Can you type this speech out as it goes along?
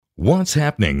What's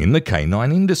happening in the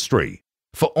canine industry?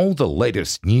 For all the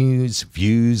latest news,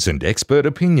 views, and expert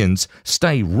opinions,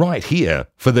 stay right here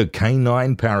for the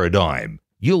Canine Paradigm.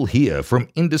 You'll hear from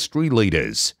industry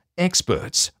leaders,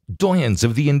 experts, doyens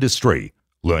of the industry,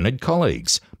 learned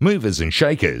colleagues, movers and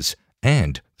shakers,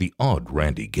 and the odd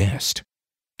randy guest.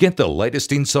 Get the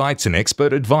latest insights and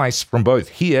expert advice from both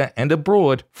here and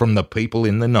abroad from the people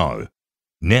in the know.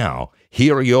 Now,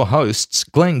 here are your hosts,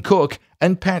 Glenn Cook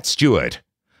and Pat Stewart.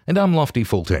 And I'm Lofty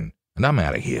Fulton, and I'm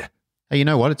out of here. Hey, you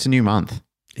know what? It's a new month.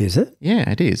 Is it? Yeah,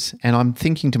 it is. And I'm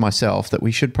thinking to myself that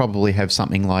we should probably have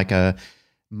something like a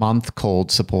month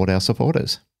called Support Our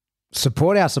Supporters.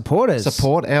 Support our supporters.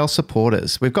 Support our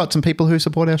supporters. We've got some people who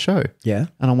support our show. Yeah.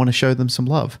 And I want to show them some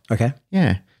love. Okay.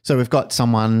 Yeah. So we've got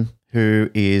someone who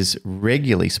is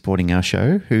regularly supporting our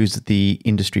show, who's the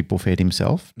industry bullfed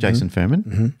himself, Jason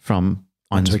Furman from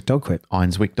Einswick Dog Quip.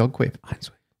 Einswick Dog Quip. Einswick.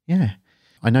 Yeah.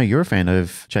 I know you're a fan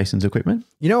of Jason's equipment.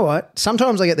 You know what?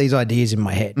 Sometimes I get these ideas in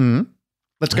my head.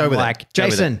 Let's go with like, it. Go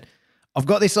with Jason, it. I've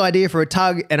got this idea for a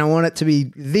tug and I want it to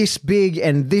be this big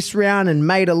and this round and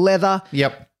made of leather.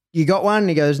 Yep. You got one? And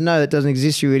he goes, no, that doesn't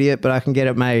exist, you idiot, but I can get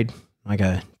it made. I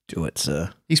go, do it, sir.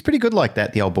 He's pretty good like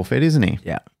that, the old bullfed, isn't he?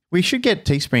 Yeah. We should get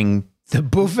Teespring The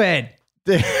buffet.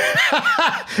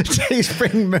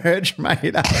 Teespring merch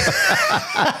made up.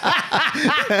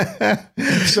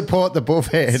 Support the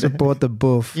bullfed. Support the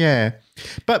buff. Yeah.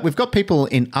 But we've got people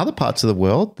in other parts of the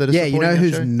world that are Yeah, you know supporting our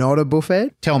who's show. not a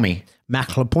buffet? Tell me.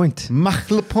 Mac Lapointe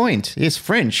Marc Lapointe is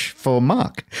French for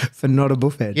Marc. for not a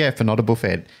buffet. Yeah, for not a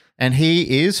bullfed. And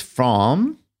he is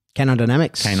from Canine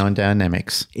Dynamics. Canine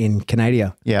Dynamics. In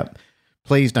Canada. Yep.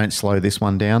 Please don't slow this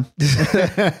one down.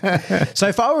 So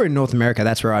if I were in North America,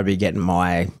 that's where I'd be getting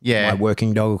my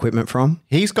working dog equipment from.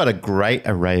 He's got a great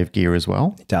array of gear as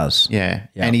well. It does. Yeah.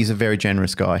 Yeah. And he's a very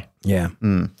generous guy. Yeah.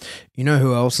 You know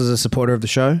who else is a supporter of the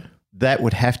show? That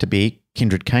would have to be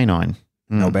Kindred Canine.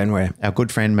 Mel Benware. Our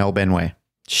good friend Mel Benware.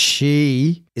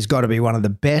 She has got to be one of the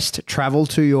best travel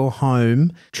to your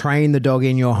home, train the dog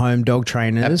in your home dog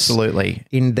trainers. Absolutely.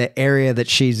 In the area that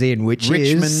she's in, which is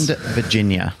Richmond,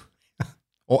 Virginia.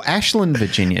 Or Ashland,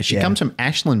 Virginia. She comes from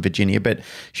Ashland, Virginia, but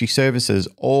she services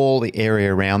all the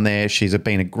area around there. She's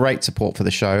been a great support for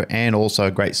the show and also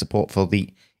a great support for the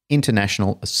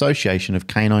International Association of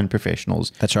Canine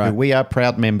Professionals. That's right. Who we are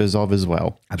proud members of as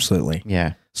well. Absolutely.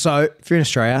 Yeah. So if you're in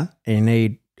Australia and you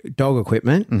need dog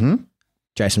equipment,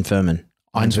 Jason Furman.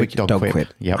 Einswick Dog Quip.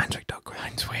 Yep. Einswick Dog Quip.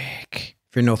 Einswick.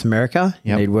 If you're in North America,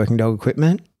 you need working dog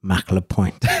equipment, Mac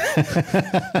Lapointe.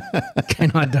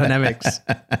 Canine Dynamics.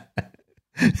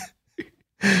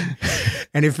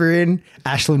 And if you're in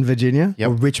Ashland, Virginia, or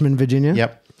Richmond, Virginia,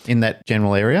 Yep. In that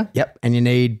general area, and you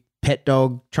need pet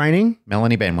dog training,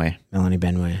 Melanie Benware. Melanie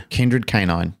Benware. Kindred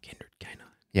Canine. Kindred Canine.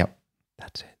 Yep.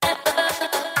 That's it.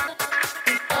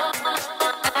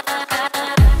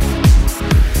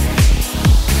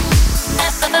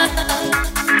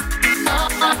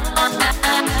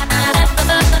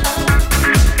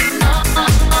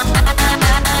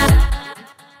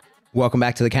 Welcome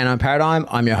back to the Canine Paradigm.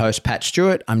 I'm your host, Pat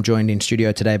Stewart. I'm joined in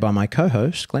studio today by my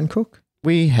co-host, Glenn Cook.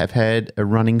 We have had a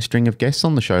running string of guests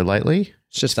on the show lately.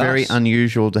 It's just very us.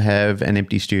 unusual to have an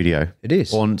empty studio. It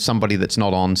is. Or somebody that's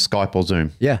not on Skype or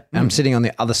Zoom. Yeah. I'm sitting on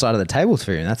the other side of the table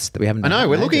for you, and we haven't I done know, that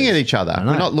we're in looking at ages. each other. know.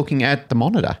 We're not looking at the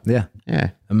monitor. Yeah.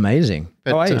 Yeah. Amazing.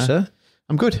 But, How are you, sir?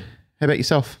 I'm good. How about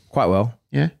yourself? Quite well.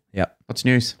 Yeah. Yep. What's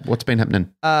news? What's been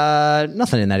happening?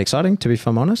 Nothing in that exciting, to be if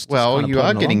I'm honest. Just Well, kinda you are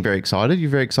plodding getting along. very excited. You're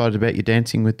very excited about your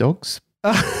dancing with dogs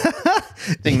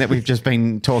thing that we've just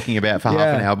been talking about for half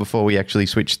an hour before we actually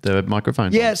switched the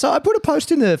microphone. Yeah, so I put a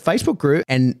post in the Facebook group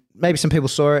and maybe some people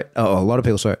saw it. Oh, a lot of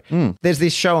people saw it. There's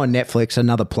this show on Netflix,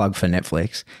 another plug for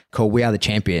Netflix, called We Are the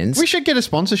Champions. We should get a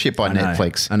sponsorship by know,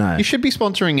 Netflix. I know. You should be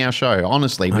sponsoring our show,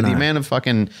 honestly, with the know. amount of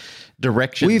fucking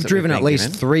directions. We've that driven been at least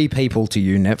given. 3 people to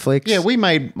you, Netflix. Yeah, we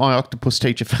made my octopus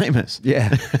teacher famous.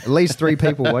 Yeah, at least 3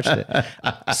 people watched it.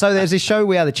 So there's this show,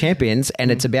 We Are the Champions, and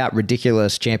it's about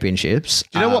ridiculous championships.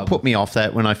 Do you know what put me off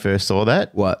that when I first saw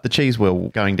that? What? The cheese wheel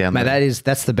going down Mate, there.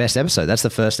 that's the best episode. That's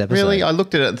the first episode. Really? I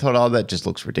looked at it and thought, oh, that just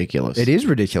looks ridiculous. It is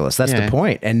ridiculous. That's Yeah. the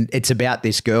point. And it's about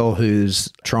this girl who's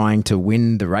trying to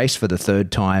win the race for the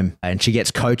 3rd time, and she gets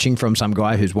coaching from some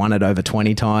guy who's won it over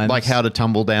 20 times. Like how to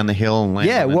tumble down the hill and land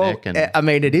Yeah, on the well, neck. And, I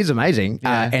mean, it is amazing.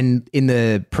 Yeah. And in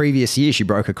the previous year, she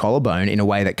broke a collarbone in a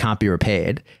way that can't be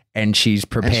repaired. And she's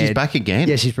prepared. she's back again.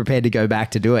 Yeah, she's prepared to go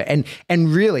back to do it. And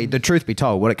really, the truth be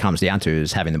told, what it comes down to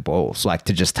is having the balls, like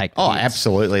to just take the oh, hits.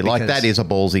 absolutely. Like Because- that is a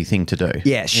ballsy thing to do.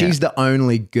 Yeah, she's the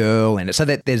only girl in it. So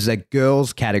that there's a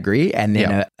girls category and then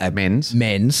Yeah. a Men's.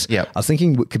 men's. Yep. I was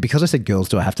thinking, because I said girls,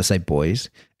 do I have to say boys?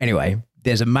 Anyway,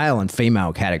 there's a male and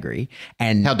female category.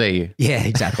 And How dare you? Yeah,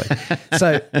 exactly.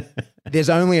 So there's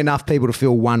only enough people to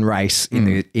fill one race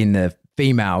in the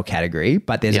female category,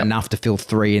 but there's enough to fill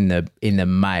 3 in the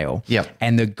male. Yep.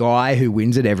 And the guy who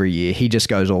wins it every year, he just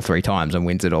goes all 3 times and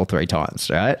wins it all 3 times,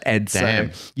 right? And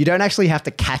Damn. so you don't actually have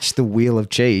to catch the wheel of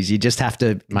cheese. You just have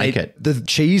to Make it. The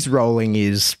cheese rolling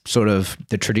is sort of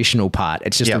the traditional part.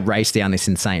 It's just a race down this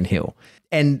insane hill.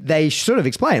 And they sort of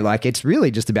explain, like, it's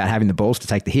really just about having the balls to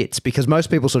take the hits, because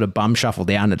most people sort of bum shuffle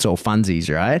down. It's all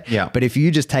funsies, right? Yeah. But if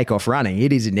you just take off running,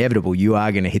 it is inevitable you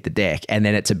are going to hit the deck. And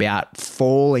then it's about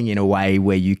falling in a way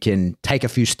where you can take a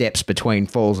few steps between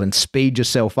falls and speed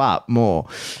yourself up more.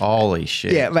 Holy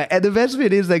shit. Yeah. Mate, and the best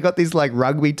bit is they got this like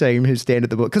rugby team who stand at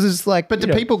the ball. Because it's like, But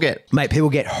do people get... mate, people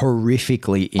get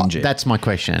horrifically injured. That's my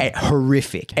question.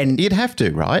 Horrific. And You'd have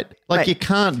to, right? Like, Mate. you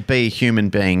can't be a human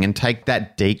being and take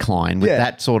that decline with Yeah.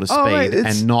 that sort of speed Oh, mate,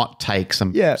 it's- and not take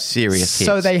some serious hits.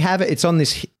 So they have it. It's on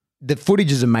this. The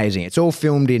footage is amazing. It's all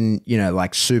filmed in,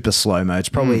 like super slow mo. It's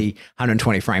probably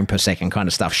 120 frame per second kind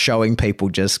of stuff, showing people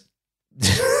just.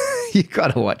 You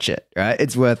got to watch it, right?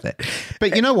 It's worth it.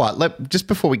 But you know what? Just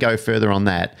before we go further on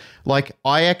that, like,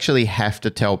 I actually have to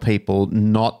tell people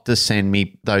not to send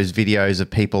me those videos of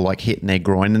people like hitting their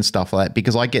groin and stuff like that,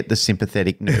 because I get the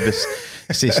sympathetic nervous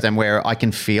system where I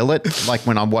can feel it. Like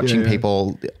when I'm watching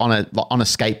people on a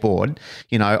skateboard,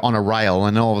 on a rail,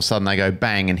 and all of a sudden they go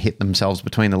bang and hit themselves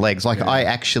between the legs. Like I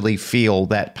actually feel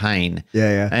that pain.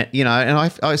 Yeah. And,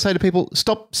 and I say to people,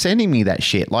 stop sending me that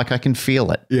shit. Like I can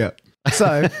feel it. Yeah.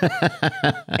 So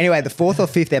anyway, the 4th or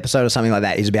 5th episode or something like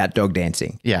that is about dog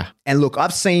dancing. Yeah. And look,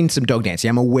 I've seen some dog dancing.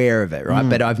 I'm aware of it, right?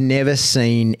 But I've never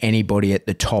seen anybody at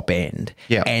the top end.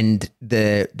 Yeah. And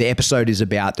the episode is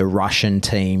about the Russian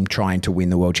team trying to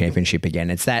win the world championship again.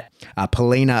 It's that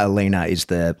Polina Alina is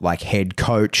the like head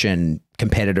coach and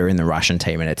competitor in the Russian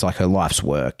team, and it's like her life's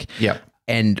work. Yeah.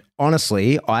 And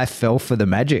honestly, I fell for the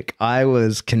magic. I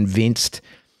was convinced.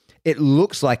 It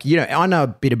looks like, I know a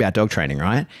bit about dog training,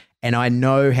 right? And I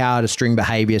know how to string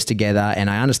behaviors together, and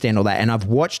I understand all that. And I've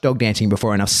watched dog dancing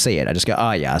before, and I see it. I just go,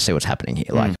 oh yeah, I see what's happening here.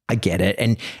 Like I get it.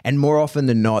 And more often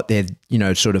than not, they're,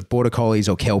 sort of border collies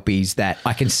or kelpies that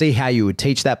I can see how you would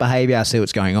teach that behavior. I see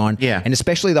what's going on. Yeah. And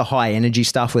especially the high energy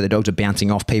stuff where the dogs are bouncing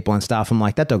off people and stuff. I'm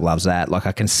like, that dog loves that. Like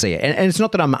I can see it. And it's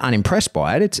not that I'm unimpressed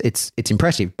by it. It's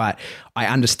impressive, but I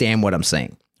understand what I'm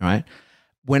seeing. Right.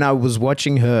 When I was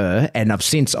watching her, and I've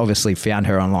since obviously found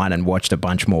her online and watched a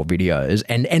bunch more videos,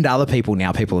 and other people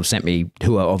have sent me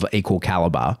who are of equal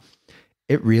caliber,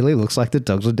 it really looks like the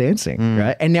dogs are dancing,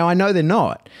 right? And now I know they're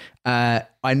not.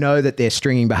 I know that they're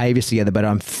stringing behaviors together, but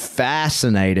I'm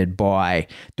fascinated by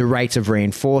the rates of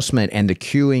reinforcement and the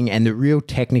cueing and the real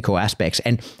technical aspects.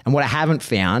 And what I haven't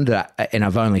found, and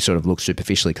I've only sort of looked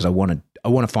superficially because I want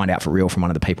to find out for real from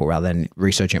one of the people rather than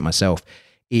researching it myself,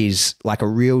 is like a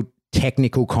real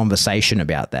technical conversation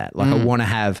about that. Like I want to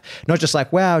have not just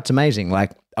like, wow, it's amazing.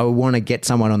 Like I want to get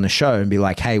someone on the show and be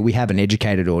like, hey, we have an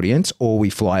educated audience, or we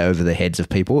fly over the heads of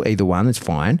people. Either one is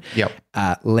fine. Yep.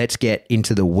 Let's get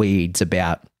into the weeds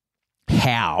about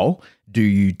how do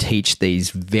you teach these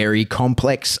very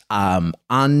complex,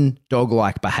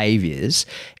 undog-like behaviors?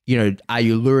 Are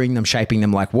you luring them, shaping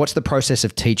them? Like, what's the process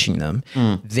of teaching them,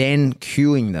 then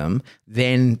cueing them,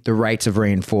 then the rates of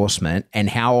reinforcement, and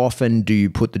how often do you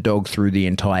put the dog through the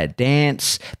entire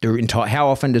dance? How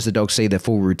often does the dog see the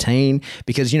full routine?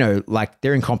 Because, like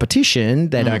they're in competition,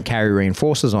 they don't carry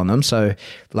reinforcers on them. So,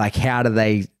 like, how do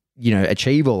they,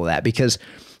 achieve all of that? Because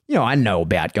I know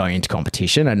about going into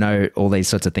competition. I know all these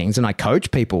sorts of things, and I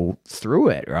coach people through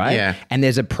it, right? Yeah. And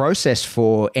there's a process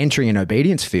for entering an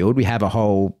obedience field. We have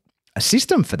a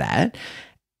system for that.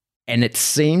 And it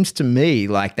seems to me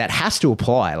like that has to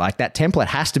apply. Like that template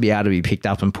has to be able to be picked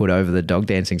up and put over the dog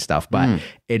dancing stuff. But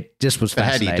it just was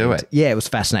fascinating. How do you do it? Yeah, it was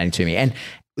fascinating to me. And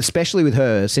especially with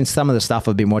her, since some of the stuff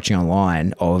I've been watching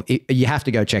online, you have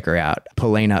to go check her out.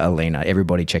 Polina Alina,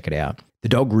 everybody check it out. The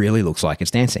dog really looks like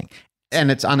it's dancing. And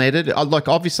it's unedited. Like,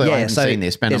 obviously, I haven't seen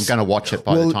this, but I'm going to watch it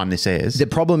by the time this airs. The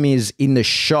problem is in the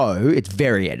show, it's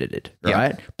very edited,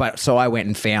 right? But so I went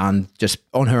and found just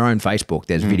on her own Facebook,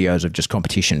 there's videos of just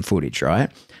competition footage, right?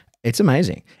 It's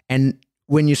amazing. And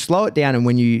when you slow it down,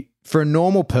 and for a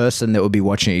normal person that would be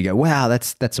watching it, you go, wow,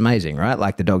 that's amazing, right?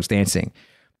 Like the dog's dancing.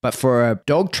 But for a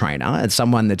dog trainer and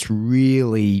someone that's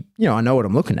really, I know what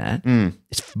I'm looking at,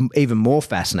 it's even more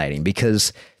fascinating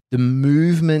because the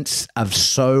movements are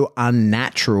so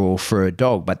unnatural for a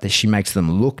dog, but she makes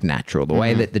them look natural, the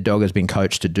way that the dog has been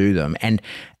coached to do them.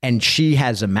 And she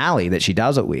has a Mallee that she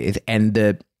does it with, and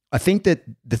I think that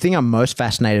the thing I'm most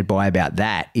fascinated by about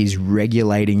that is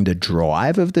regulating the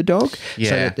drive of the dog. Yeah.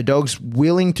 So that the dog's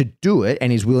willing to do it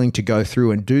and is willing to go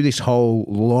through and do this whole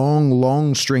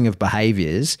long string of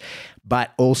behaviors,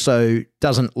 but also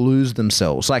doesn't lose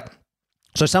themselves.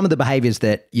 So some of the behaviors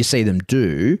that you see them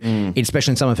do,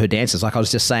 especially in some of her dances, like I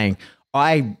was just saying,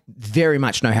 I very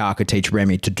much know how I could teach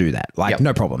Remy to do that. Like,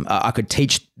 no problem. I could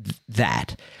teach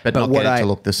that. But not get it to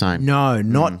look the same. No,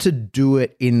 not to do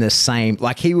it in the same.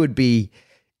 Like, he would be,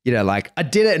 like, I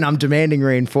did it and I'm demanding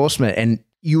reinforcement. And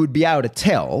you would be able to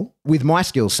tell with my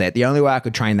skill set, the only way I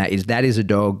could train that is a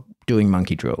dog doing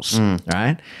monkey drills,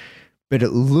 right? But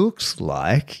it looks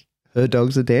like her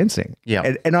dogs are dancing.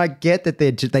 Yeah. And I get that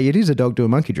it is a dog doing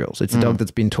monkey drills. It's a dog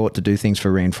that's been taught to do things for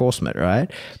reinforcement,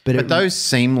 right? But those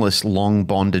seamless, long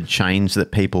bonded chains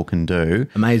that people can do.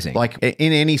 Amazing. Like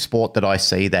in any sport that I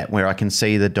see that, where I can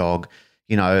see the dog,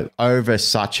 over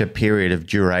such a period of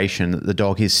duration that the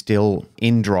dog is still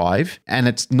in drive and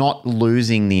it's not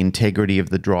losing the integrity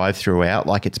of the drive throughout,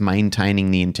 like it's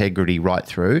maintaining the integrity right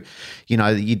through.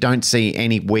 You don't see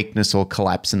any weakness or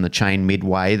collapse in the chain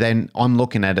midway, then I'm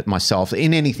looking at it myself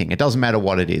in anything. It doesn't matter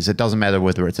what it is. It doesn't matter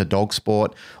whether it's a dog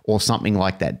sport or something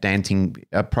like that dancing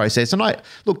process. And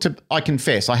I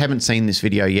confess, I haven't seen this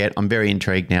video yet. I'm very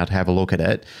intrigued now to have a look at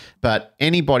it. But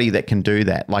anybody that can do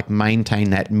that, like maintain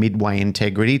that midway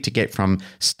integrity to get from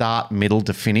start, middle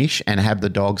to finish and have the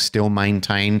dog still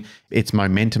maintain its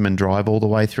momentum and drive all the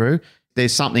way through,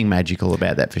 there's something magical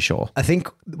about that for sure. I think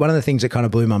one of the things that kind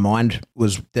of blew my mind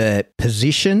was the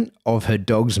position of her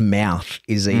dog's mouth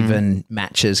is even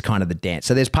matches kind of the dance.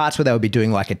 So there's parts where they would be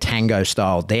doing like a tango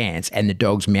style dance and the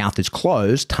dog's mouth is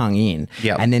closed, tongue in.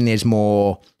 Yep. And then there's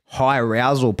more high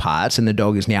arousal parts and the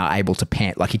dog is now able to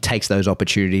pant. Like, he takes those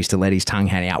opportunities to let his tongue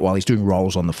hang out while he's doing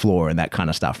rolls on the floor and that kind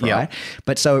of stuff, right? Yeah.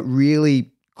 But so it really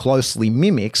closely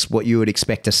mimics what you would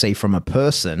expect to see from a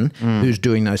person who's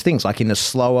doing those things. Like in the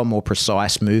slower, more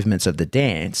precise movements of the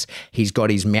dance, he's got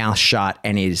his mouth shut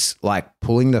and is like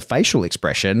pulling the facial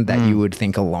expression that you would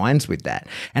think aligns with that.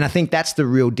 And I think that's the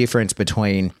real difference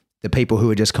between the people who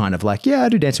are just kind of like, yeah, I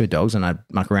do dancing with dogs and I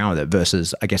muck around with it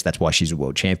versus, I guess that's why she's a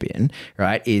world champion,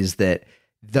 right? Is that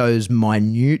those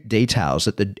minute details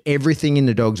that everything in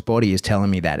the dog's body is telling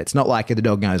me that. It's not like the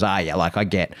dog goes, yeah, like I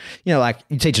get, like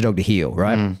you teach a dog to heel,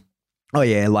 right? Oh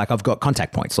yeah, like I've got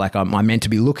contact points. Like I'm meant to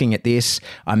be looking at this.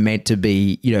 I'm meant to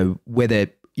be, whether,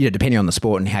 depending on the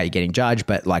sport and how you're getting judged,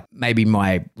 but like maybe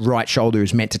my right shoulder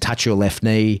is meant to touch your left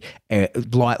knee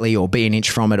lightly or be an inch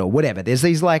from it or whatever. There's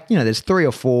these there's 3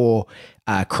 or 4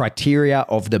 criteria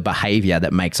of the behavior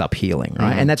that makes up healing,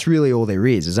 right? And that's really all there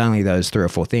is. There's only those 3 or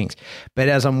 4 things. But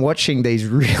as I'm watching these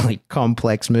really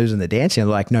complex moves in the dancing, I'm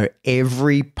like, no,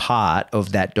 every part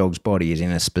of that dog's body is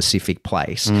in a specific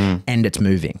place and it's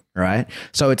moving, right?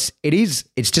 So it's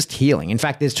just healing. In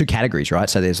fact, there's 2 categories, right?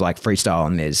 So there's like freestyle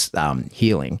and there's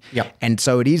healing. Yep. And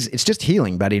so it's just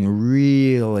healing, but in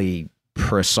really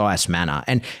precise manner.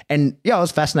 And yeah, I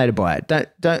was fascinated by it.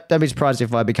 Don't be surprised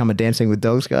if I become a Dancing with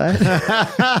Dogs guy.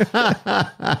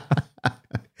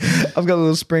 I've got a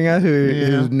little Springer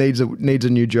who needs a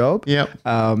new job. Yep.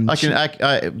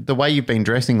 The way you've been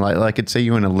dressing lately, I could see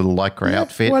you in a little lycra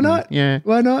outfit. Why not?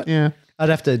 Why not? Yeah. I'd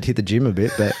have to hit the gym a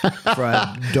bit, but before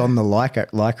I don the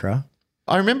lycra.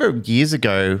 I remember years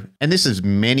ago, and this is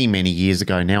many, many years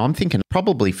ago now, I'm thinking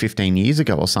probably 15 years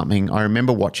ago or something, I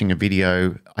remember watching a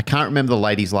video. I can't remember the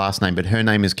lady's last name, but her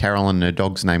name is Carolyn and her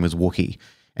dog's name was Wookie.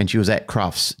 And she was at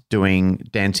Crufts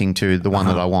dancing to The One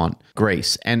That I Want,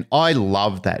 Grease. And I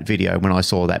loved that video when I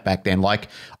saw that back then. Like,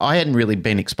 I hadn't really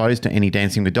been exposed to any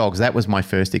Dancing with Dogs. That was my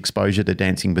first exposure to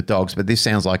Dancing with Dogs. But this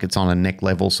sounds like it's on a neck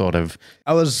level sort of.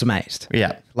 I was amazed.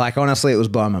 Yeah. Like, honestly, it was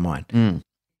blowing my mind.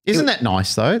 Isn't that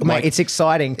nice though? Mate, it's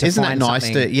exciting to isn't find that nice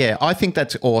something. I think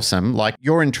that's awesome. Like,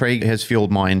 your intrigue has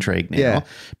fueled my intrigue now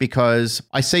because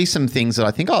I see some things that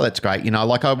I think, oh, that's great.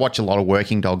 Like I watch a lot of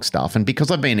working dog stuff, and because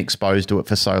I've been exposed to it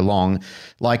for so long,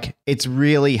 like it's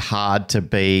really hard to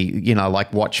be,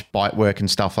 like watch bite work and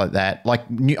stuff like that. Like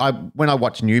when I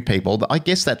watch new people, I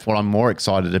guess that's what I'm more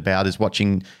excited about is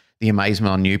watching the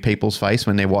amazement on new people's face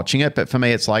when they're watching it. But for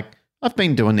me, it's like, I've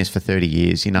been doing this for 30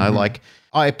 years, like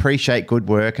I appreciate good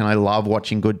work and I love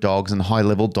watching good dogs and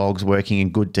high-level dogs working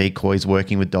and good decoys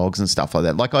working with dogs and stuff like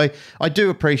that. Like I do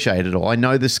appreciate it all. I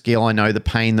know the skill. I know the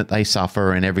pain that they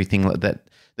suffer and everything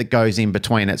that goes in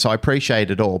between it. So I appreciate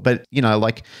it all. But, you know,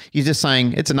 like you're just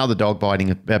saying it's another dog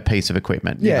biting a piece of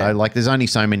equipment. You know, like there's only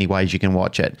so many ways you can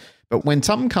watch it. But when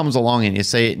something comes along and you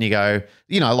see it and you go,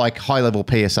 you know, like high level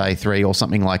PSA 3 or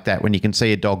something like that, when you can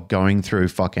see a dog going through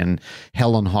fucking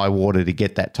hell and high water to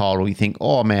get that title, you think,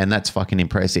 oh man, that's fucking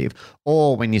impressive.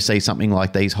 Or when you see something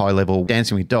like these high level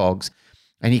Dancing with Dogs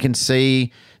and you can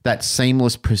see that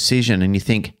seamless precision and you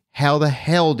think, how the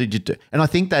hell did you do? And I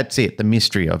think that's it, the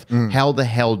mystery of how the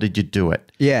hell did you do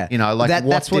it? Yeah. You know, like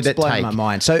that's what what's did it blowing take? my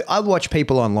mind. So I watch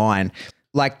people online,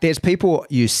 like there's people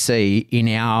you see in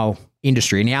our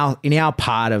industry, in our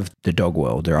part of the dog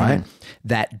world, right,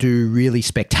 that do really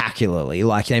spectacularly.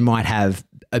 Like they might have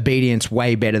obedience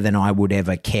way better than I would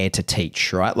ever care to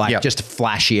teach, right? Like just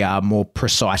flashier, more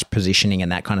precise positioning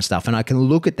and that kind of stuff. And I can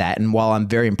look at that, and while I'm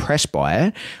very impressed by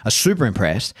it, I'm super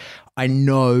impressed, I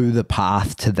know the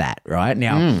path to that, right?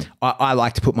 Now, I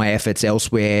like to put my efforts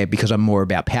elsewhere because I'm more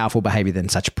about powerful behavior than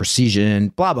such precision,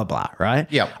 blah, blah, blah, right?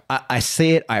 Yep. I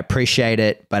see it, I appreciate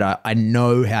it, but I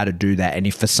know how to do that. And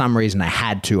if for some reason I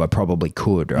had to, I probably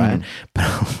could, right? But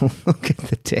I look at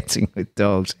the Dancing with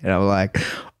Dogs and I'm like,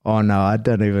 oh no, I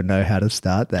don't even know how to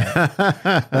start that.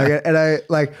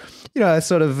 I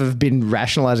sort of have been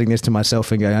rationalizing this to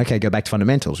myself and going, okay, go back to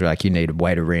fundamentals. Like you need a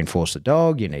way to reinforce the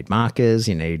dog, you need markers,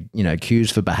 you need,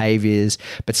 cues for behaviors.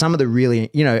 But some of the really,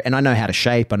 and I know how to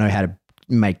shape, I know how to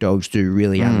make dogs do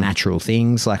really unnatural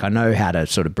things. Like I know how to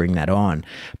sort of bring that on.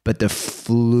 But the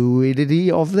fluidity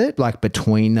of it, like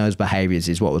between those behaviors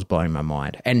is what was blowing my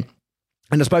mind. And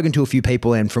I've spoken to a few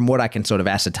people, and from what I can sort of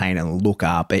ascertain and look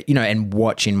up, and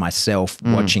watch in myself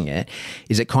watching it,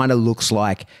 is it kind of looks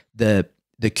like the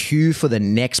cue for the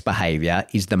next behavior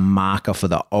is the marker for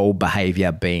the old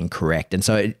behavior being correct. And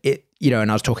so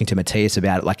and I was talking to Matthias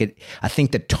about it, I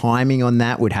think the timing on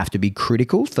that would have to be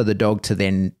critical for the dog to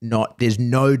then there's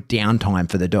no downtime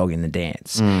for the dog in the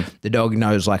dance. The dog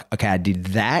knows like, okay, I did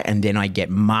that and then I get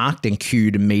marked and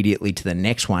cued immediately to the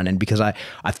next one. And because I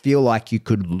feel like you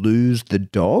could lose the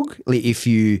dog if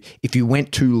you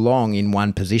went too long in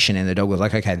one position and the dog was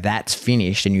like, okay, that's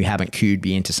finished, and you haven't cued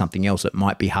me into something else, it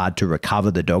might be hard to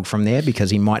recover the dog from there because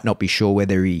he might not be sure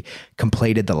whether he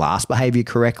completed the last behavior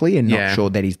correctly and not sure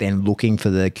that he's then looking for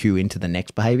the cue into the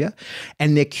next behavior.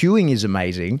 And their cueing is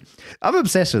amazing. I'm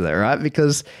obsessed with it, right?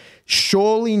 Because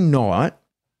surely not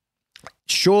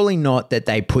that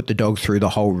they put the dog through the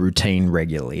whole routine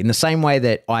regularly. In the same way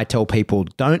that I tell people,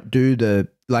 don't do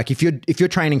if you're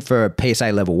training for a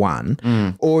PSA level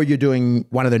 1 or you're doing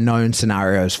one of the known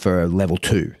scenarios for level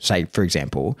 2, say for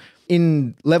example,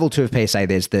 in level 2 of PSA,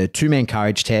 there's the 2-man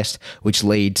courage test, which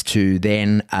leads to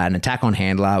then an attack on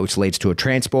handler, which leads to a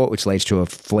transport, which leads to a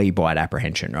flea bite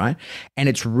apprehension, right? And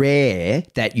it's rare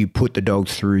that you put the dog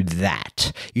through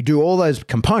that. You do all those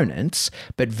components,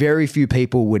 but very few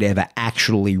people would ever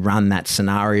actually run that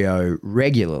scenario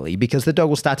regularly because the dog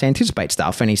will start to anticipate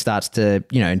stuff and he starts to,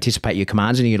 anticipate your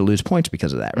commands and you're going to lose points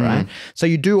because of that, right? So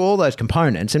you do all those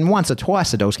components, and once or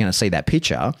twice the dog's going to see that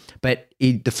picture, but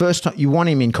the first time you want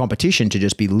him in competition to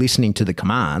just be listening to the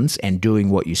commands and doing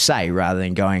what you say rather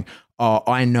than going, oh,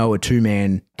 I know a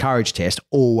 2-man courage test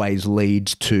always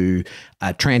leads to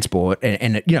transport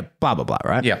and blah, blah, blah,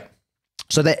 right? Yeah.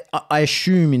 So that I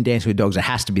assume in Dancing with Dogs it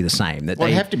has to be the same. That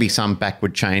they have to be some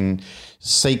backward chain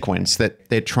sequence that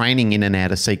they're training in and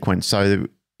out of sequence so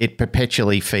it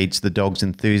perpetually feeds the dog's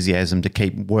enthusiasm to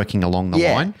keep working along the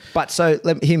line. But so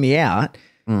hear me out.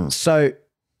 So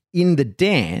in the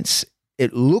dance,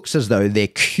 it looks as though their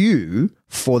cue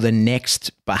for the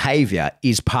next behavior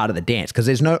is part of the dance because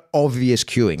there's no obvious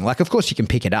cueing. Like, of course, you can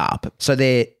pick it up. So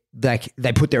they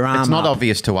put their arm up. It's not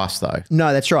obvious to us, though.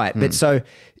 No, that's right. But so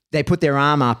they put their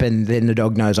arm up and then the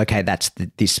dog knows, okay, that's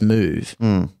this move.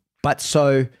 But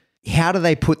so how do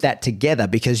they put that together?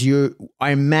 Because I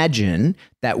imagine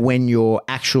that when you're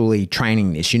actually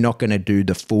training this, you're not going to do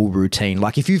the full routine.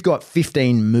 Like if you've got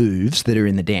 15 moves that are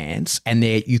in the dance and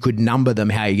you could number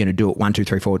them how you're going to do it 1, 2,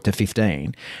 3, 4 to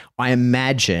 15. I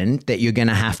imagine that you're going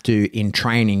to have to, in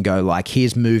training, go like,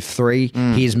 here's move 3,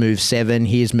 here's move 7,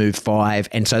 here's move 5.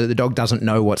 And so that the dog doesn't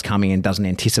know what's coming and doesn't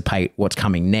anticipate what's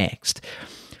coming next.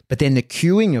 But then the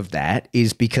cueing of that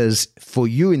is because for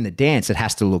you in the dance, it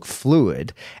has to look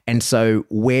fluid. And so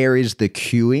where is the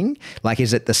cueing? Like,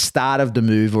 is it the start of the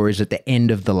move or is it the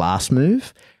end of the last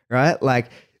move? Right? Like,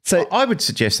 so I would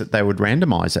suggest that they would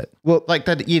randomize it. Well, like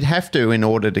that you'd have to in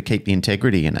order to keep the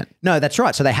integrity in it. No, that's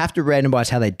right. So they have to randomize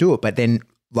how they do it. But then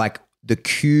like the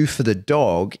cue for the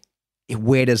dog,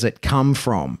 where does it come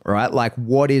from, right? Like,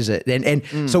 what is it?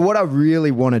 And so what I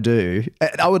really want to do,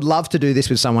 I would love to do this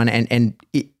with someone and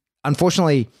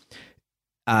unfortunately,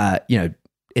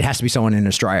 it has to be someone in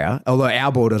Australia, although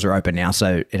our borders are open now,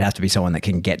 so it has to be someone that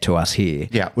can get to us here.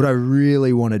 Yeah. What I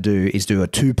really want to do is do a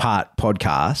 2-part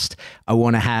podcast. I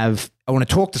want to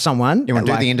talk to someone. You want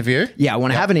to do the interview? Yeah, I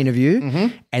want to have an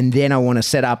interview, and then I want to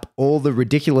set up all the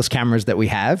ridiculous cameras that we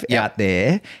have out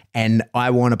there, and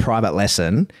I want a private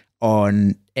lesson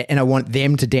on, and I want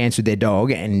them to dance with their dog,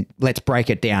 and let's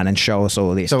break it down and show us all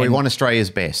of this. So we want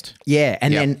Australia's best. Yeah,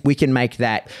 and then we can make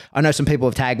that. I know some people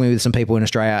have tagged me with some people in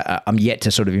Australia. I'm yet to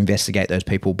sort of investigate those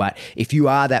people, but if you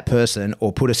are that person,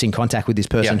 or put us in contact with this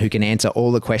person who can answer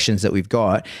all the questions that we've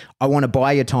got, I want to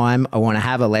buy your time. I want to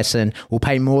have a lesson. We'll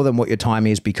pay more than what your time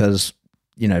is because,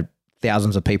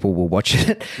 thousands of people will watch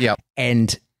it. Yeah.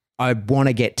 And I want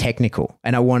to get technical,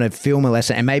 and I want to film a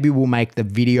lesson, and maybe we'll make the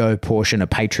video portion a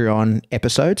Patreon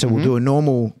episode. So we'll do a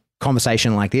normal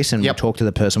conversation like this, and we'll talk to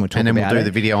the person. We'll talk about it. And then we'll do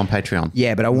the video on Patreon.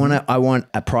 Yeah, but I want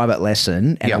a private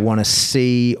lesson, and I want to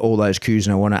see all those cues,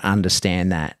 and I want to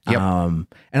understand that. And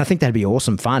I think that'd be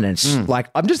awesome fun. And it's like,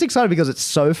 I'm just excited because it's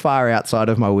so far outside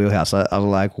of my wheelhouse.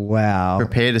 I'm like, wow.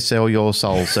 Prepare to sell your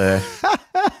soul, sir.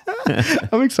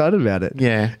 I'm excited about it.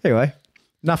 Yeah. Anyway.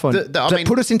 Enough on.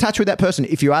 Put us in touch with that person.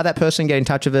 If you are that person, get in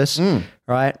touch with us.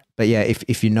 Right. But yeah,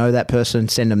 if you know that person,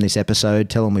 send them this episode.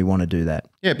 Tell them we want to do that.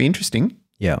 Yeah, it'd be interesting.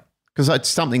 Yeah. Because it's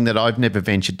something that I've never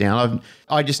ventured down.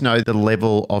 I just know the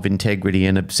level of integrity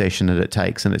and obsession that it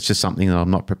takes, and it's just something that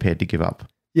I'm not prepared to give up.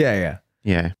 Yeah, yeah.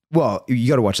 Yeah. Well, you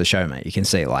got to watch the show, mate. You can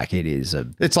see like it is.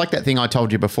 It's like that thing I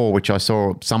told you before, which I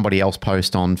saw somebody else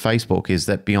post on Facebook, is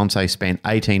that Beyonce spent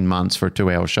 18 months for a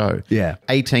 2-hour show. Yeah.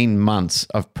 18 months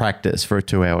of practice for a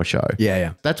 2-hour show. Yeah,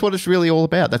 yeah. That's what it's really all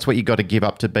about. That's what you got to give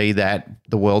up to be the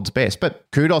world's best. But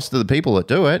kudos to the people that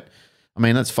do it. I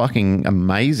mean, that's fucking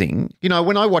amazing.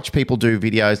 When I watch people do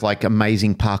videos like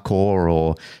amazing parkour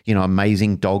or,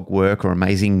 amazing dog work or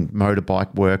amazing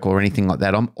motorbike work or anything like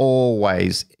that, I'm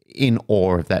always in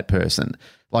awe of that person.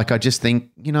 Like, I just think,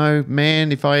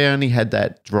 man, if I only had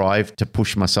that drive to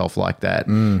push myself like that,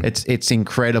 it's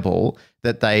incredible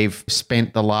that they've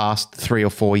spent the last 3 or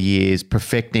 4 years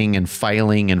perfecting and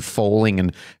failing and falling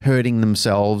and hurting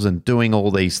themselves and doing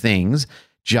all these things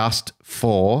just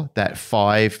for that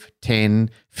 5, 10,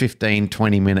 15,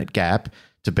 20-minute gap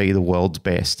to be the world's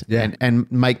best. Yeah.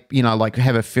 And make,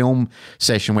 have a film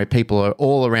session where people are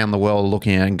all around the world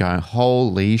looking at it and going,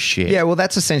 holy shit. Yeah, well,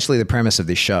 that's essentially the premise of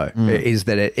this show, is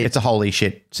that it's a holy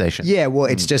shit session. Yeah, well,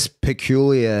 it's just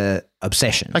peculiar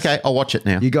obsessions. Okay, I'll watch it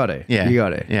now. You got to. Yeah. You got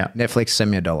to. Yeah. Netflix,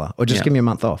 send me $1 or just give me a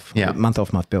month off. Yeah. Month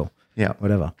off my bill. Yeah.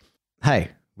 Whatever. Hey,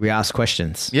 we ask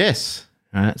questions. Yes.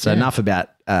 All right. So enough about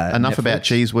about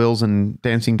cheese wheels and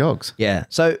dancing dogs. Yeah.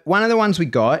 So one of the ones we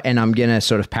got, and I'm going to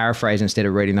sort of paraphrase instead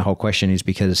of reading the whole question, is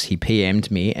because he PM'd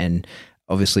me and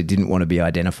obviously didn't want to be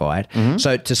identified.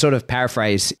 So to sort of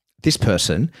paraphrase, this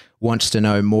person wants to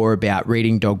know more about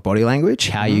reading dog body language,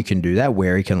 how you can do that,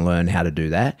 where he can learn how to do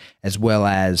that, as well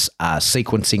as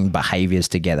sequencing behaviors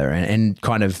together. And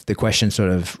kind of the question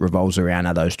sort of revolves around,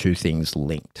 are those two things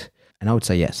linked? And I would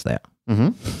say yes, they are.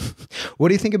 What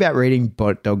do you think about reading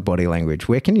dog body language?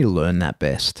 Where can you learn that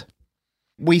best?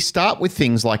 We start with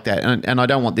things like that, and I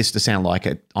don't want this to sound like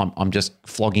I'm just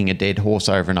flogging a dead horse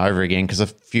over and over again, because a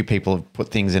few people have put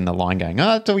things in the line going,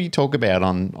 that's all you talk about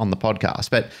on the podcast.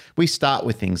 But we start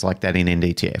with things like that in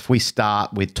NDTF. We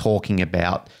start with talking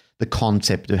about the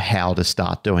concept of how to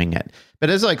start doing it. But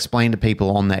as I explained to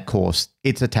people on that course,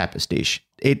 it's a tapas dish.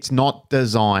 It's not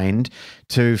designed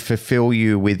to fulfill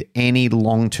you with any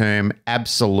long-term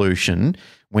absolution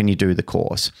when you do the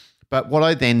course. But what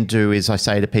I then do is I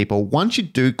say to people, once you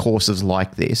do courses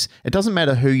like this, it doesn't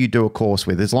matter who you do a course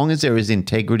with, as long as there is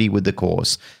integrity with the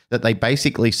course, that they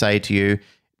basically say to you,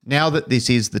 now that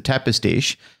this is the tapas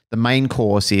dish, the main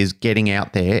course is getting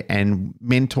out there and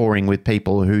mentoring with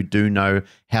people who do know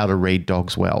how to read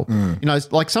dogs well.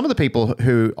 Like some of the people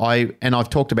who I've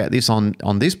talked about this on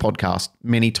this podcast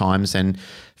many times, and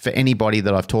for anybody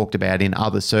that I've talked about in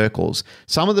other circles,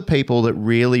 some of the people that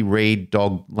really read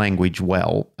dog language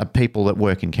well are people that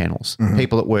work in kennels,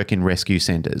 people that work in rescue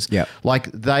centers. Yeah.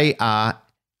 Like, they are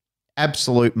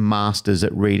absolute masters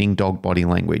at reading dog body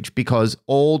language, because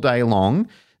all day long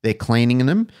they're cleaning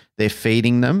them, they're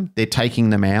feeding them, they're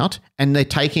taking them out, and they're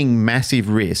taking massive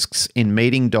risks in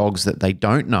meeting dogs that they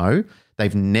don't know,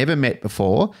 they've never met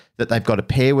before, that they've got to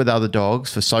pair with other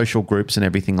dogs for social groups and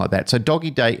everything like that. So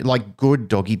doggy day, like good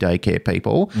doggy daycare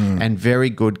people and very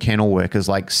good kennel workers,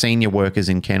 like senior workers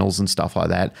in kennels and stuff like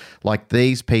that, like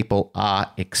these people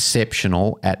are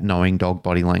exceptional at knowing dog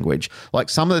body language. Like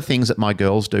some of the things that my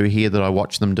girls do here that I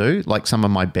watch them do, like some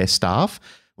of my best staff,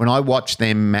 when I watch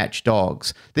them match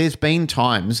dogs, there's been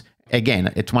times,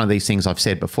 again, it's one of these things I've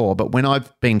said before, but when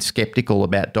I've been skeptical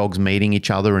about dogs meeting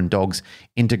each other and dogs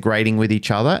integrating with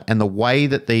each other, and the way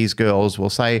that these girls will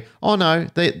say, oh no,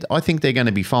 I think they're going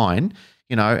to be fine,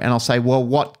 and I'll say, well,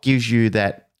 what gives you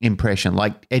that impression?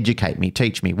 Like, educate me,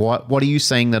 teach me. What are you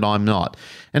seeing that I'm not?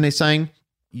 And they're saying,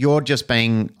 you're just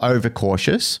being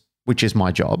overcautious, which is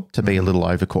my job, to be a little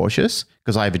overcautious,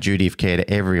 because I have a duty of care to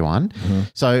everyone.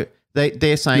 So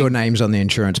they're saying Your name's on the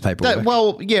insurance paperwork.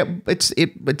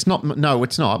 It's not. No,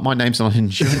 it's not. My name's not on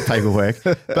insurance paperwork.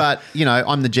 But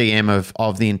I'm the GM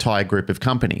of the entire group of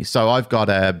companies, so I've got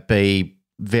to be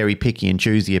very picky and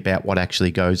choosy about what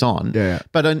actually goes on. Yeah.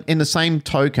 But in the same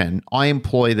token, I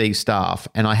employ these staff,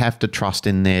 and I have to trust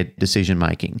in their decision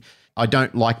making. I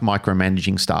don't like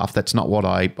micromanaging staff. That's not what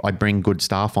I bring good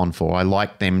staff on for. I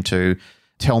like them to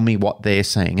tell me what they're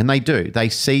seeing, and they do. They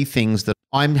see things that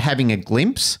I'm having a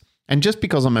glimpse. And just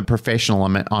because I'm a professional,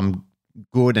 I'm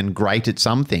good and great at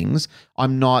some things,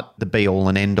 I'm not the be all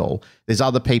and end all. There's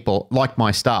other people like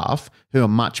my staff who are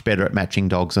much better at matching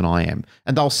dogs than I am.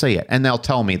 And they'll see it and they'll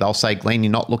tell me, they'll say, Glenn,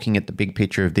 you're not looking at the big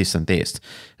picture of this and this.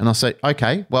 And I'll say,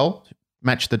 okay, well,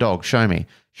 match the dog, show me.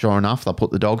 Sure enough, they'll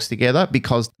put the dogs together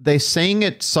because they're seeing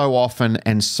it so often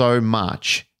and so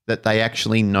much that they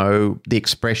actually know the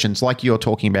expressions, like you're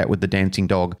talking about with the dancing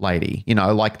dog lady,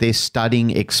 like they're studying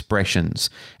expressions.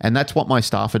 And that's what my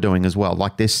staff are doing as well.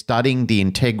 Like they're studying the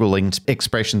integral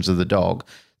expressions of the dog,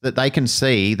 that they can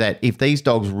see that if these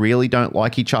dogs really don't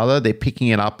like each other, they're picking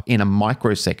it up in a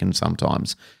microsecond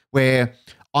sometimes, where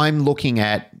I'm looking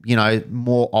at,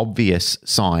 more obvious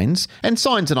signs and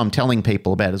signs that I'm telling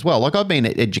people about as well. Like I've been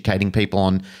educating people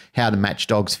on how to match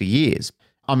dogs for years.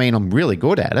 I mean, I'm really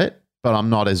good at it, but I'm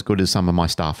not as good as some of my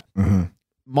staff. Mm-hmm.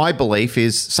 My belief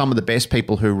is some of the best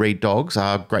people who read dogs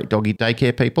are great doggy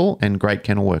daycare people and great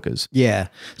kennel workers. Yeah.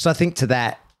 So I think to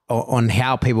that, on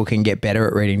how people can get better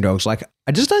at reading dogs, like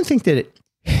I just don't think that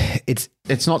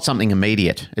it's not something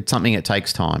immediate. It's something that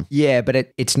takes time. Yeah,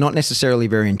 but it's not necessarily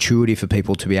very intuitive for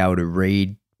people to be able to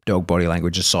read dog body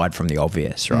language aside from the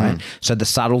obvious, right? So the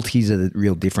subtleties are the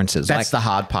real differences. That's the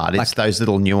hard part. It's those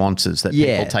little nuances that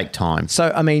people take time.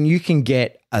 So, I mean, you can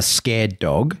get a scared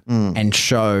dog and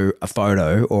show a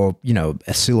photo or,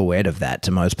 a silhouette of that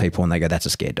to most people and they go, that's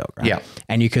a scared dog, right? Yeah.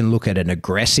 And you can look at an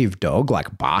aggressive dog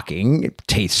like barking,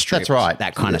 teeth stripped, that's right,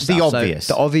 that kind of the stuff. Obvious.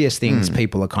 So the obvious things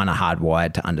people are kind of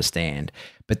hardwired to understand.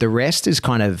 But the rest is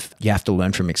kind of, you have to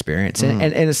learn from experience. And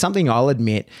it's something I'll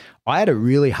admit, I had a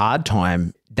really hard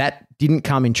time. That didn't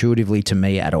come intuitively to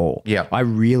me at all. Yeah. I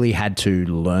really had to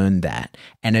learn that.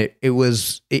 And it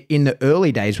was in the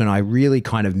early days when I really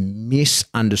kind of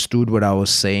misunderstood what I was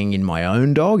seeing in my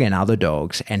own dog and other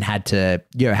dogs and had to,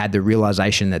 had the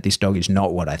realization that this dog is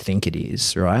not what I think it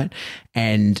is, right?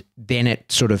 And then it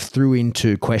sort of threw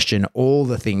into question all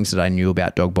the things that I knew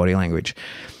about dog body language.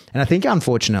 And I think,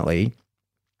 unfortunately,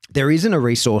 there isn't a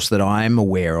resource that I'm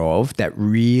aware of that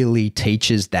really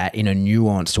teaches that in a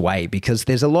nuanced way, because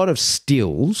there's a lot of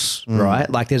stills, right?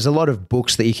 Like there's a lot of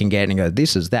books that you can get and go,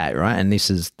 this is that, right? And this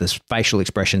is the facial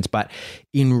expressions. But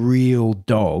in real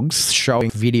dogs, showing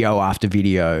video after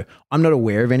video, I'm not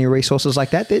aware of any resources like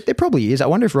that. There probably is. I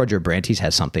wonder if Roger Abrantes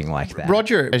has something like that.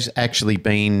 Roger has actually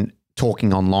been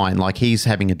talking online, like he's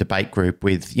having a debate group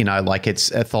with, like it's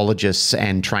ethologists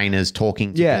and trainers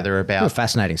talking together about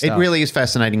fascinating stuff. It really is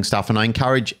fascinating stuff. And I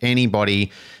encourage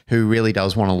anybody who really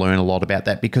does want to learn a lot about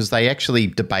that, because they actually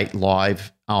debate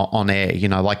live on air,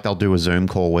 like they'll do a Zoom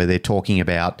call where they're talking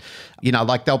about,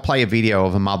 like they'll play a video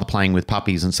of a mother playing with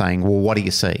puppies and saying, well, what do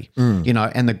you see?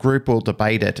 And the group will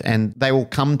debate it and they will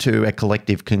come to a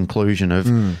collective conclusion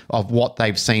of what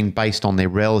they've seen based on their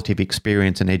relative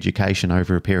experience and education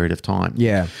over a period of time.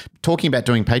 Yeah. Talking about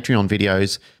doing Patreon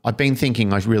videos, I've been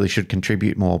thinking I really should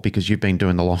contribute more because you've been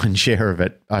doing the lion's share of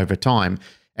it over time.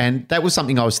 And that was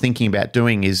something I was thinking about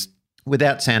doing, is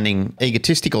without sounding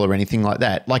egotistical or anything like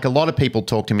that. Like a lot of people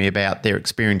talk to me about their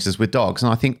experiences with dogs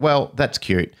and I think, well, that's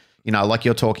cute. Like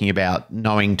you're talking about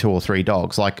knowing 2 or 3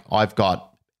 dogs. Like I've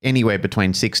got anywhere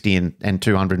between 60 and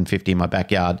 250 in my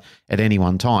backyard at any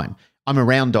one time. I'm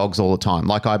around dogs all the time.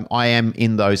 Like I am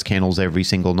in those kennels every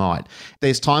single night.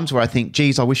 There's times where I think,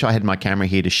 geez, I wish I had my camera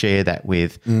here to share that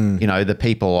with, the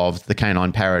people of the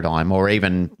canine paradigm or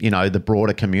even, the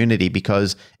broader community,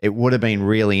 because it would have been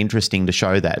really interesting to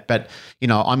show that. But,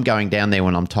 I'm going down there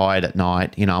when I'm tired at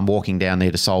night. I'm walking down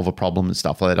there to solve a problem and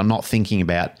stuff like that. I'm not thinking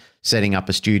about setting up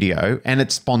a studio, and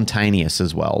it's spontaneous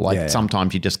as well. Like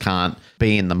sometimes you just can't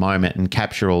be in the moment and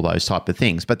capture all those type of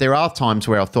things. But there are times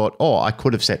where I thought, oh, I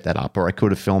could have set that up, or I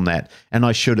could have filmed that, and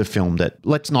I should have filmed it.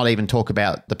 Let's not even talk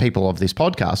about the people of this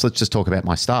podcast. Let's just talk about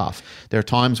my staff. There are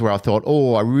times where I thought,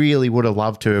 oh, I really would have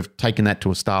loved to have taken that to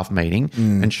a staff meeting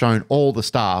and shown all the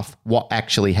staff what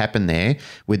actually happened there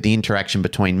with the interaction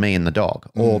between me and the dog,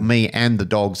 or me and the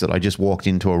dogs that I just walked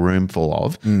into a room full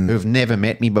of who've never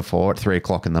met me before at 3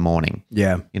 o'clock in the morning.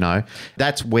 Yeah. You know,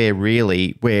 that's where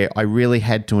I really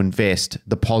had to invest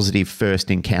the positive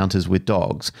first encounters with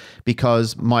dogs,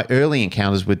 because my early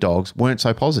encounters with dogs weren't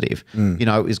so positive. You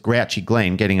know, it was grouchy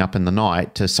Glenn getting up in the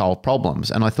night to solve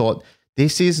problems. And I thought,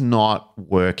 this is not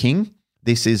working.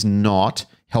 This is not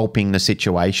helping the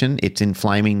situation. It's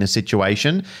inflaming the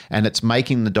situation, and it's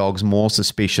making the dogs more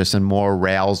suspicious and more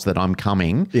aroused that I'm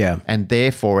coming. Yeah. And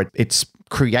therefore it's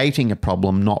creating a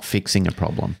problem, not fixing a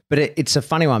problem. But it's a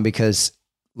funny one, because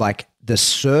like the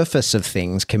surface of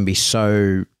things can be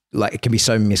so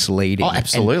misleading. Oh,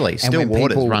 absolutely. Still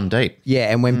waters run deep.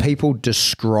 Yeah, and when people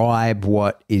describe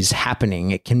what is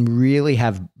happening, it can really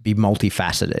be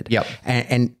multifaceted. Yep.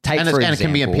 And it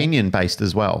can be opinion based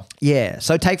as well. Yeah.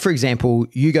 So take, for example,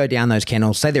 you go down those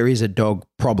kennels, say there is a dog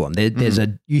problem.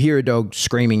 You hear a dog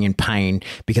screaming in pain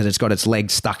because it's got its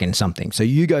legs stuck in something. So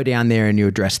you go down there and you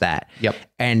address that. Yep.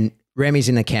 And Remy's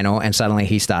in the kennel and suddenly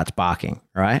he starts barking,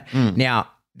 right? Now,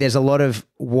 there's a lot of,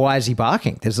 why is he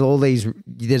barking? There's all these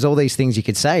things you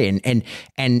could say.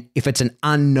 And if it's an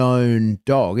unknown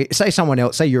dog,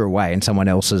 say you're away and someone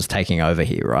else is taking over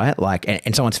here, right? Like,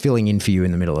 and someone's filling in for you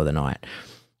in the middle of the night.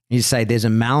 You say there's a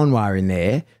Malinois in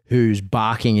there who's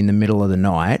barking in the middle of the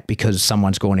night because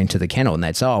someone's gone into the kennel, and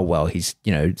they'd say, oh, well, he's,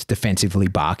 it's defensively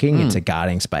barking. It's a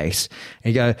guarding space.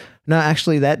 And you go, no,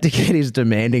 actually that dickhead is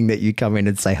demanding that you come in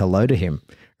and say hello to him.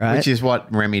 Right? Which is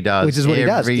what Remy does. Which is what he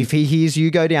does. If he hears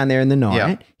you go down there in the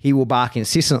night, he will bark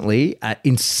incessantly. I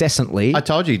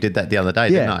told you he did that the other day,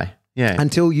 didn't I? Yeah.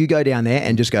 Until you go down there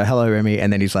and just go, hello, Remy.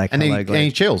 And then he's like, hello, Glenn. And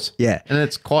he chills. Yeah. And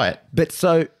it's quiet. But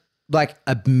so like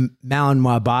a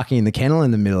Malinois barking in the kennel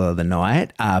in the middle of the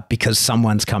night because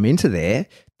someone's come into there,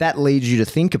 that leads you to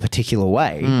think a particular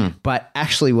way. But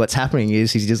actually what's happening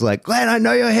is he's just like, Glenn, I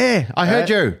know you're here. I heard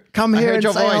you. Come here and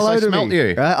say hello to me.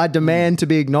 You. Right? I demand to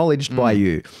be acknowledged by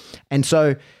you. And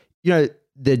so,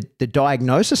 the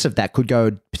diagnosis of that could go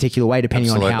a particular way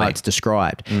depending on how it's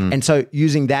described. And so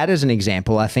using that as an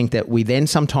example, I think that we then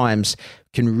sometimes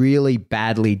can really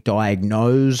badly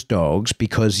diagnose dogs,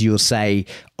 because you'll say,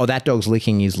 oh, that dog's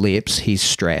licking his lips, he's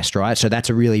stressed, right? So that's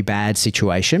a really bad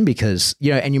situation because,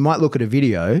 and you might look at a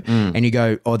video and you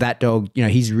go, oh, that dog,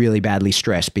 he's really badly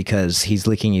stressed because he's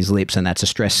licking his lips and that's a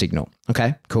stress signal.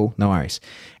 Okay, cool, no worries.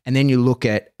 And then you look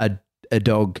at a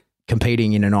dog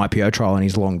competing in an IPO trial and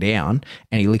he's long down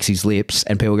and he licks his lips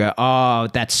and people go, oh,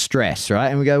 that's stress, right?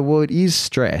 And we go, well, it is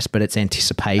stress, but it's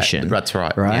anticipation. That's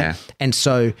right. Right. Yeah. And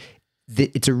so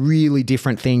it's a really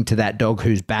different thing to that dog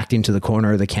who's backed into the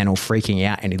corner of the kennel freaking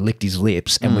out and he licked his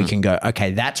lips, and we can go,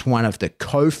 okay, that's one of the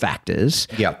cofactors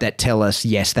that tell us,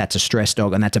 yes, that's a stress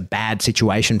dog and that's a bad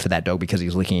situation for that dog because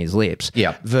he's licking his lips.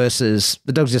 Yeah. Versus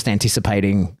the dog's just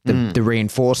anticipating the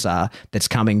reinforcer that's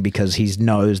coming because he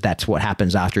knows that's what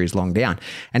happens after he's long down.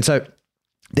 And so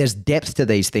there's depth to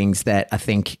these things that I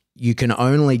think you can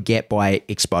only get by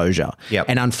exposure. Yep.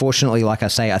 And unfortunately, like I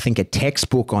say, I think a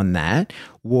textbook on that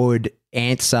would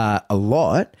answer a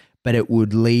lot, but it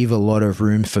would leave a lot of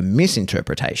room for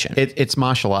misinterpretation. It's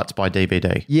martial arts by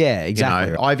DVD. Yeah,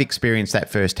 exactly. I've experienced that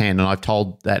firsthand, and I've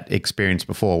told that experience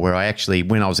before where I actually,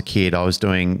 when I was a kid, I was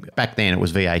doing, back then it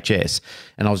was VHS,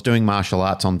 and I was doing martial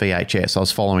arts on VHS. I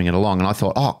was following it along and I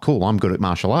thought, oh, cool, I'm good at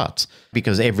martial arts,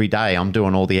 because every day I'm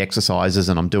doing all the exercises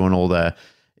and I'm doing all the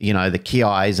the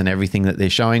kiais and everything that they're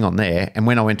showing on there. And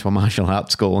when I went to a martial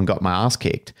arts school and got my ass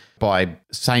kicked by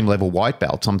same level white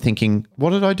belts, I'm thinking, what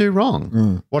did I do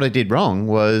wrong? What I did wrong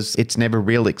was it's never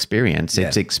real experience.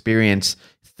 It's experience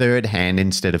third hand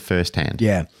instead of first hand.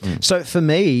 Yeah. So for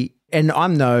me, and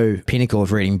I'm no pinnacle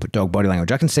of reading dog body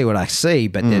language, I can see what I see,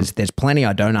 but there's plenty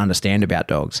I don't understand about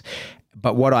dogs.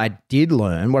 But what I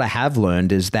have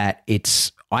learned is that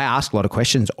I ask a lot of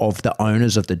questions of the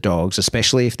owners of the dogs,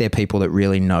 especially if they're people that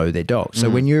really know their dog. So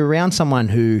when you're around someone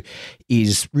who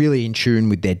is really in tune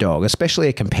with their dog, especially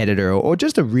a competitor or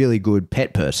just a really good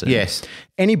pet person,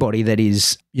 anybody that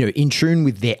is in tune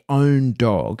with their own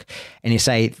dog, and you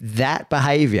say that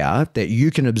behavior that you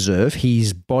can observe,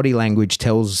 his body language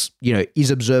tells,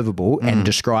 is observable and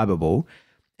describable.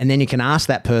 And then you can ask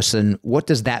that person, what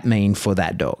does that mean for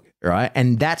that dog? right?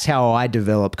 And that's how I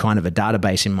develop kind of a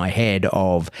database in my head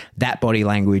of that body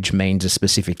language means a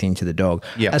specific thing to the dog.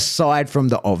 Yeah. Aside from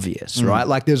the obvious, right?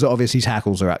 Like there's obvious his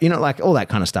hackles are up, like all that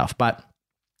kind of stuff. But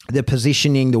the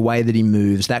positioning, the way that he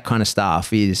moves, that kind of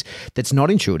stuff that's not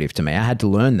intuitive to me. I had to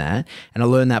learn that. And I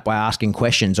learned that by asking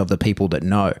questions of the people that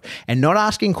know, and not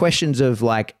asking questions of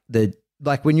like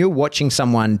when you're watching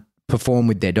someone perform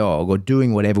with their dog or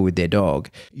doing whatever with their dog,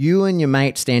 you and your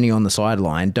mate standing on the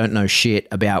sideline don't know shit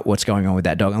about what's going on with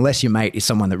that dog unless your mate is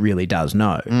someone that really does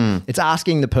know. It's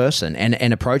asking the person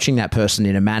and approaching that person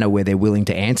in a manner where they're willing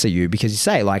to answer you, because you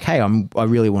say like, hey, I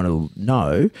really want to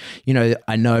know,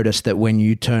 I noticed that when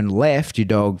you turn left, your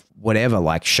dog whatever,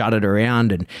 like shut it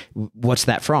around, and what's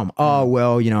that from? Oh,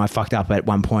 well, I fucked up at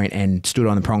one point and stood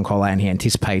on the prong collar, and he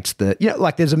anticipates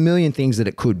like there's a million things that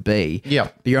it could be. Yeah.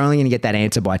 But you're only going to get that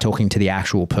answer by talking to the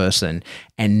actual person,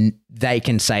 and they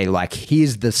can say like,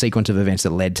 here's the sequence of events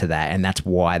that led to that, and that's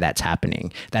why that's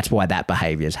happening. That's why that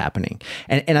behavior is happening.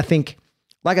 And I think,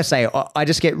 like I say, I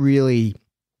just get really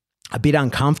a bit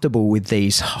uncomfortable with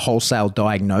these wholesale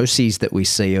diagnoses that we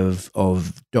see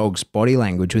of dogs' body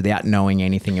language without knowing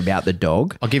anything about the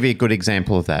dog. I'll give you a good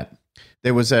example of that.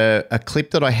 There was a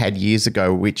clip that I had years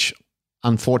ago, which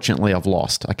unfortunately I've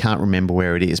lost. I can't remember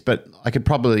where it is, but I could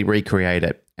probably recreate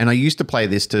it. And I used to play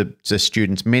this to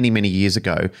students many, many years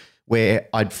ago, where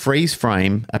I'd freeze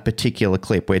frame a particular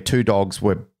clip where two dogs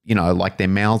were, like their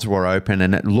mouths were open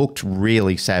and it looked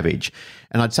really savage.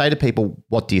 And I'd say to people,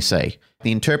 what do you see?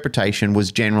 The interpretation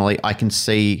was generally, I can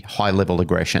see high-level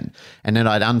aggression. And then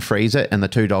I'd unfreeze it and the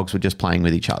two dogs were just playing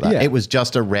with each other. Yeah. It was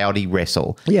just a rowdy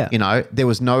wrestle. Yeah. There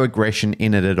was no aggression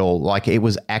in it at all. Like it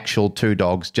was actual two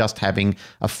dogs just having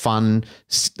a fun,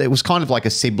 it was kind of like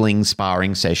a sibling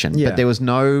sparring session. Yeah. But there was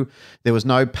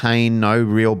no pain, no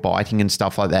real biting and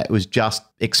stuff like that. It was just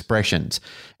expressions.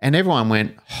 And everyone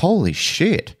went, holy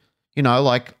shit.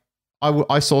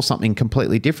 I saw something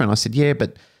completely different. I said, yeah,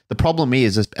 but the problem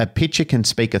is a picture can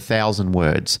speak 1,000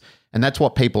 words. And that's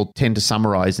what people tend to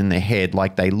summarize in their head.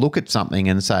 Like they look at something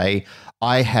and say,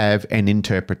 I have an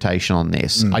interpretation on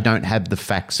this. I don't have the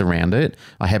facts around it.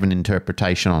 I have an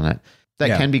interpretation on it.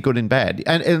 That can be good and bad.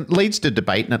 And it leads to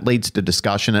debate and it leads to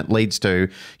discussion. It leads to,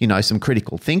 some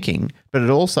critical thinking, but it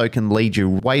also can lead you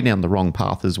way down the wrong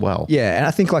path as well. Yeah. And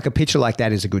I think like a picture like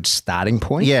that is a good starting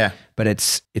point. Yeah. But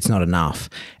it's not enough.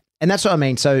 And that's what I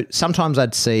mean. So sometimes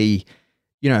I'd see,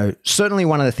 certainly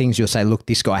one of the things you'll say, look,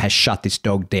 this guy has shut this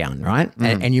dog down, right?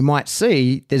 And you might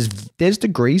see there's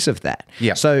degrees of that.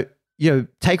 Yeah. So,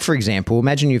 take for example,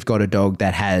 imagine you've got a dog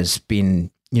that has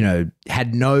been,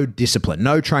 had no discipline,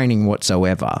 no training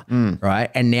whatsoever, right?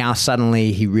 And now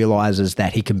suddenly he realizes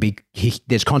that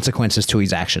there's consequences to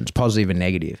his actions, positive and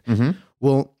negative.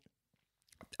 Well,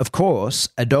 of course,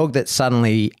 a dog that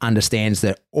suddenly understands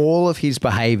that all of his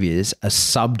behaviors are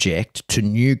subject to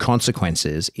new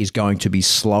consequences is going to be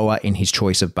slower in his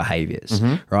choice of behaviors,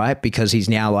 right? Because he's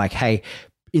now like, hey,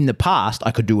 in the past,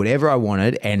 I could do whatever I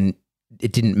wanted and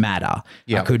it didn't matter.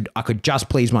 Yeah. I could just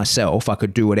please myself. I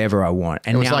could do whatever I want.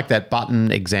 And it was now, like that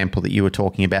button example that you were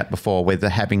talking about before where they're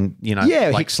having,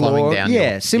 like slowing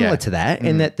down. Similar to that.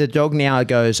 And that the dog now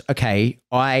goes, okay,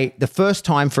 the first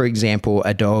time, for example,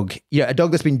 a dog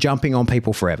that's been jumping on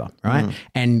people forever, right?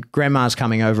 And grandma's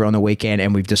coming over on the weekend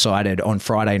and we've decided on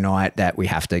Friday night that we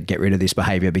have to get rid of this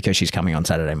behavior because she's coming on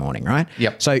Saturday morning, right?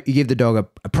 Yep. So you give the dog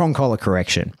a prong collar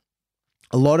correction.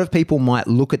 A lot of people might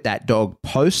look at that dog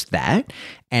post that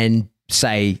and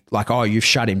say like, oh, you've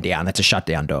shut him down. That's a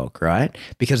shutdown dog, right?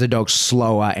 Because the dog's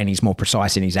slower and he's more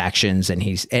precise in his actions and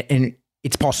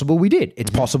it's possible we did.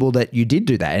 It's possible that you did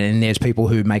do that. And there's people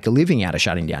who make a living out of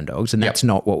shutting down dogs and that's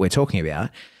not what we're talking about.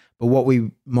 But what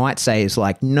we might say is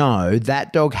like, no,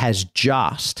 that dog has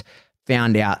just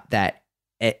found out that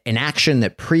an action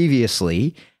that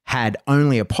previously had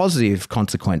only a positive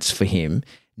consequence for him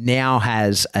now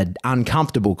has an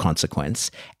uncomfortable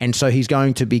consequence. And so he's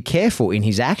going to be careful in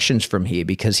his actions from here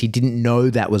because he didn't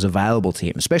know that was available to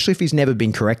him, especially if he's never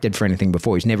been corrected for anything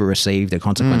before. He's never received a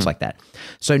consequence like that.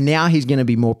 So now he's going to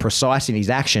be more precise in his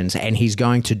actions and he's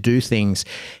going to do things.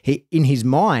 In his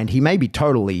mind, he may be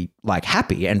totally like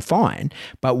happy and fine,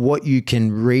 but what you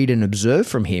can read and observe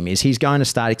from him is he's going to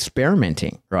start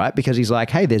experimenting, right? Because he's like,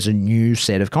 hey, there's a new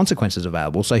set of consequences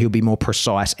available. So he'll be more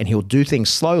precise and he'll do things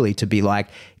slowly to be like,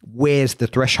 where's the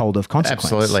threshold of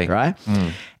consequence? Absolutely. Right.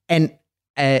 And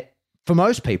for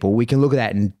most people, we can look at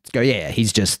that and go, yeah,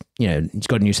 he's just, he's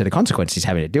got a new set of consequences. He's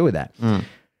having to deal with that.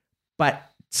 But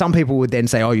some people would then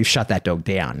say, oh, you've shut that dog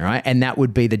down, right? And that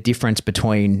would be the difference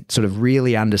between sort of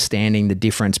really understanding the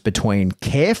difference between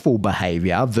careful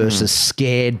behavior versus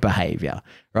scared behavior,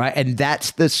 right? And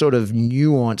that's the sort of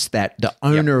nuance that the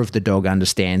owner of the dog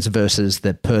understands versus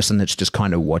the person that's just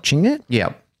kind of watching it.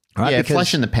 Yeah. Right? Yeah, Because-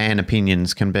 flash in the pan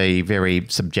opinions can be very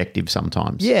subjective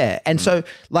sometimes. Yeah. And so,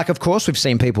 like, of course, we've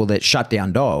seen people that shut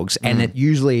down dogs, and it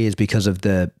usually is because of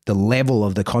the level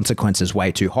of the consequences way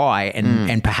too high,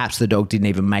 and perhaps the dog didn't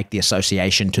even make the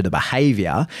association to the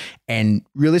behavior. And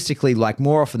realistically, like,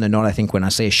 more often than not, I think when I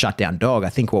see a shut down dog, I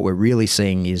think what we're really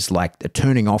seeing is like the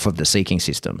turning off of the seeking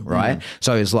system, right?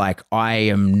 So it's like, I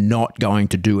am not going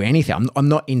to do anything. I'm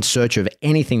not in search of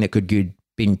anything that could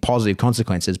being positive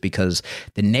consequences, because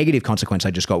the negative consequence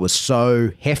I just got was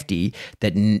so hefty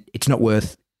that it's not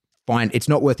worth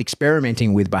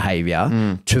experimenting with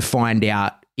behavior to find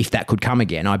out if that could come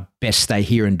again. I best stay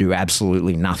here and do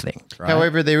absolutely nothing. Right?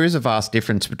 However, there is a vast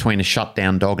difference between a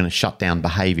shutdown dog and a shutdown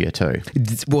behavior too.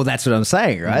 Well, that's what I'm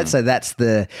saying, right? So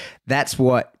that's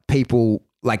what people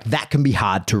like, that can be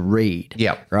hard to read.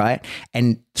 Yep. Right.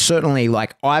 And certainly,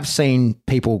 like, I've seen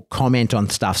people comment on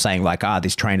stuff saying like,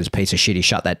 this trainer's a piece of shit, he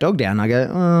shut that dog down. And I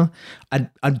go,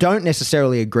 I don't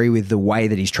necessarily agree with the way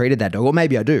that he's treated that dog. Or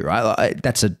maybe I do, right? Like,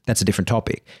 that's a different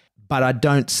topic. But I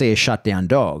don't see a shutdown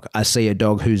dog. I see a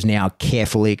dog who's now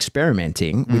carefully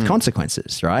experimenting with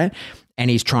consequences, right?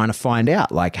 And he's trying to find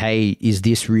out, like, hey, is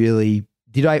this really,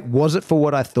 was it for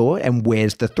what I thought, and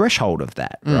where's the threshold of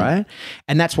that, right?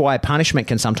 And that's why punishment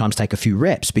can sometimes take a few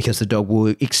reps, because the dog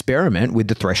will experiment with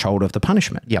the threshold of the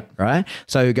punishment. Yep. Right?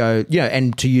 So you go,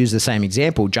 and to use the same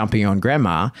example, jumping on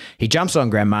grandma, he jumps on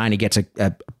grandma and he gets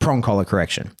a prong collar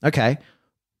correction. Okay.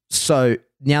 So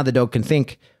now the dog can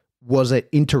think, was it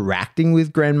interacting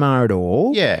with grandma at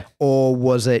all? Yeah. Or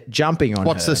was it jumping on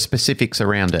What's her? the specifics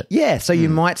around it? Yeah, so you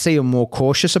might see a more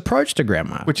cautious approach to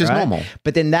grandma. Which is right? normal.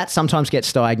 But then that sometimes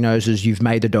gets diagnosed as you've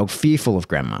made the dog fearful of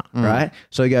grandma, right?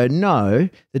 So you go, no,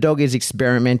 the dog is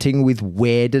experimenting with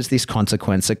where does this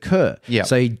consequence occur. Yep.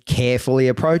 So he carefully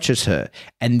approaches her,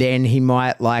 and then he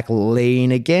might like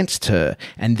lean against her,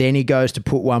 and then he goes to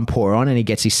put one paw on and he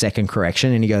gets his second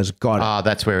correction and he goes, got it.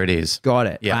 That's where it is. Got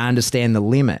it. Yeah. I understand the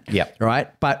limit. Yeah. Right.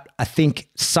 But I think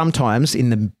sometimes in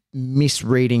the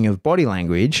misreading of body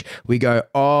language, we go,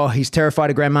 oh, he's terrified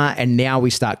of grandma, and now we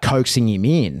start coaxing him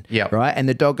in. Yeah. Right. And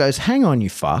the dog goes, hang on, you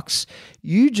fucks.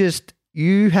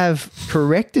 You have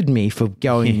corrected me for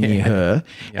going near her,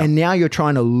 and now you're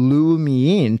trying to lure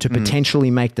me in to potentially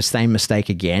make the same mistake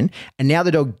again. And now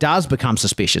the dog does become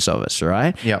suspicious of us,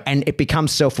 right? Yep. And it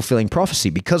becomes self-fulfilling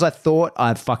prophecy. Because I thought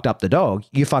I've fucked up the dog,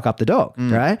 you fuck up the dog,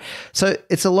 right? So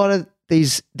it's a lot of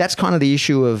these, that's kind of the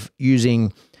issue of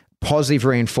using positive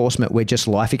reinforcement where just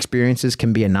life experiences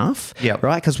can be enough,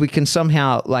 right? Because we can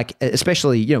somehow, like,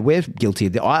 especially, we're guilty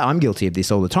of I'm guilty of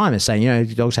this all the time, is saying,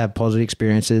 dogs have positive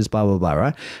experiences, blah, blah, blah,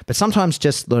 right? But sometimes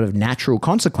just a lot of natural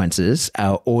consequences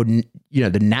or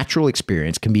the natural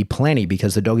experience can be plenty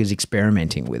because the dog is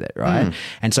experimenting with it, right?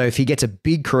 And so if he gets a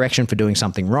big correction for doing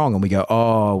something wrong and we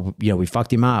go, we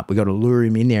fucked him up, we got to lure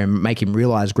him in there and make him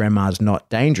realize grandma's not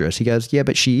dangerous. He goes, yeah,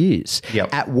 but she is.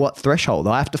 Yep. At what threshold?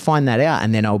 I have to find that out,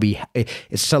 and then I'll be,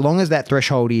 so long as that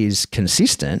threshold is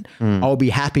consistent, I'll be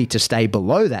happy to stay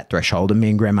below that threshold, and me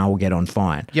and grandma will get on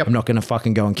fine. Yep. I'm not going to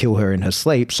fucking go and kill her in her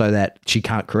sleep so that she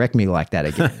can't correct me like that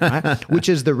again, right? Which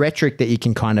is the rhetoric that you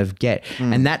can kind of get.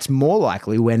 And that's more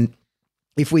likely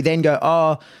if we then go,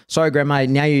 oh, sorry, grandma,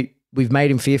 now we've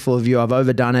made him fearful of you. I've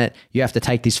overdone it. You have to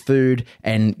take this food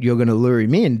and you're going to lure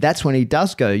him in. That's when he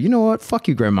does go, you know what? Fuck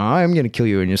you, grandma. I'm going to kill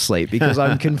you in your sleep because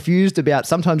I'm confused about,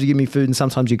 sometimes you give me food and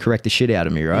sometimes you correct the shit out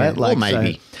of me, right? Yeah, or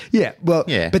maybe.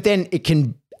 But then it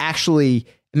can actually,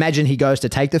 imagine he goes to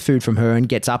take the food from her and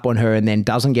gets up on her and then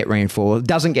doesn't get reinforced,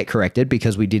 doesn't get corrected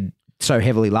because we did so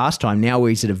heavily last time. Now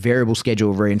we're at a variable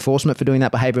schedule of reinforcement for doing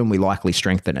that behavior, and we likely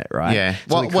strengthen it, right? Yeah.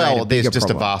 So Well, there's just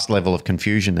problem. a vast level of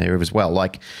confusion there as well.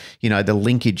 Like, the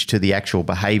linkage to the actual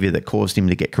behavior that caused him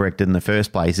to get corrected in the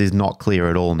first place is not clear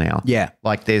at all now. Yeah.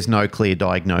 Like, there's no clear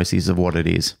diagnosis of what it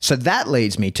is. So that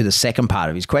leads me to the second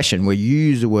part of his question, where you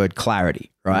use the word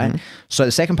clarity, right? So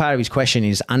the second part of his question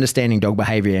is understanding dog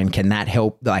behavior, and can that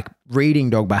help, like reading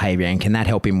dog behavior, and can that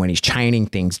help him when he's chaining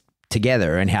things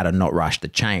together and how to not rush the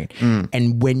chain.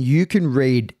 And when you can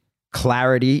read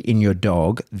clarity in your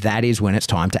dog, that is when it's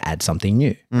time to add something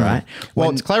new, right? Well,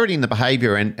 it's clarity in the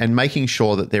behavior and making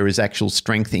sure that there is actual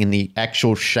strength in the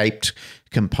actual shaped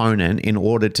component in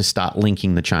order to start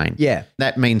linking the chain. Yeah.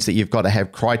 That means that you've got to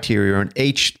have criteria, and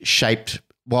each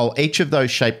of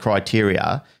those shaped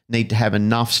criteria need to have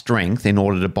enough strength in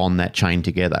order to bond that chain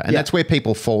together. And that's where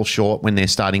people fall short when they're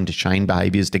starting to chain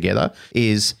behaviors together,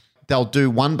 is they'll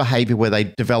do one behavior where they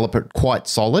develop it quite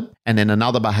solid, and then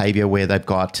another behavior where they've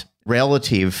got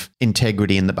relative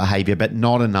integrity in the behavior, but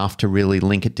not enough to really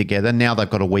link it together. Now they've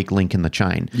got a weak link in the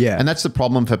chain. Yeah. And that's the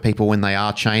problem for people when they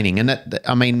are chaining. And that,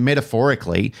 I mean,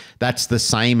 metaphorically, that's the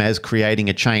same as creating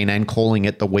a chain and calling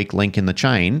it the weak link in the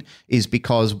chain, is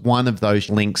because one of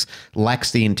those links lacks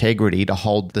the integrity to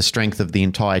hold the strength of the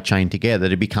entire chain together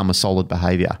to become a solid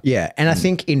behavior. Yeah. And I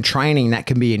think in training, that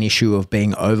can be an issue of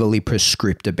being overly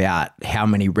prescriptive about how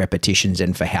many repetitions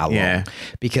and for how long. Yeah.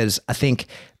 Because I think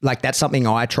like that's something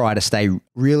I try to stay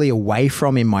really away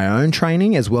from in my own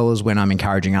training, as well as when I'm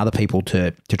encouraging other people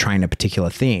to train a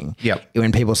particular thing. Yep.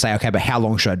 When people say, okay, but how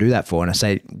long should I do that for? And I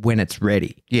say, when it's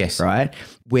ready. Yes. Right?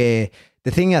 Where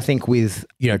the thing I think with,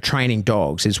 training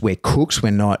dogs is we're cooks,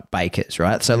 we're not bakers,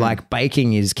 right? So like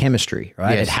baking is chemistry,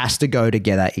 right? Yes. It has to go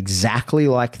together exactly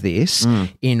like this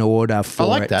in order for I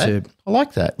like that. to... I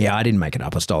like that. Yeah, I didn't make it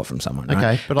up. I stole it from someone. Right?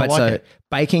 Okay, but I like it.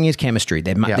 Baking is chemistry.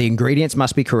 The ingredients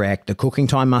must be correct. The cooking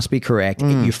time must be correct.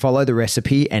 You follow the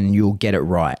recipe and you'll get it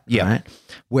right. Yeah. Right?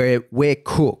 Where we're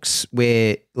cooks,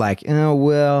 we're like, oh,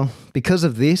 well, because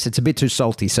of this, it's a bit too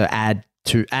salty. So add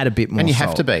a bit more And you salt,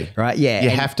 have to be. right? Yeah.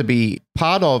 You have to be.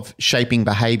 Part of shaping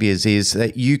behaviors is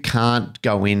that you can't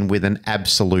go in with an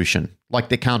absolution. Like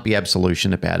there can't be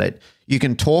absolution about it. You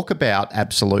can talk about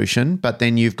absolution, but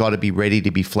then you've got to be ready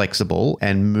to be flexible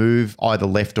and move either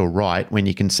left or right when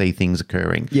you can see things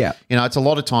occurring. Yeah. It's a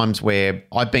lot of times where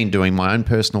I've been doing my own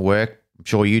personal work. I'm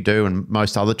sure you do, and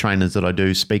most other trainers that I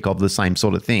do speak of the same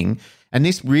sort of thing. And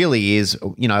this really is,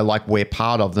 like where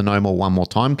part of the no more, one more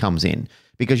time comes in.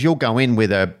 Because you'll go in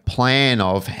with a plan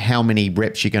of how many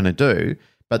reps you're going to do,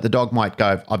 but the dog might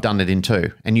go, I've done it in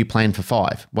 2, and you plan for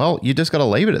 5. Well, you just got to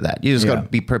leave it at that. You just got to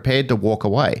be prepared to walk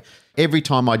away. Every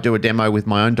time I do a demo with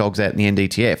my own dogs out in the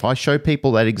NDTF, I show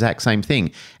people that exact same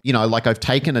thing. Like I've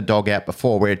taken a dog out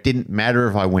before where it didn't matter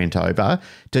if I went over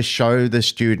to show the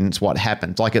students what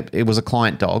happened. Like it was a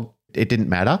client dog. It didn't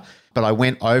matter. But I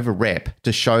went over rep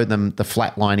to show them the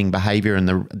flatlining behavior and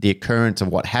the occurrence of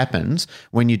what happens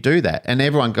when you do that. And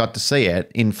everyone got to see it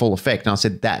in full effect. And I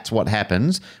said, that's what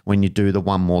happens when you do the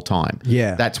one more time.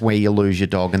 Yeah. That's where you lose your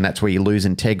dog, and that's where you lose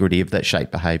integrity of that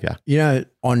shape behavior.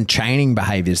 On chaining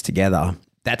behaviors together,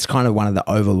 that's kind of one of the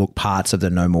overlooked parts of the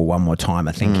no more, one more time,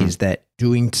 I think, is that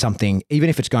doing something, even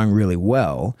if it's going really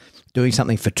well, doing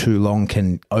something for too long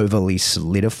can overly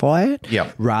solidify it.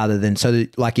 Yep. Rather than, so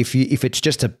that, like if it's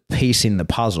just a piece in the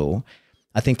puzzle,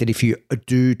 I think that if you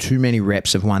do too many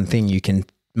reps of one thing, you can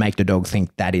make the dog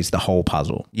think that is the whole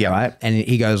puzzle. Yeah. Right. And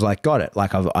he goes like, got it.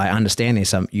 Like I understand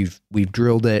this. We've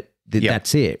drilled it.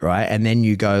 That's it, right? And then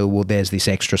you go, well, there's this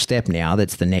extra step now.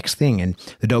 That's the next thing. And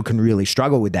the dog can really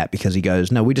struggle with that because he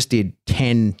goes, no, we just did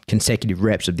 10 consecutive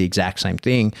reps of the exact same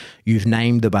thing. You've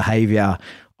named the behavior.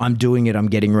 I'm doing it. I'm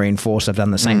getting reinforced. I've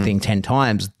done the same thing 10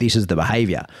 times. This is the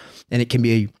behavior. And it can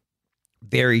be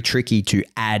very tricky to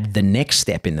add the next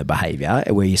step in the behavior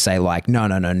where you say like, no,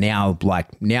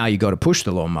 now you got to push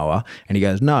the lawnmower. And he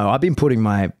goes, no, I've been putting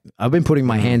my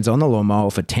hands on the lawnmower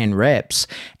for 10 reps.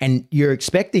 And you're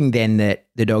expecting then that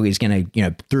the dog is going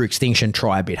to, through extinction,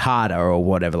 try a bit harder or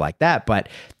whatever like that. But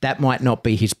that might not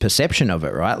be his perception of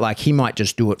it, right? Like he might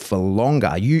just do it for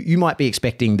longer. You might be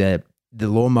expecting the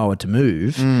lawnmower to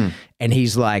move and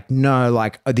he's like, no,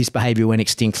 like this behavior went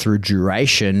extinct through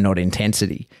duration, not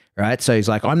intensity. Right. So he's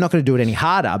like, I'm not going to do it any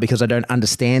harder because I don't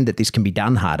understand that this can be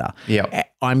done harder. Yeah.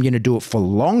 I'm going to do it for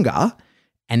longer.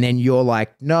 And then you're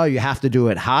like, no, you have to do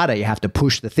it harder. You have to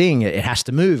push the thing. It has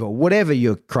to move or whatever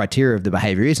your criteria of the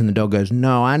behavior is. And the dog goes,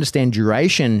 no, I understand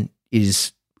duration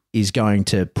is going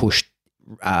to push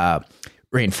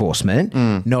reinforcement,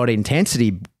 not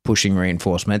intensity pushing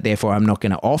reinforcement. Therefore, I'm not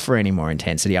going to offer any more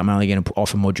intensity. I'm only going to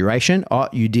offer more duration. Oh,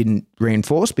 you didn't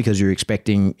reinforce because you're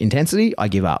expecting intensity. I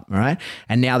give up. Right.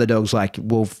 And now the dog's like,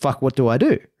 well, fuck, what do I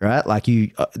do? Right. Like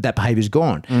that behavior's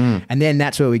gone. And then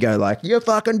that's where we go like, you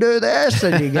fucking do this.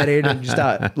 And you get in and you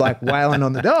start like wailing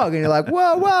on the dog and you're like,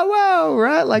 whoa.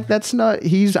 Right. Like that's not,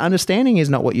 his understanding is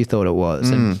not what you thought it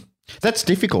was. And That's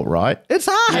difficult, right? It's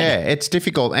hard. Yeah, it's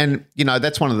difficult. And,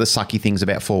 that's one of the sucky things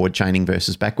about forward chaining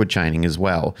versus backward chaining as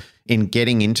well. In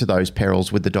getting into those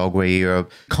perils with the dog where you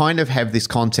kind of have this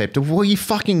concept of, well, you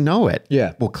fucking know it.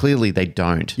 Yeah. Well, clearly they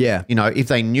don't. Yeah. If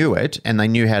they knew it and they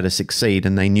knew how to succeed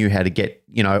and they knew how to get,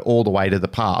 all the way to the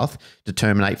path to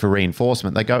terminate for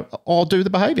reinforcement, they go, I'll do the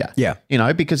behavior. Yeah.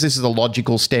 Because this is a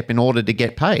logical step in order to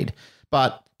get paid.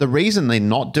 But the reason they're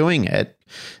not doing it,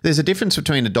 there's a difference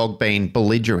between a dog being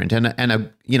belligerent and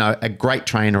a great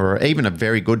trainer or even a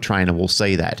very good trainer will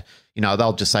see that.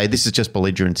 They'll just say, this is just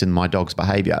belligerence in my dog's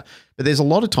behavior. But there's a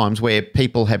lot of times where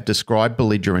people have described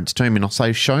belligerence to me and I'll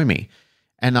say, show me.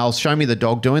 and they'll show me the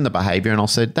dog doing the behavior, and I'll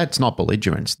say, that's not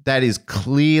belligerence. That is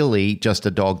clearly just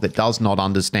a dog that does not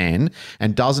understand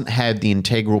and doesn't have the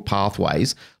integral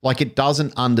pathways. Like, it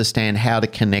doesn't understand how to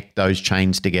connect those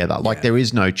chains together. Like, there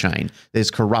is no chain.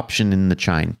 There's corruption in the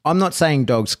chain. I'm not saying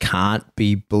dogs can't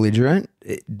be belligerent.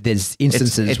 There's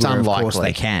instances where, of course,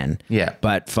 they can. Yeah.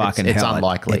 But fucking it's hell,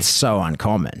 unlikely. It's so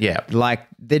uncommon. Yeah. Like,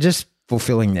 they're just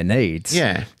fulfilling their needs.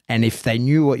 Yeah. And if they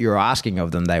knew what you're asking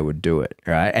of them, they would do it,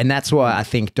 right? And that's why I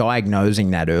think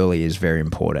diagnosing that early is very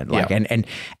important. Like,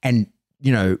 and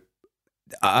you know,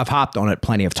 I've harped on it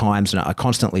plenty of times, and I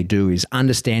constantly do, is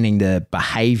understanding the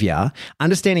behavior,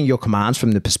 understanding your commands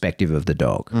from the perspective of the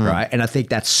dog, right? And I think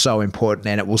that's so important,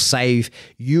 and it will save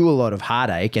you a lot of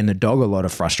heartache and the dog a lot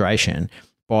of frustration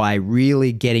by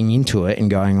really getting into it and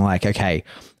going like, okay,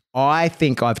 I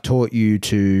think I've taught you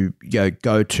to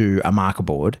go to a marker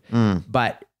board,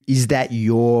 but is that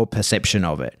your perception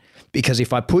of it? Because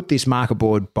if I put this marker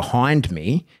board behind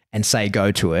me and say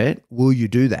go to it, will you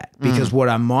do that? Because what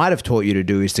I might have taught you to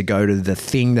do is to go to the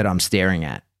thing that I'm staring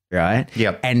at, right?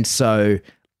 Yep. And so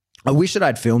I wish that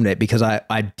I'd filmed it, because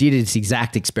I did this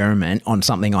exact experiment on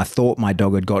something I thought my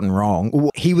dog had gotten wrong.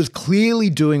 He was clearly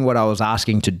doing what I was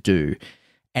asking to do,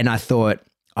 and I thought,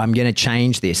 I'm going to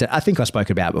change this. I think I spoke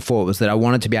about it before. It was that I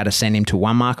wanted to be able to send him to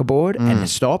one marker board and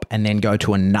stop, and then go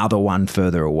to another one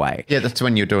further away. Yeah, that's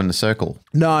when you're doing the circle.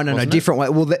 No, different way.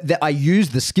 Well, I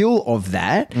used the skill of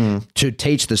that to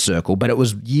teach the circle, but it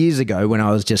was years ago when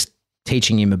I was just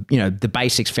teaching him, the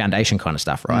basics, foundation kind of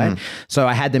stuff, right? So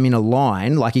I had them in a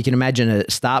line, like you can imagine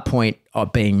a start point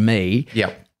of being me.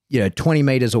 Yep. 20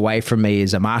 meters away from me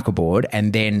is a marker board,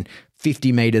 and then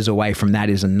 50 meters away from that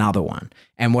is another one.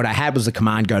 And what I had was the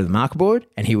command, go to the marker board,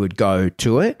 and he would go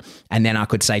to it. And then I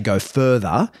could say, go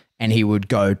further, and he would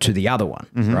go to the other one,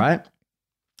 right?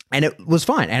 And it was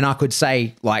fine. And I could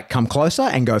say, like, come closer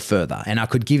and go further. And I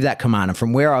could give that command. And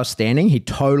from where I was standing, he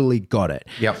totally got it.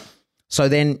 Yep. So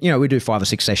then, we do 5 or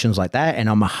 6 sessions like that. And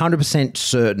I'm 100%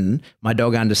 certain my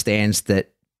dog understands that,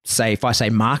 say, if I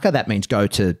say marker, that means go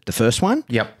to the first one.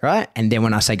 Yep. Right? And then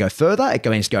when I say go further, it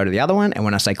means go to the other one. And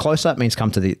when I say closer, it means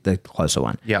come to the closer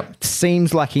one. Yep.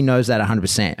 Seems like he knows that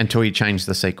 100%. Until you change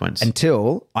the sequence.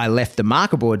 Until I left the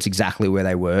marker boards exactly where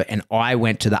they were, and I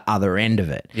went to the other end of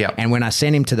it. Yep. And when I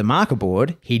sent him to the marker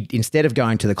board, he, instead of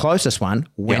going to the closest one,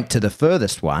 went to the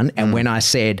furthest one. And when I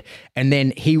said, and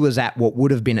then he was at what would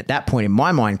have been at that point in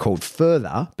my mind called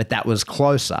further, but that was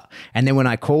closer. And then when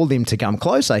I called him to come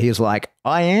closer, he was like,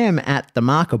 I am at the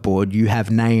marker board you have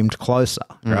named closer,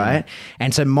 right?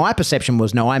 And so my perception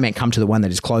was, no, I meant come to the one that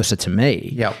is closer to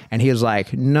me. Yep. And he was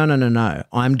like, no.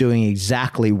 I'm doing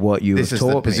exactly what you have taught me. This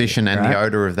is the position and the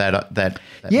odor of that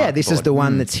yeah, this is the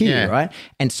one that's here, right?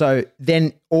 And so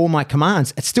then all my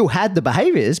commands, it still had the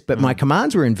behaviors, but my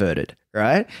commands were inverted,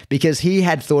 right? Because he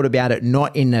had thought about it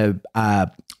not in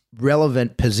a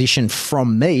relevant position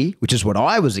from me, which is what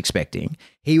I was expecting.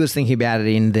 He was thinking about it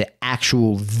in the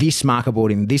actual, this marker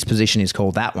board in this position is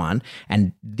called that one,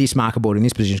 and this marker board in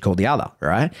this position is called the other,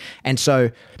 right? And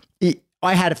so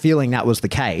I had a feeling that was the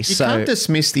case. You can't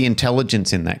dismiss the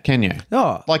intelligence in that, can you?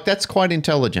 Oh. Like, that's quite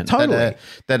intelligent. Totally.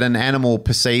 That an animal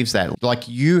perceives that. Like,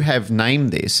 you have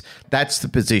named this. That's the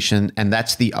position, and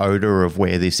that's the odor of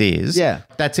where this is. Yeah.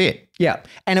 That's it. Yeah.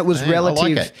 And it was relative. I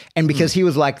like it. And because he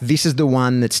was like, this is the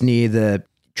one that's near the,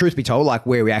 truth be told, like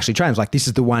where we actually train, like this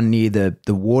is the one near the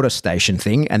water station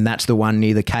thing, and that's the one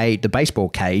near the baseball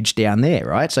cage down there,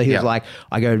 right? So he was like,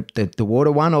 I go the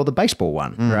water one or the baseball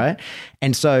one, right?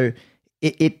 And so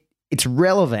it's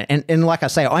relevant. And like I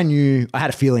say, I had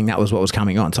a feeling that was what was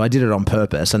coming on. So I did it on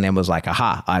purpose, and then was like,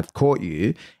 aha, I've caught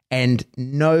you. And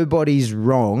nobody's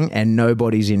wrong and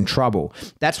nobody's in trouble.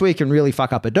 That's where you can really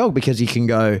fuck up a dog, because you can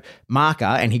go marker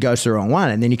and he goes to the wrong one,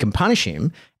 and then you can punish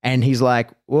him. And he's like,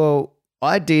 well,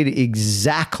 I did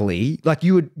exactly like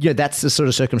you would, that's the sort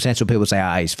of circumstance where people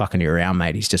say, he's fucking you around,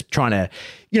 mate. He's just trying to,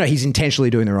 he's intentionally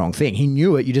doing the wrong thing. He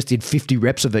knew it. You just did 50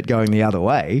 reps of it going the other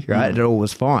way, right? It all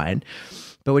was fine.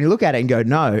 But when you look at it and go,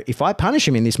 no, if I punish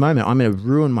him in this moment, I'm going to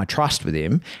ruin my trust with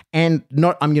him, and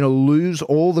I'm going to lose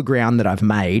all the ground that I've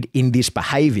made in this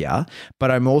behavior, but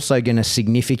I'm also going to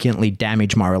significantly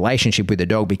damage my relationship with the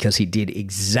dog, because he did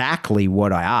exactly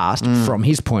what I asked from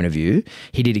his point of view.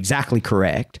 He did exactly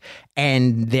correct.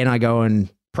 And then I go and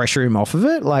pressure him off of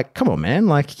it. Like, come on, man.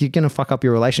 Like, you're going to fuck up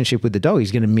your relationship with the dog.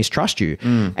 He's going to mistrust you.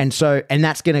 And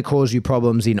that's going to cause you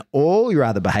problems in all your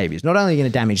other behaviors. Not only are you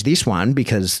going to damage this one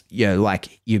because,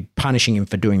 like you're punishing him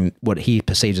for doing what he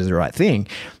perceives as the right thing,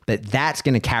 but that's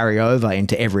going to carry over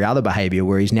into every other behavior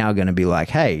where he's now going to be like,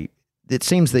 hey, it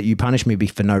seems that you punish me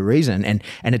for no reason, and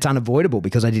it's unavoidable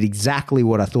because I did exactly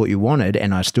what I thought you wanted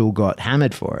and I still got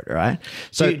hammered for it, right?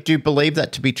 So do you believe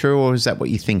that to be true, or is that what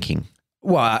you're thinking?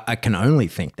 well, I can only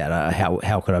think that.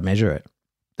 How could I measure it?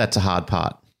 That's a hard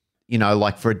part. You know,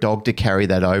 like for a dog to carry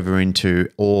that over into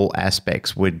all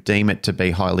aspects would deem it to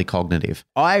be highly cognitive.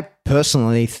 I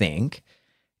personally think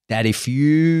that if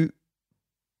you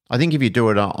do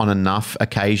it on enough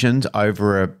occasions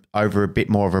over a bit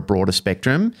more of a broader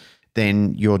spectrum,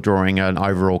 then you're drawing an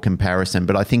overall comparison.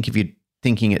 But I think if you're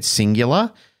thinking it's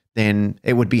singular, then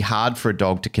it would be hard for a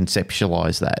dog to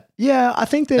conceptualize that. Yeah, I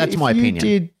think that That's if my you opinion.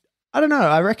 did, I don't know.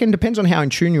 I reckon it depends on how in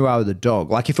tune you are with the dog.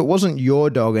 Like if it wasn't your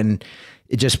dog and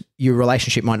it just your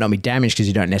relationship might not be damaged because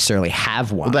you don't necessarily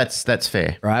have one. Well, that's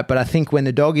fair. Right. But I think when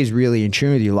the dog is really in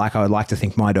tune with you, like I would like to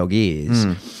think my dog is,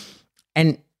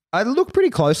 and I look pretty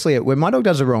closely at when my dog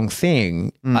does the wrong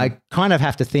thing, I kind of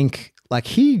have to think like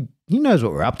he knows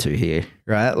what we're up to here,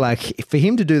 right? Like for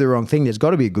him to do the wrong thing, there's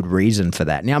got to be a good reason for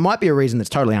that. Now, it might be a reason that's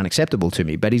totally unacceptable to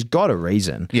me, but he's got a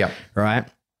reason. Yeah. Right.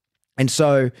 And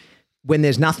so when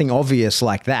there's nothing obvious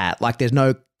like that, like there's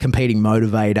no competing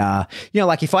motivator,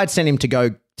 like if I'd sent him to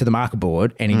go to the marker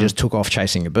board and he just took off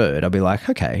chasing a bird, I'd be like,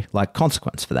 okay, like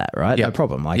consequence for that, right? Yep. No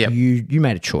problem. Like Yep. you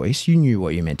made a choice. You knew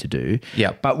what you meant to do.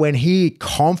 Yep. But when he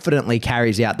confidently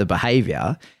carries out the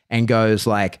behavior and goes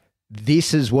like,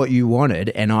 this is what you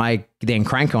wanted, and I then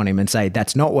crank on him and say,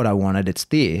 that's not what I wanted, it's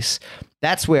this.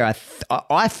 That's where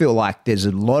I feel like there's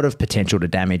a lot of potential to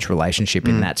damage relationship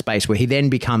in that space where he then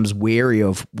becomes wary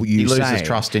of you He loses saying.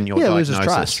 trust in your Yeah, diagnosis. loses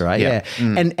trust, right? Yeah.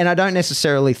 Yeah. And I don't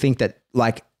necessarily think that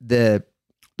like the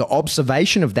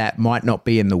observation of that might not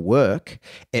be in the work.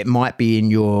 It might be in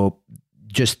your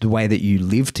just the way that you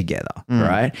live together,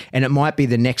 right? And it might be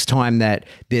the next time that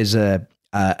there's an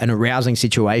arousing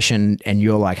situation and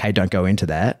you're like, hey, don't go into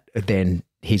that. Then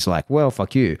he's like, well,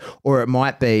 fuck you. Or it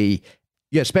might be,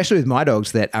 especially with my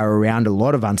dogs that are around a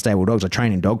lot of unstable dogs. I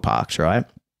train in dog parks, right?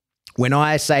 When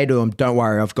I say to them, don't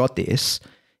worry, I've got this,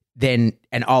 then,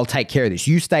 and I'll take care of this.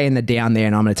 You stay in the down there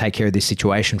and I'm going to take care of this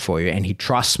situation for you. And he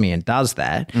trusts me and does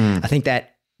that. I think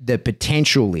that the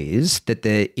potential is that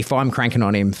if I'm cranking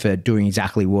on him for doing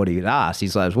exactly what he'd asked,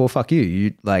 he's like, well, fuck you.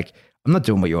 You like, I'm not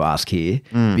doing what you ask here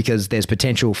because there's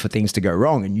potential for things to go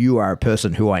wrong. And you are a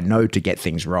person who I know to get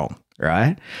things wrong.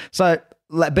 Right. So,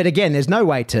 but again, there's no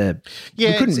way to,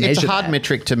 Yeah, you couldn't it's measure a hard that.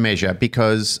 metric to measure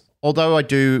because although I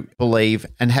do believe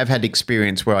and have had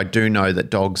experience where I do know that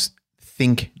dogs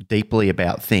think deeply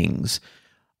about things,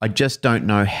 I just don't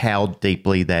know how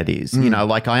deeply that is.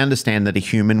 Like I understand that a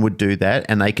human would do that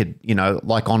and they could,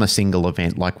 like on a single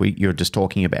event like you're just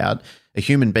talking about, a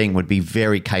human being would be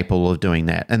very capable of doing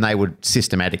that and they would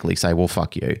systematically say, well,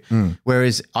 fuck you.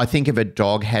 Whereas I think if a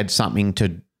dog had something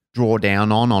to draw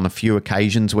down on a few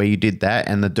occasions where you did that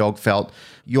and the dog felt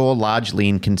you're largely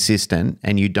inconsistent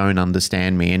and you don't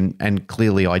understand me and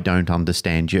clearly I don't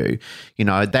understand you,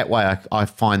 that way I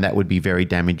find that would be very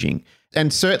damaging.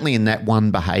 And certainly in that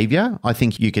one behavior, I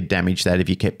think you could damage that if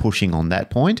you kept pushing on that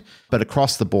point. But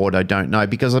across the board, I don't know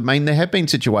because, there have been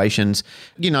situations,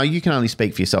 you can only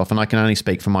speak for yourself and I can only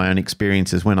speak from my own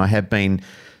experiences when I have been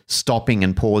stopping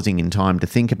and pausing in time to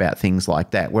think about things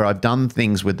like that, where I've done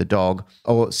things with the dog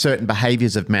or certain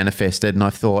behaviors have manifested and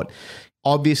I've thought,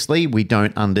 obviously we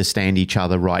don't understand each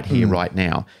other right here, right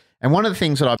now. And one of the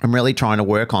things that I'm really trying to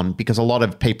work on, because a lot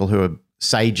of people who are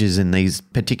sages in these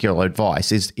particular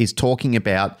advice is talking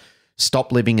about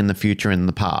stop living in the future and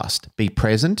the past, be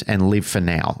present and live for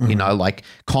now, like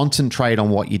concentrate on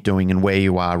what you're doing and where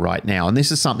you are right now. And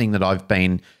this is something that I've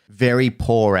been very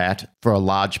poor at for a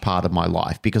large part of my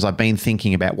life because I've been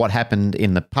thinking about what happened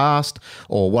in the past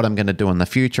or what I'm going to do in the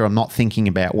future. I'm not thinking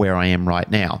about where I am right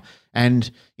now.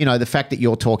 And, the fact that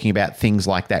you're talking about things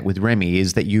like that with Remy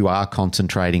is that you are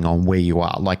concentrating on where you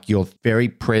are. Like you're very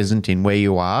present in where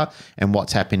you are and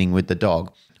what's happening with the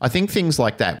dog. I think things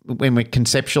like that, when we're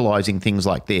conceptualizing things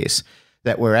like this,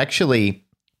 that we're actually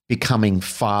becoming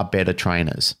far better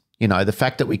trainers. The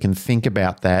fact that we can think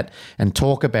about that and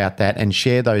talk about that and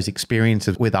share those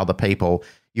experiences with other people,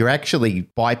 you're actually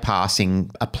bypassing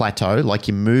a plateau, like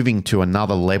you're moving to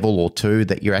another level or two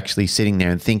that you're actually sitting there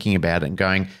and thinking about it and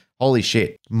going, holy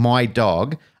shit, my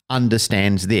dog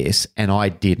understands this and I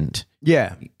didn't.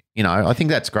 Yeah. I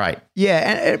think that's great.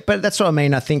 Yeah. But that's what I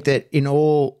mean. I think that in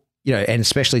all and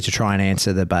especially to try and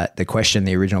answer the question,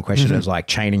 the original question is like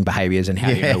chaining behaviors and how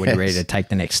you know when you're ready to take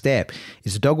the next step,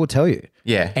 is the dog will tell you.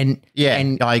 Yeah. And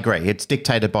I agree. It's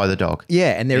dictated by the dog.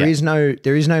 Yeah. And there is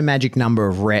no magic number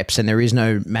of reps and there is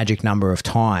no magic number of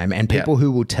time. And people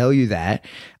who will tell you that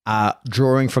are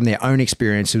drawing from their own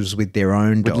experiences with their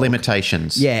own dog. With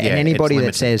limitations. Yeah. And anybody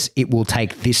that says it will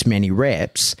take this many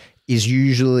reps is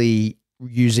usually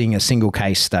using a single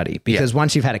case study, because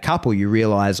once you've had a couple, you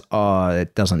realize,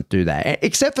 it doesn't do that,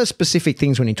 except for specific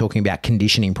things when you're talking about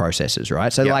conditioning processes,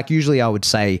 right? So like usually I would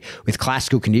say with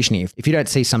classical conditioning, if you don't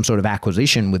see some sort of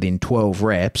acquisition within 12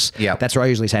 reps, that's where I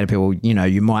usually say to people,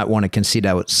 you might want to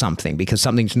consider something because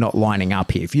something's not lining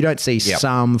up here. If you don't see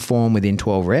some form within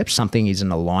 12 reps, something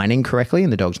isn't aligning correctly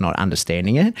and the dog's not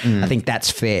understanding it, I think that's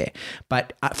fair.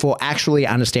 But for actually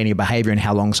understanding a behavior and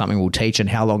how long something will teach and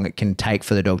how long it can take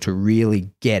for the dog to really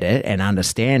get it and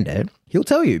understand it, he'll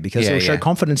tell you because he'll show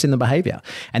confidence in the behavior.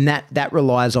 And that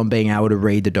relies on being able to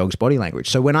read the dog's body language.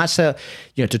 So when I say,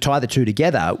 to tie the two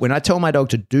together, when I tell my dog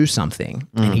to do something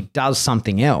and he does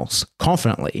something else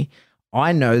confidently,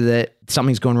 I know that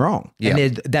something's gone wrong. Yeah.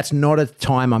 And that's not a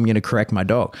time I'm going to correct my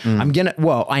dog. I am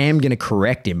going to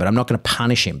correct him, but I'm not going to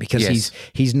punish him because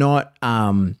he's not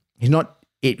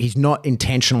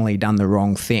intentionally done the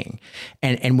wrong thing.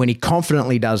 And when he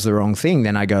confidently does the wrong thing,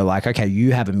 then I go like, okay,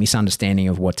 you have a misunderstanding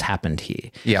of what's happened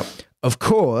here. Yep. Of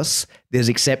course, there's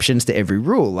exceptions to every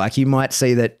rule. Like you might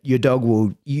see that your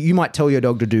dog you might tell your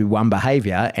dog to do one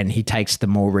behavior and he takes the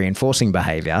more reinforcing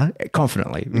behavior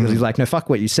confidently because he's like, no, fuck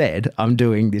what you said. I'm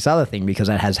doing this other thing because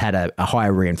it has had a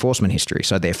higher reinforcement history.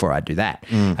 So therefore I do that.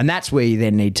 And that's where you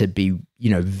then need to be,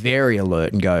 very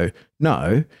alert and go,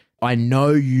 no, I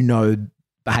know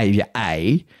behavior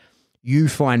A, you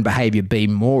find behavior B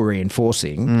more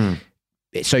reinforcing.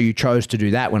 So you chose to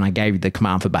do that when I gave you the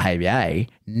command for behavior A.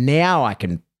 Now I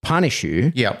can punish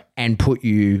you and put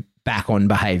you back on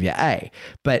behavior A.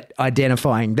 But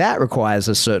identifying that requires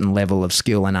a certain level of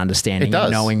skill and understanding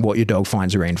and knowing what your dog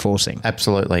finds reinforcing.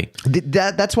 Absolutely.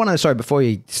 That's one of before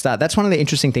you start, that's one of the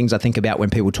interesting things I think about when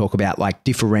people talk about like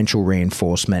differential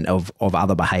reinforcement of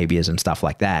other behaviors and stuff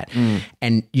like that.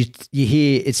 And you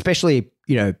hear, especially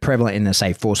prevalent in the,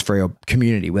 say, force-free or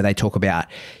community where they talk about,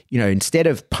 instead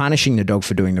of punishing the dog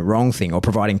for doing the wrong thing or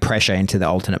providing pressure into the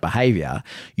alternate behavior,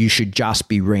 you should just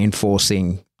be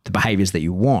reinforcing the behaviors that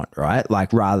you want, right?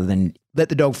 Like rather than let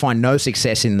the dog find no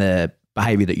success in the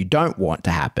behavior that you don't want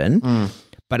to happen,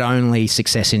 but only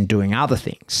success in doing other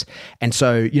things. And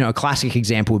so, a classic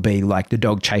example would be like the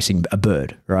dog chasing a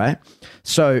bird, right?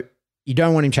 So you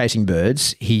don't want him chasing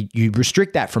birds. You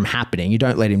restrict that from happening. You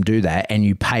don't let him do that and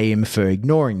you pay him for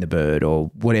ignoring the bird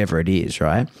or whatever it is,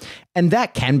 right? And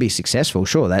that can be successful.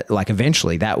 Sure, that like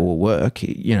eventually that will work.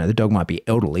 The dog might be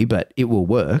elderly, but it will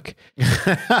work.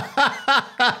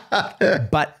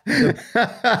 But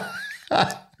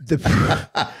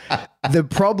the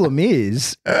problem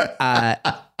is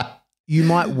you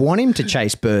might want him to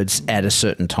chase birds at a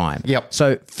certain time. Yep.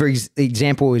 So, for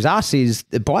example, with us is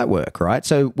the bite work, right?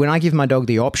 So when I give my dog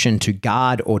the option to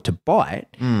guard or to bite,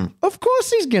 of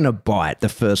course he's going to bite the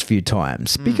first few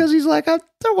times because he's like, I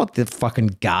don't want to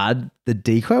fucking guard the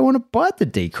decoy. I want to bite the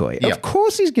decoy. Yep. Of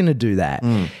course he's going to do that.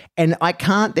 And I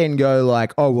can't then go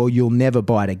like, oh, well, you'll never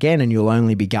bite again and you'll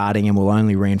only be guarding and we'll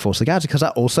only reinforce the guards because I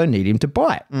also need him to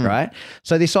bite, right?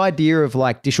 So this idea of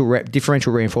like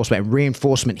differential reinforcement and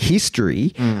reinforcement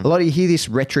history, a lot of you hear this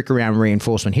rhetoric around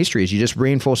reinforcement history is you just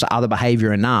reinforce the other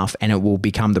behavior enough and it will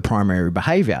become the primary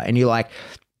behavior. And you're like,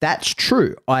 that's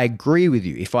true. I agree with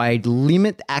you. If I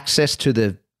limit access to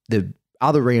the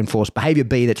other reinforced behavior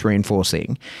B that's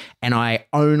reinforcing, and I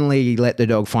only let the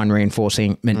dog find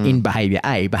reinforcement in behavior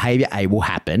A will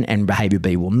happen and behavior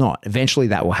B will not. Eventually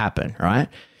that will happen, right?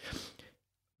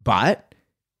 But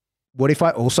what if I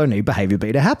also need behavior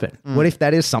B to happen? What if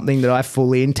that is something that I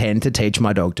fully intend to teach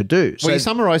my dog to do? Well, you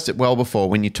summarized it well before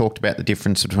when you talked about the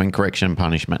difference between correction and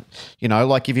punishment.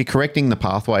 Like if you're correcting the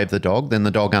pathway of the dog, then the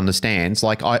dog understands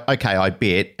like, I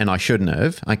bit and I shouldn't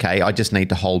have. Okay, I just need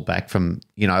to hold back from,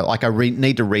 like I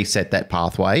need to reset that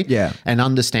pathway and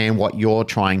understand what you're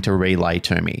trying to relay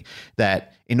to me. That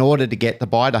in order to get the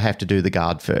bite, I have to do the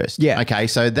guard first. Yeah. Okay,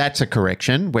 so that's a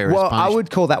correction. Whereas I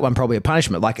would call that one probably a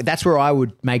punishment. Like that's where I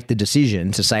would make the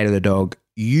decision to say to the dog,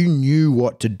 you knew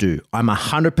what to do. I'm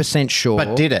 100% sure.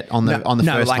 But did it on the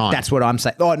first time? No, that's what I'm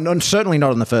saying. Oh, no, certainly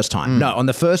not on the first time. No, on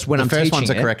the first when I'm teaching it. The first one's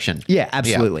a correction. Yeah,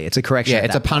 absolutely. It's a correction. Yeah,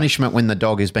 it's a punishment when the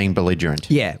dog is being belligerent.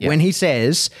 Yeah, when he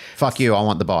says, "Fuck you, I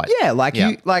want the bite." Yeah,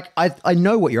 I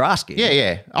know what you're asking.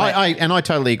 Yeah. I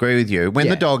totally agree with you. When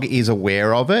the dog is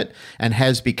aware of it and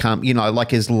has become,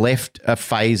 has left a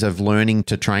phase of learning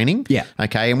to training. Yeah.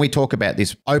 Okay. And we talk about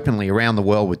this openly around the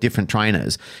world with different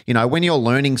trainers. When you're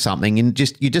learning something, you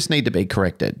just need to be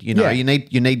corrected. You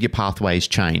need your pathways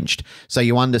changed. So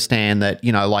you understand that,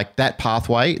 that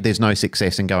pathway, there's no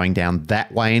success in going down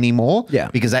that way anymore. Yeah.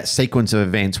 Because that sequence of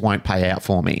events won't pay out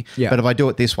for me. Yeah. But if I do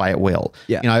it this way, it will.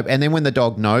 Yeah. And then when the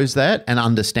dog knows that and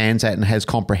understands that and has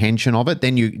comprehension of it,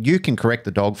 then you can correct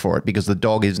the dog for it because the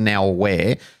dog is now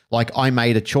aware, like, I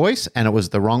made a choice and it was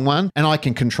the wrong one, and I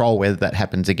can control whether that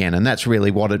happens again. And that's really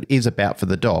what it is about for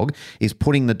the dog, is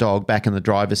putting the dog back in the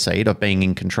driver's seat of being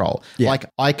in control. Yeah. Like,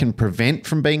 I can prevent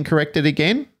from being corrected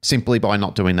again simply by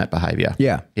not doing that behavior.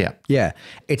 Yeah. Yeah. Yeah.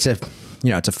 It's a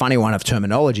funny one of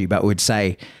terminology, but we'd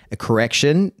say a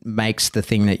correction makes the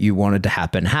thing that you wanted to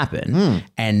happen.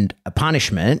 And a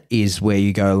punishment is where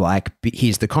you go like,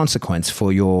 here's the consequence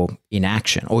for your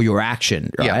inaction or your action,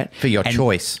 right? Yeah, for your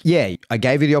choice. Yeah. I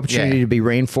gave you the opportunity to be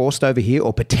reinforced over here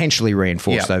or potentially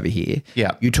reinforced over here.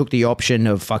 Yeah. You took the option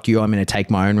of, fuck you, I'm going to take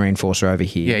my own reinforcer over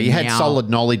here. Yeah, you had solid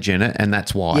knowledge in it, and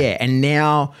that's why. Yeah, and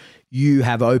now you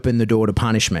have opened the door to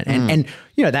punishment. And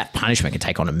that punishment can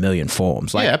take on a million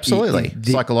forms. Like, yeah, absolutely.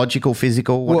 Psychological,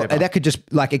 physical, whatever. Well, that could just,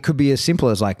 it could be as simple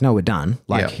as like, no, we're done.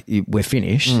 Like, we're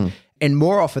finished. And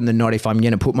more often than not, if I'm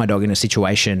going to put my dog in a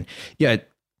situation,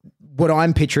 what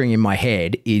I'm picturing in my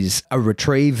head is a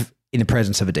retrieve in the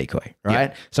presence of a decoy,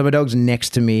 right? Yep. So my dog's next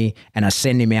to me and I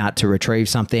send him out to retrieve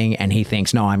something and he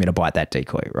thinks, no, I'm going to bite that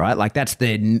decoy, right? Like, that's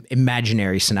the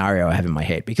imaginary scenario I have in my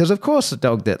head. Because of course the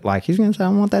dog that, like, he's going to say, I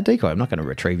want that decoy. I'm not going to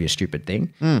retrieve your stupid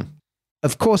thing.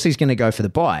 Of course he's going to go for the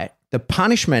bite. The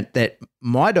punishment that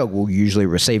my dog will usually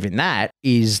receive in that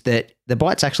is that the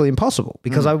bite's actually impossible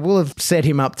because I will have set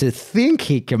him up to think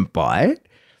he can bite,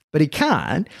 but he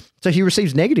can't. So he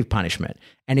receives negative punishment.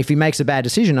 And if he makes a bad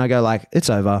decision, I go like, it's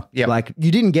over. Yep. Like,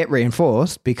 you didn't get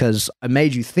reinforced because I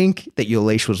made you think that your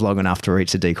leash was long enough to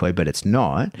reach the decoy, but it's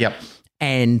not. Yep.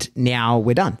 And now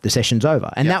we're done. The session's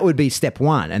over. And that would be step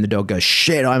one. And the dog goes,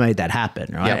 shit, I made that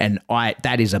happen, right? Yep. And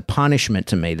that is a punishment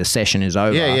to me. The session is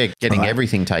over. Yeah, getting right?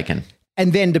 everything taken.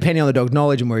 And then depending on the dog's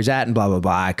knowledge and where he's at and blah, blah,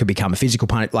 blah, it could become a physical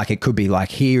punishment. Like, it could be like,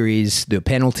 here is the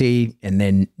penalty and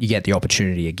then you get the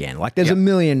opportunity again. Like, there's a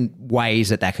million ways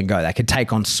that can go. That could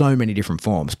take on so many different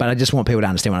forms. But I just want people to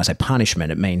understand when I say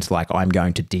punishment, it means like I'm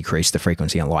going to decrease the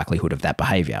frequency and likelihood of that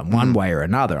behavior. One way or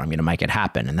another, I'm going to make it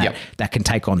happen. And that can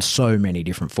take on so many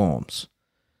different forms.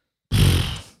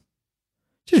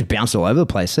 Just bounced all over the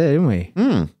place there, didn't we?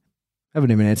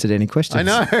 Haven't even answered any questions. I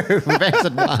know. We've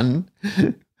answered one.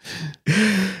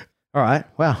 All right.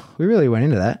 Wow. We really went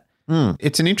into that.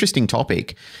 It's an interesting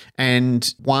topic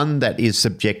and one that is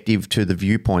subjective to the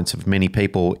viewpoints of many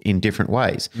people in different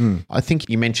ways. I think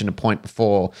you mentioned a point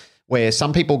before where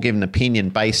some people give an opinion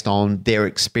based on their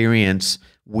experience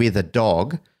with a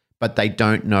dog, but they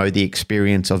don't know the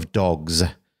experience of dogs,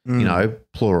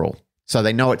 plural. So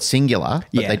they know it's singular,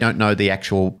 but they don't know the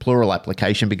actual plural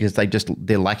application because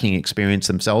they're lacking experience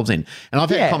themselves in. And I've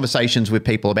had conversations with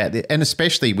people about this, and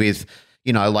especially with,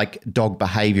 like dog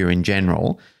behavior in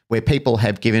general, where people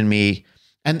have given me,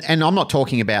 and I'm not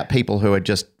talking about people who are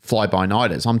just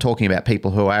fly-by-nighters. I'm talking about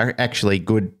people who are actually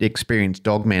good, experienced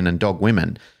dog men and dog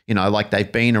women. Like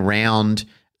they've been around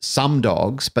some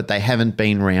dogs, but they haven't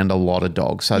been around a lot of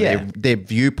dogs. So their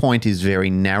viewpoint is very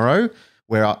narrow.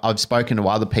 Where I've spoken to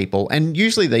other people, and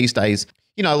usually these days,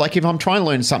 like if I'm trying to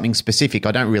learn something specific,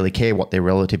 I don't really care what their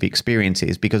relative experience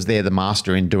is because they're the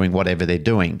master in doing whatever they're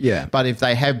doing. Yeah. But if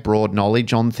they have broad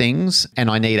knowledge on things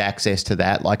and I need access to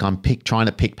that, like I'm trying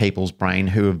to pick people's brain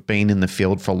who have been in the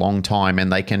field for a long time and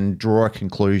they can draw a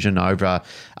conclusion over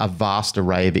a vast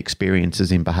array of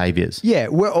experiences in behaviors. Yeah,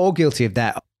 we're all guilty of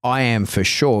that. I am for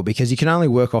sure, because you can only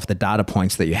work off the data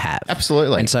points that you have.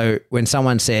 Absolutely. And so when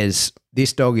someone says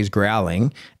this dog is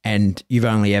growling and you've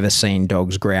only ever seen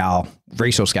dogs growl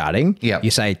resource guarding,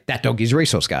 you say that dog is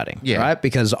resource guarding, right?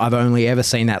 Because I've only ever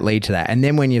seen that lead to that. And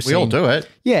then when you're we all do it.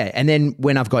 Yeah. And then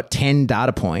when I've got 10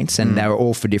 data points and they're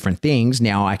all for different things,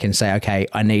 now I can say, okay,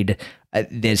 I need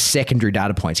there's secondary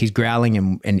data points. He's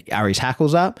growling and are his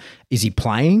hackles up? Is he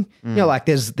playing? Like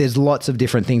there's lots of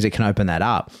different things that can open that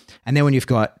up. And then when you've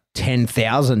got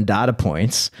 10,000 data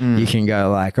points, you can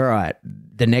go like, all right,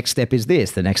 the next step is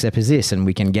this, the next step is this, and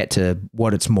we can get to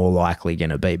what it's more likely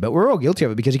going to be. But we're all guilty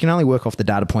of it because you can only work off the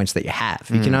data points that you have.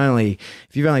 You can only,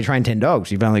 if you've only trained 10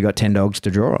 dogs, you've only got 10 dogs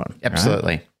to draw on.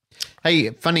 Absolutely. Right? Hey,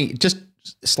 funny, just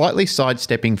slightly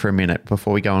sidestepping for a minute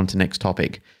before we go on to next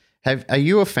topic. Are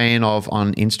you a fan of,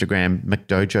 on Instagram,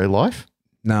 McDojo Life?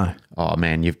 No. Oh,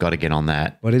 man, you've got to get on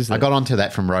that. What is that? I got onto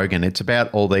that from Rogan. It's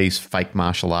about all these fake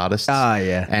martial artists. Oh,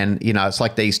 yeah. And, you know, it's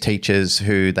like these teachers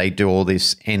who they do all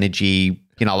this energy,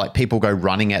 you know, like people go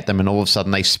running at them and all of a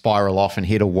sudden they spiral off and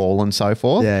hit a wall and so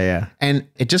forth. Yeah, yeah. And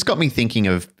it just got me thinking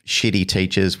of shitty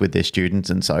teachers with their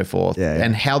students and so forth. Yeah, yeah.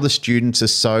 And how the students are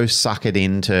so suckered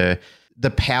into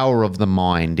the power of the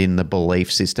mind in the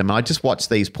belief system. I just watch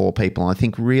these poor people and I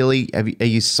think, really, are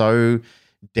you so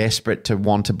desperate to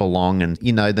want to belong? And,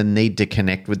 you know, the need to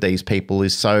connect with these people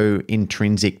is so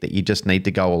intrinsic that you just need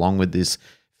to go along with this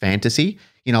fantasy.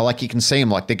 You know, like you can see them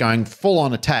like they're going full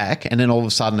on attack and then all of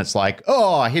a sudden it's like,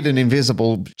 oh, I hit an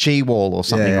invisible chi wall or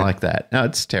something like that. No,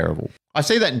 it's terrible. I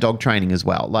see that in dog training as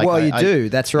well. Like, well, you do.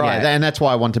 That's right. Yeah, and that's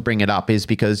why I want to bring it up is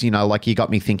because, you know, like you got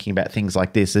me thinking about things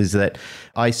like this, is that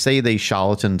I see these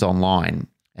charlatans online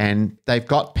and they've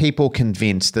got people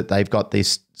convinced that they've got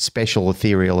this special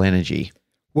ethereal energy.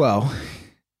 Well,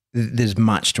 there's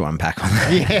much to unpack on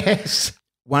that. Yes.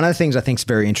 One of the things I think is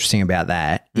very interesting about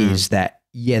that is that,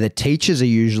 the teachers are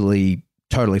usually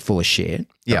totally full of shit,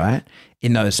 right,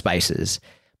 in those spaces,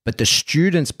 but the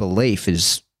student's belief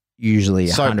is usually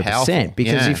 100%. Powerful.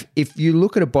 Because if you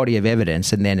look at a body of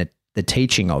evidence and then the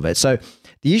teaching of it, so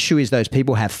the issue is those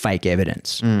people have fake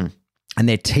evidence and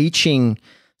they're teaching.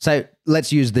 So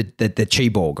let's use the chi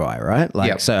ball guy, right?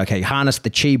 Like, so, okay, harness the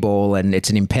chi ball and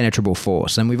it's an impenetrable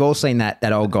force. And we've all seen that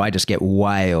old guy just get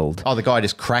whaled. Oh, the guy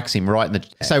just cracks him right in the...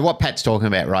 So what Pat's talking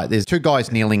about, right, there's two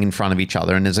guys kneeling in front of each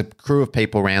other and there's a crew of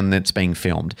people around that's being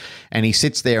filmed. And he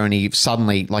sits there and he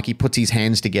suddenly, like he puts his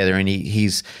hands together and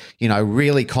he's, you know,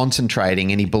 really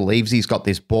concentrating and he believes he's got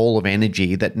this ball of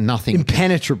energy that nothing...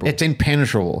 Impenetrable. It's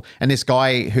impenetrable. And this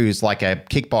guy who's like a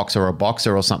kickboxer or a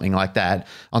boxer or something like that,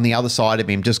 on the other side of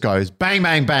him just goes bang,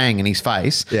 bang, bang in his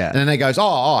face. Yeah. And then he goes,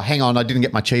 oh, hang on, I didn't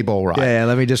get my chi ball right. Yeah,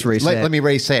 let me just reset. Let me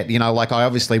reset. You know, like I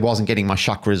obviously wasn't getting my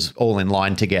chakras all in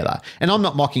line together. And I'm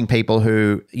not mocking people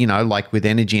who, you know, like with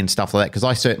energy and stuff like that, because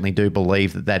I certainly do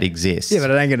believe that exists. Yeah,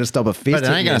 but it ain't going to stop a fist. But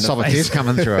it ain't going to stop a fist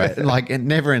coming through it. Like,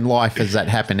 never in life has that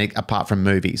happened apart from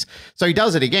movies. So he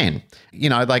does it again. You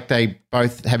know, like they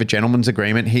both have a gentleman's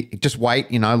agreement. He just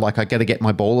wait, you know, like I got to get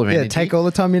my ball of energy. Yeah, take all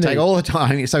the time you need. Take all the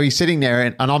time. So he's sitting there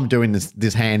and I'm doing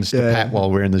this hands to Pat while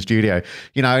we're in the studio,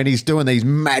 you know, and he's doing these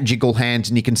magical hands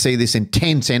and you can see this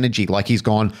intense energy. Like he's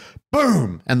gone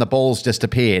boom and the ball's just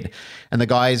appeared. And the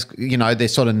guys, you know, they're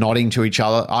sort of nodding to each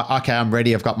other. Okay, I'm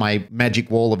ready. I've got my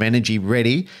magic wall of energy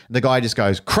ready. The guy just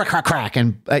goes crack, crack, crack.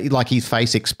 And like his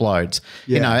face explodes,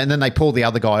 you know, and then they pull the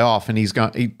other guy off and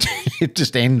it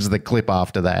just ends the clip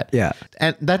after that. Yeah.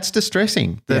 And that's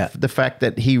distressing. The fact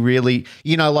that he really,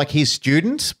 you know, like his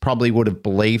students probably would have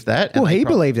believed that. Well, he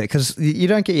believed it because you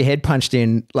don't get your head punched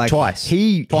in like twice.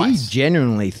 He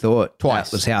genuinely thought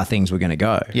that was how things were going to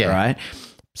go. Yeah. Right.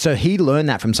 So he learned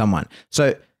that from someone.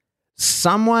 So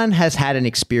someone has had an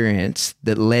experience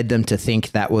that led them to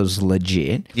think that was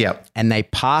legit. Yep. And they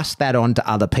passed that on to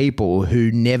other people who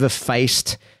never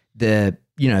faced the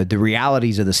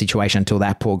realities of the situation until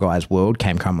that poor guy's world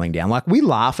came crumbling down. Like, we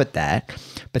laugh at that,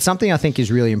 but something I think is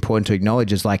really important to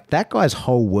acknowledge is like that guy's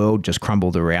whole world just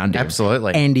crumbled around him.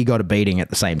 Absolutely. And he got a beating at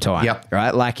the same time. Yep.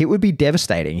 Right? Like, it would be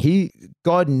devastating.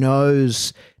 God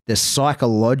knows the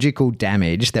psychological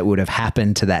damage that would have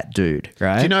happened to that dude,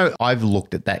 right? Do you know, I've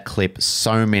looked at that clip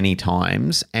so many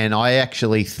times and I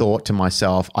actually thought to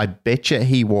myself, I bet you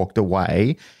he walked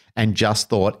away and just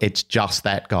thought, it's just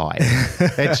that guy.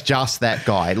 It's just that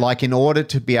guy. Like, in order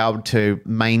to be able to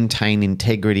maintain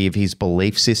integrity of his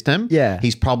belief system,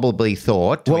 he's probably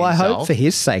thought to himself, I hope for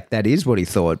his sake that is what he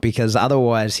thought, because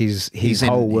otherwise his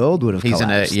whole world would have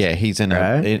collapsed. He's in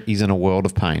a world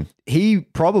of pain. He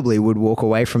probably would walk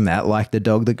away from that like the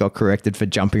dog that got corrected for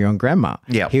jumping on grandma.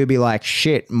 Yeah. He would be like,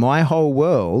 shit, my whole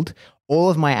world, all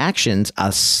of my actions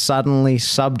are suddenly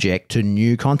subject to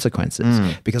new consequences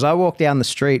because I walk down the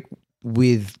street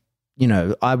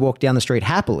I walk down the street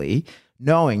happily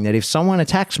knowing that if someone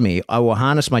attacks me, I will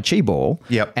harness my chi ball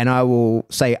and I will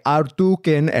say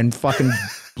Artuken and fucking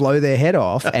blow their head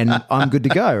off and I'm good to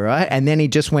go, right? And then he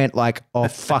just went like, oh,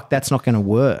 fuck, that's not going to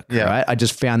work, right? I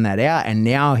just found that out and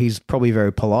now he's probably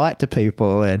very polite to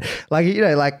people and like, you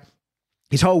know, like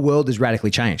his whole world has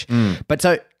radically changed. But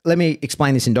so let me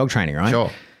explain this in dog training, right? Sure.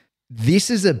 This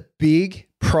is a big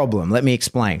problem. Let me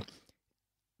explain.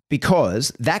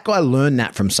 because that guy learned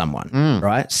that from someone,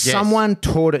 right? Someone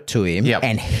taught it to him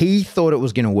and he thought it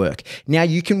was going to work. Now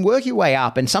you can work your way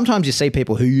up, and sometimes you see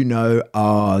people who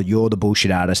oh, you're the bullshit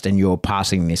artist and you're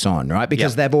passing this on, right?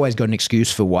 Because they've always got an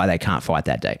excuse for why they can't fight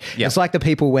that day. It's like the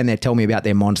people when they tell me about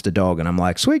their monster dog and I'm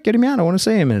like, sweet, get him out. I want to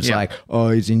see him. And it's like, oh,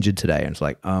 he's injured today. And it's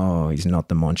like, oh, he's not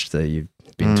the monster you've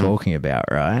been talking about,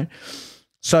 right?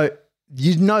 So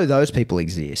those people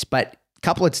exist, but a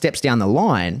couple of steps down the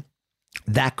line,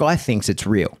 that guy thinks it's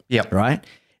real. Right?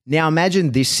 Now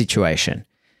imagine this situation.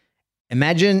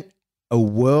 Imagine a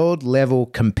world level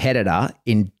competitor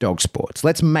in dog sports.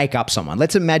 Let's make up someone.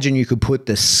 Let's imagine you could put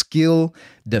the skill,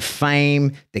 the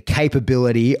fame, the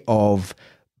capability of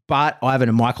Bart, Ivan,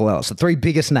 and Michael Ellis, the 3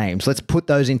 biggest names. Let's put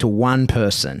those into one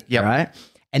person, right?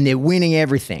 And they're winning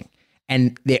everything.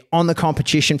 And they're on the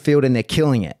competition field and they're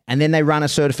killing it. And then they run a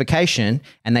certification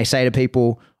and they say to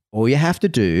people, all you have to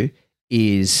do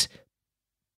is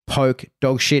poke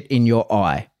dog shit in your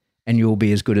eye and you'll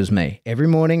be as good as me. Every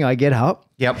morning I get up,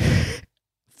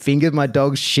 finger my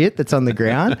dog's shit that's on the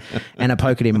ground and I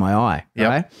poke it in my eye,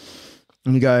 right?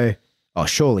 And you go, oh,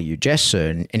 surely you jest, sir.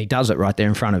 And he does it right there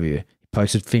in front of you. He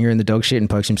pokes his finger in the dog shit and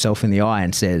pokes himself in the eye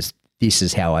and says, this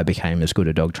is how I became as good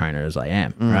a dog trainer as I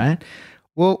am, right?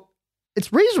 Well,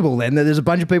 it's reasonable then that there's a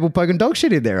bunch of people poking dog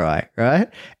shit in their eye, right?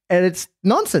 And it's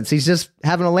nonsense. He's just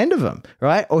having a lend of them,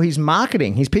 right? Or he's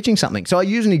marketing, he's pitching something. So I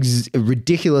use a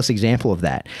ridiculous example of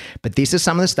that. But this is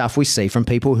some of the stuff we see from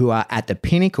people who are at the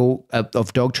pinnacle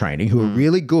of dog training, who are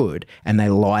really good, and they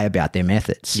lie about their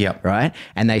methods, right?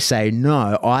 And they say,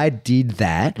 no, I did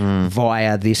that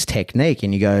via this technique.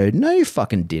 And you go, no, you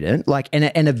fucking didn't. Like,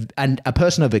 and a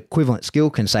person of equivalent skill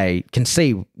can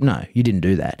see, no, you didn't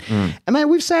do that. And mate,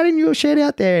 we've sat in your shed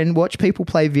out there and watched people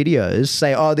play videos,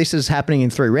 say, oh, this is happening in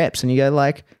 3 reps. And you go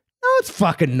like, no, it's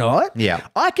fucking not.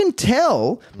 I can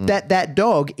tell that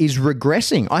dog is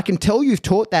regressing. I can tell you've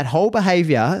taught that whole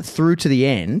behavior through to the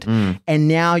end, and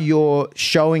now you're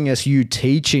showing us you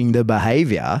teaching the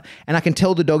behavior, and I can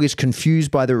tell the dog is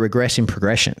confused by the regressing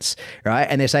progressions, right?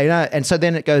 And they say, no. And so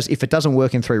then it goes, if it doesn't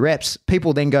work in 3 reps,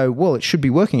 people then go, well, it should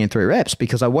be working in 3 reps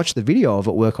because I watched the video of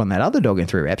it work on that other dog in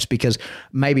 3 reps because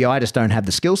maybe I just don't have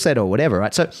the skill set or whatever,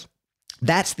 right? So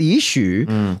that's the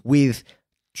issue with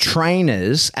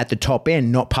trainers at the top end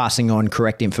not passing on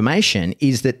correct information,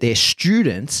 is that their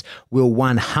students will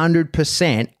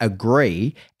 100%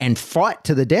 agree and fight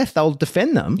to the death. They'll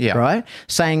defend them, right?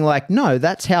 Saying like, no,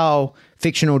 that's how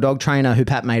fictional dog trainer who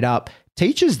Pat made up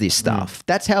teaches this stuff.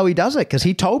 That's how he does it because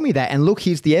he told me that. And look,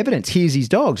 here's the evidence. Here's his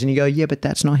dogs. And you go, yeah, but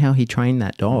that's not how he trained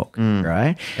that dog,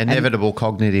 right? Inevitable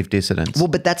cognitive dissonance. Well,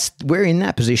 but we're in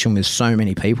that position with so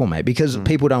many people, mate, because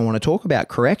people don't want to talk about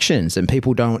corrections and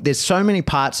there's so many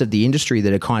parts of the industry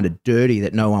that are kind of dirty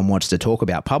that no one wants to talk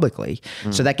about publicly.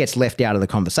 So that gets left out of the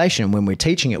conversation. When we're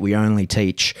teaching it, we only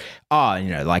teach,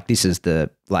 like this is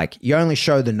you only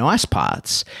show the nice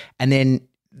parts and then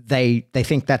they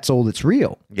think that's all that's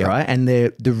real, right? And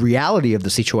the reality of the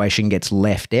situation gets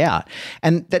left out.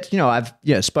 And that's, I've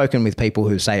spoken with people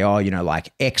who say,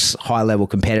 like X high level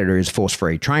competitor is force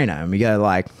free trainer. And we go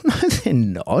like, no, they're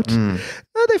not. No,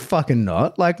 they're fucking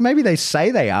not. Like maybe they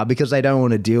say they are because they don't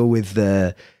want to deal with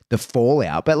the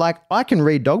fallout. But like I can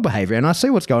read dog behavior and I see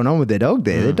what's going on with their dog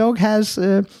there. Their dog has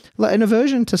an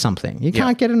aversion to something. You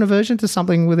can't get an aversion to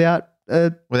something without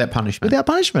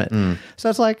punishment. So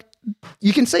it's like,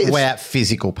 you can see without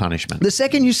physical punishment. The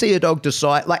second you see a dog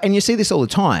decide, and you see this all the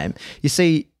time, you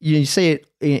see it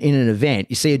in an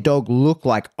event, you see a dog look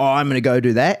like, oh, I'm going to go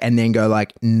do that, and then go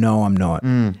like, no, I'm not.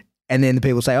 And then the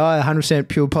people say, oh, 100%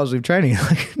 pure positive training.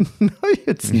 Like, no,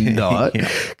 it's not.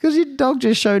 Because your dog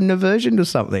just showed an aversion to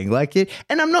something.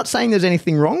 And I'm not saying there's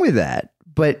anything wrong with that,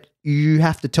 but you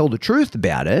have to tell the truth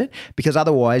about it because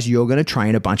otherwise you're going to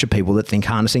train a bunch of people that think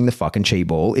harnessing the fucking chi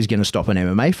ball is going to stop an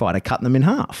MMA fighter cutting them in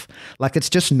half. Like it's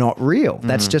just not real.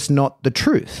 That's just not the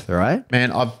truth, right?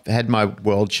 Man, I've had my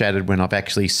world shattered when I've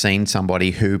actually seen somebody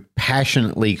who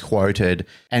passionately quoted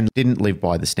and didn't live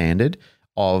by the standard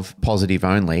of positive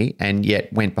only and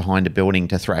yet went behind a building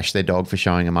to thrash their dog for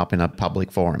showing them up in a public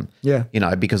forum.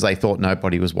 Because they thought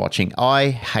nobody was watching. I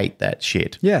hate that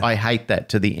shit. I hate that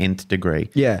to the nth degree.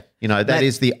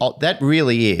 That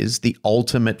really is the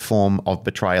ultimate form of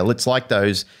betrayal. It's like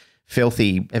those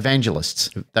filthy evangelists,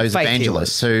 those fake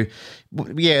evangelists who,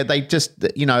 they just,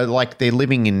 like they're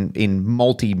living in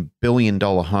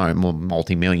multi-billion-dollar home or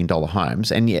multi-million-dollar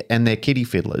homes, and they're kiddie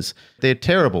fiddlers. They're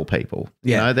terrible people.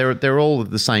 They're all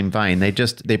of the same vein.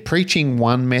 They're preaching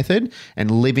one method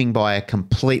and living by a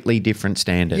completely different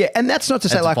standard. Yeah, and that's not to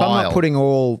say vile. I'm not putting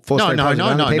all force people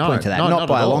into that, not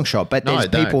by a long shot. But there's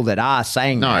people that are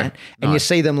saying that, and you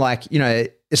see them like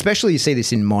especially you see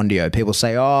this in Mondio. People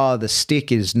say, "Oh, the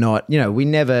stick is not." We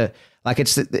never like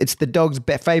it's the dog's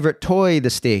favorite toy. The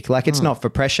stick, like it's not for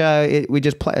pressure. We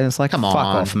just play. And it's like, fuck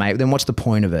off, mate. Then what's the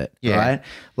point of it, right?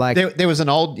 Like there was an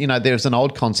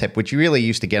old concept which really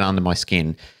used to get under my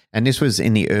skin. And this was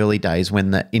in the early days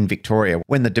in Victoria,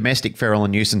 when the Domestic Feral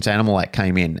and Nuisance Animal Act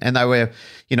came in. And they were,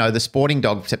 the sporting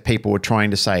dog people were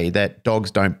trying to say that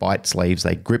dogs don't bite sleeves,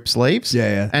 they grip sleeves.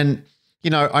 Yeah. And,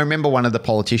 I remember one of the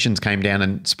politicians came down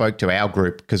and spoke to our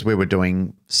group because we were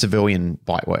doing civilian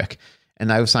bite work. And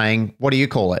they were saying, what do you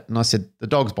call it? And I said, the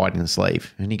dog's biting the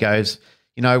sleeve. And he goes,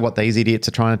 you know what these idiots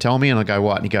are trying to tell me? And I go,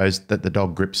 what? And he goes, that the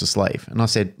dog grips the sleeve. And I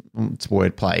said, it's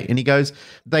wordplay. And he goes,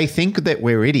 they think that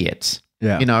we're idiots.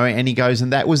 Yeah. And he goes,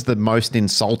 and that was the most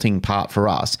insulting part for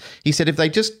us. He said, if they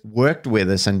just worked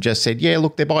with us and just said, yeah,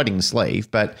 look, they're biting the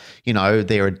sleeve, but,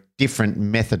 there are different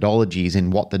methodologies in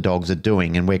what the dogs are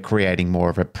doing, and we're creating more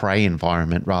of a prey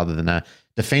environment rather than a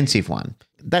defensive one.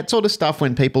 That sort of stuff,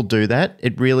 when people do that,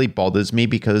 it really bothers me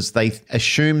because they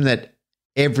assume that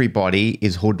everybody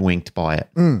is hoodwinked by it.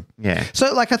 Yeah.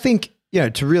 So, I think,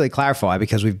 to really clarify,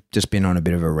 because we've just been on a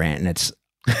bit of a rant, and it's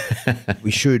we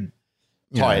should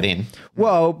tie it in.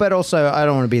 Well, but also I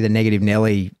don't want to be the negative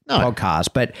Nelly podcast,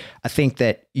 but I think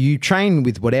that you train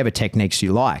with whatever techniques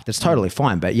you like. That's totally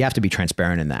fine, but you have to be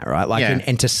transparent in that, right? Like,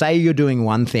 and to say you're doing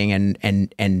one thing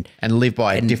and live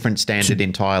by a different standard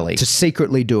entirely, to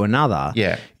secretly do another.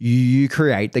 Yeah, you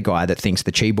create the guy that thinks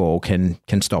the chi ball can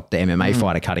stop the MMA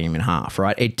fighter cutting him in half,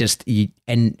 right? It just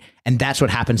and that's what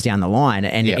happens down the line.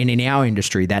 And in our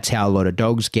industry, that's how a lot of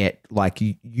dogs get like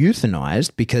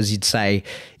euthanized, because you'd say,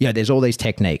 there's all these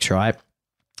techniques, right?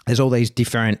 There's all these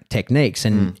different techniques.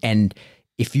 And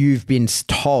if you've been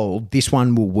told this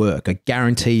one will work, I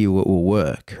guarantee you it will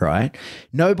work, right?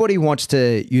 Nobody wants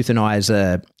to euthanize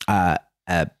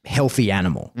a healthy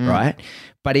animal, right?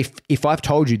 But if I've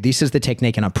told you this is the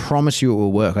technique and I promise you it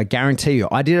will work, I guarantee you,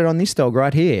 I did it on this dog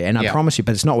right here and I promise you,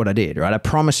 but it's not what I did, right? I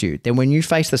promise you. Then when you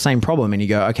face the same problem and you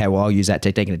go, okay, well, I'll use that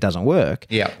technique and it doesn't work.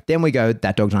 Yeah. Then we go,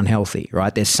 that dog's unhealthy,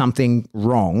 right? There's something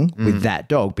wrong with that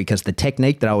dog because the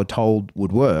technique that I was told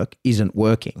would work isn't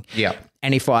working. Yeah.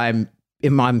 And if I'm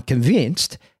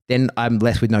convinced, then I'm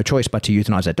left with no choice but to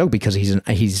euthanize that dog because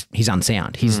he's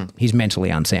unsound. He's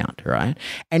mentally unsound, right?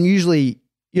 And usually,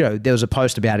 there was a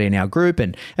post about it in our group,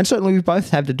 and certainly we both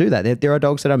have to do that. There are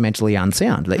dogs that are mentally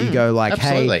unsound that you go like,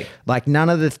 absolutely. Hey, like none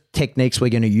of the techniques we're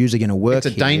going to use are going to work. It's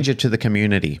a danger to the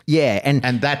community. Yeah.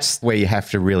 And that's where you have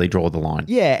to really draw the line.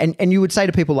 Yeah. And you would say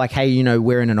to people like, hey,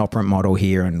 we're in an operant model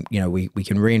here and, we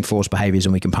can reinforce behaviors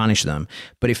and we can punish them.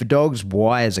 But if a dog's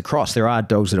wires across, there are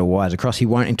dogs that are wires across, he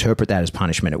won't interpret that as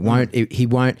punishment.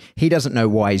 He doesn't know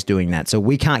why he's doing that. So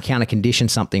we can't counter condition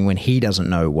something when he doesn't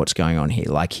know what's going on here.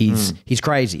 Like he's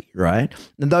crazy, right?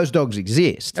 And those dogs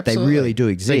exist. Absolutely. They really do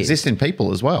exist. They exist in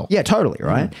people as well. Yeah, totally,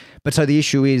 right? But so the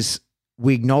issue is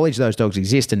we acknowledge those dogs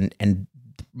exist and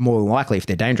more than likely if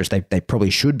they're dangerous, they probably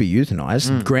should be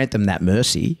euthanized, grant them that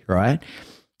mercy, right?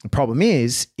 The problem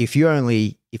is if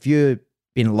you've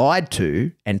been lied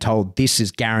to and told this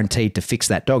is guaranteed to fix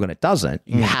that dog and it doesn't,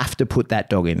 you have to put that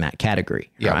dog in that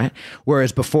category, right?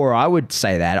 Whereas before I would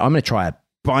say that, I'm going to try a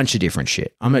bunch of different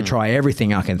shit. I'm going to try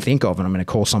everything I can think of and I'm going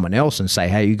to call someone else and say,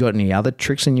 hey, you got any other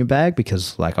tricks in your bag?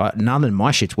 Because none of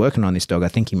my shit's working on this dog. I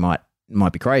think he might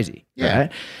be crazy,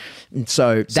 right? And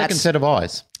so second set of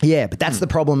eyes. Yeah, but that's the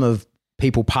problem of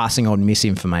people passing on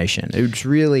misinformation. It's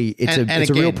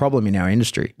a real problem in our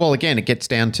industry. Well, again, it gets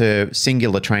down to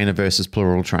singular trainer versus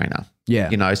plural trainer.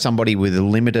 Yeah. Somebody with a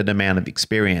limited amount of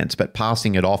experience, but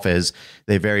passing it off as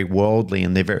they're very worldly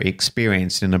and they're very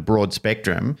experienced in a broad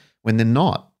spectrum when they're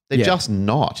not. They're just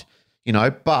not,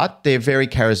 but they're very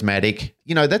charismatic.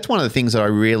 That's one of the things that I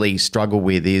really struggle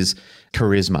with is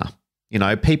charisma.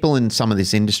 People in some of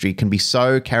this industry can be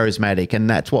so charismatic and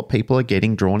that's what people are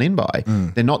getting drawn in by.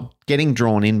 They're not getting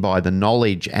drawn in by the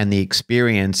knowledge and the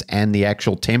experience and the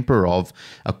actual temper of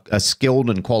a skilled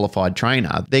and qualified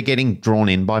trainer. They're getting drawn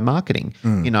in by marketing.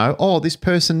 This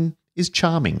person is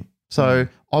charming. So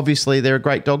obviously they're a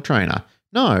great dog trainer.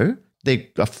 No, they're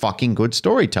a fucking good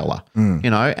storyteller,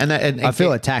 and I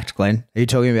feel attacked, Glenn. Are you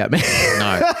talking about me?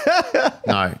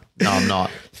 No, I'm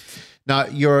not. No,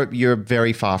 you're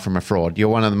very far from a fraud. You're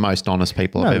one of the most honest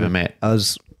people I've ever met. I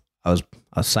was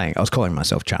calling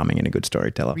myself charming and a good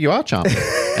storyteller. You are charming,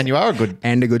 and you are a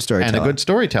good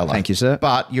storyteller. Thank you, sir.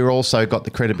 But you're also got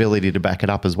the credibility to back it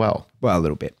up as well. Well, a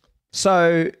little bit.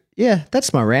 So yeah,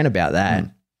 that's my rant about that.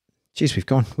 Jeez, we've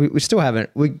gone. We still haven't.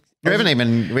 We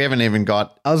haven't even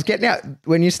got. I was getting out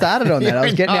when you started on that. I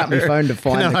was getting out my phone to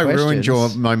find the I questions. ruined your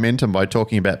momentum by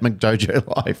talking about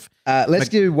McDojo Life. Let's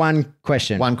do one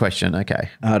question. One question, okay.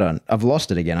 Hold on, I've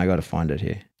lost it again. I got to find it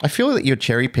here. I feel that you're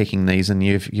cherry picking these, and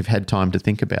you've had time to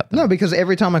think about them. No, because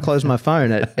every time I close my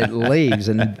phone, it leaves,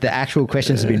 and the actual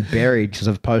questions have been buried because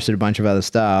I've posted a bunch of other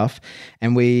stuff.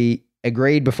 And we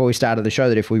agreed before we started the show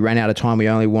that if we ran out of time, we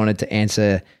only wanted to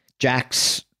answer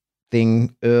Jack's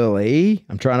thing early.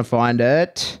 I'm trying to find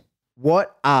it.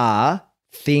 What are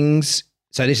things?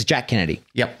 So this is Jack Kennedy.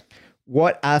 Yep.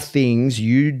 What are things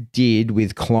you did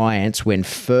with clients when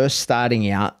first starting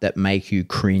out that make you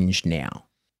cringe now?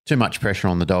 Too much pressure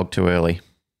on the dog too early.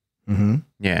 Mm-hmm.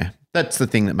 Yeah. That's the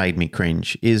thing that made me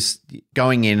cringe, is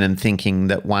going in and thinking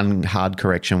that one hard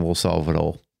correction will solve it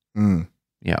all. Mm.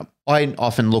 Yeah. I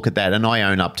often look at that and I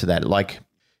own up to that. Like,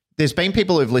 there's been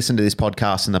people who've listened to this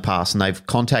podcast in the past and they've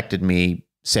contacted me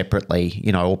separately,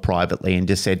 or privately, and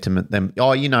just said to them,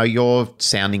 oh, you're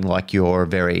sounding like you're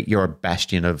a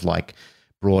bastion of like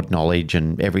broad knowledge,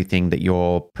 and everything that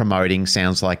you're promoting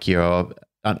sounds like you're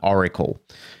an oracle.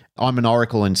 I'm an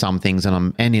oracle in some things,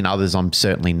 and in others I'm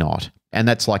certainly not. And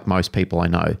that's like most people I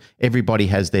know. Everybody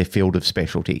has their field of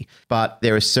specialty. But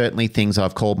there are certainly things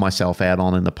I've called myself out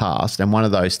on in the past. And one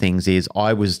of those things is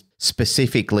I was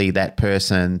specifically that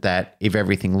person that if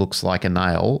everything looks like a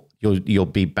nail, you'll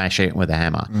be bashing it with a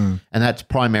hammer. And that's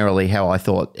primarily how I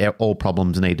thought all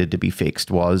problems needed to be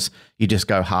fixed, was you just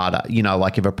go harder.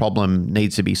 Like if a problem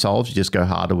needs to be solved, you just go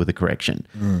harder with a correction.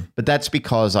 But that's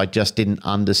because I just didn't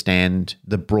understand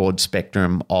the broad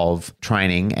spectrum of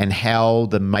training and how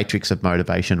the matrix of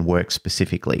motivation works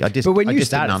specifically. But when you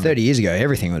started 30 years ago,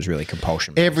 everything was really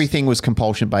compulsion based. Everything was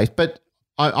compulsion based. But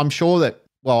I'm sure that,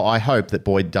 well, I hope that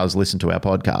Boyd does listen to our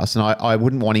podcast, and I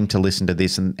wouldn't want him to listen to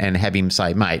this and have him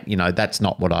say, mate, that's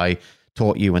not what I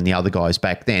taught you and the other guys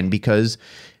back then, because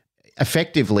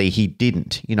effectively he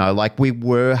didn't. Like we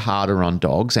were harder on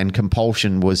dogs, and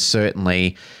compulsion was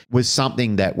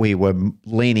something that we were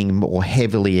leaning more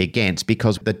heavily against,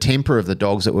 because the temper of the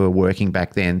dogs that we were working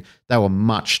back then, they were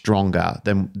much stronger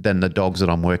than the dogs that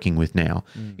I'm working with now.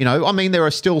 There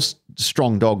are still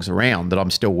strong dogs around that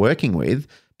I'm still working with,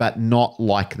 but not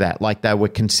like that. Like they were,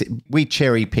 we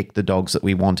cherry picked the dogs that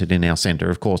we wanted in our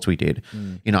centre. Of course we did.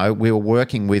 We were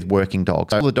working with working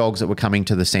dogs. All the dogs that were coming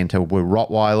to the centre were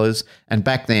Rottweilers. And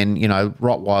back then,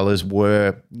 Rottweilers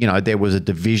were, there was a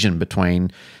division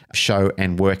between show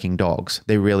and working dogs.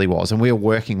 There really was. And we were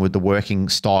working with the working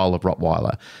style of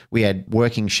Rottweiler. We had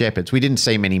working shepherds. We didn't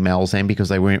see many males then because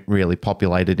they weren't really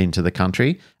populated into the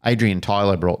country. Adrian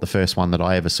Tyler brought the first one that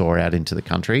I ever saw out into the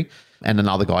country. And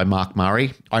another guy, Mark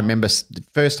Murray. I remember the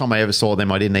first time I ever saw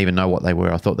them, I didn't even know what they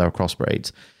were. I thought they were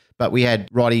crossbreeds. But we had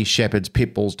Rotties, Shepherds,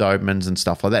 Pit Bulls, Dobermans and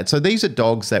stuff like that. So these are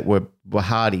dogs that were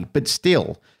hardy, but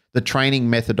still the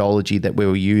training methodology that we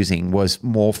were using was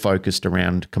more focused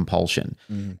around compulsion.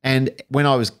 And when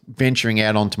I was venturing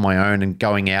out onto my own and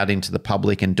going out into the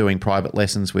public and doing private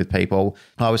lessons with people,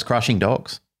 I was crushing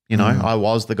dogs. I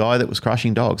was the guy that was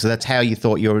crushing dogs. So that's how you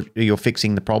thought you're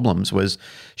fixing the problems, was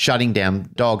shutting down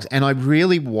dogs. And I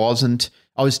really wasn't.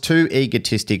 I was too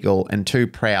egotistical and too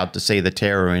proud to see the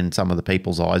terror in some of the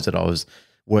people's eyes that I was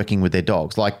working with their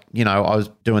dogs. Like, I was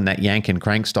doing that yank and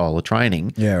crank style of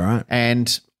training. Yeah, right.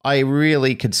 And I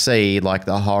really could see like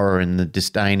the horror and the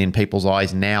disdain in people's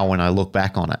eyes now when I look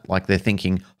back on it. Like they're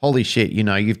thinking, holy shit,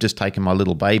 you've just taken my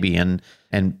little baby and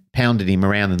pounded him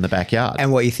around in the backyard.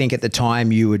 And what you think at the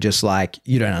time, you were just like,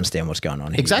 you don't understand what's going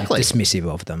on here. Exactly. You're dismissive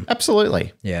of them.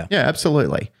 Absolutely. Yeah. Yeah,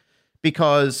 absolutely.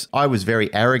 Because I was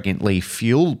very arrogantly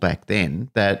fueled back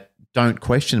then that don't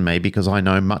question me because I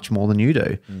know much more than you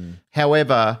do.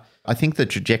 However, I think the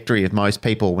trajectory of most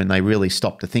people when they really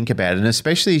stop to think about it, and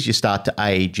especially as you start to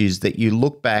age, is that you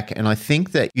look back and I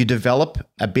think that you develop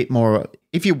a bit more,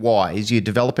 if you're wise, you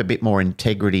develop a bit more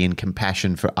integrity and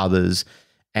compassion for others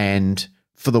and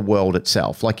for the world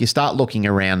itself. Like you start looking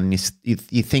around and you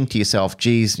think to yourself,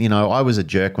 geez, I was a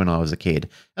jerk when I was a kid.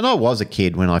 And I was a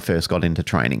kid when I first got into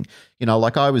training.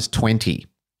 like I was 20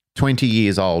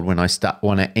 years old when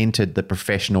I entered the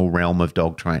professional realm of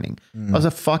dog training. I was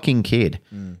a fucking kid,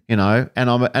 and I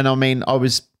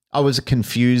was a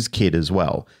confused kid as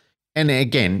well. And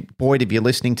again, Boyd, if you're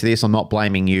listening to this, I'm not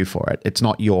blaming you for it. It's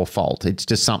not your fault. It's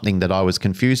just something that I was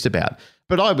confused about.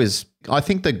 But I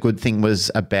think the good thing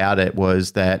about it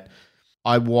was that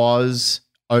I was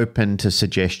open to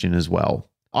suggestion as well.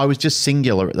 I was just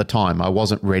singular at the time. I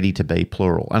wasn't ready to be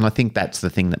plural. And I think that's the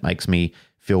thing that makes me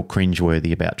feel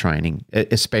cringeworthy about training,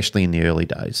 especially in the early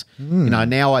days.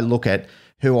 Now I look at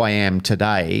who I am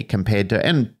today compared to,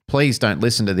 and please don't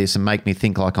listen to this and make me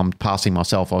think like I'm passing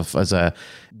myself off as a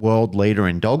world leader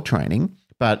in dog training,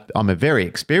 but I'm a very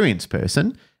experienced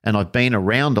person and I've been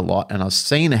around a lot and I've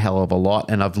seen a hell of a lot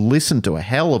and I've listened to a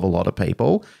hell of a lot of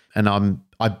people, and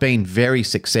I've been very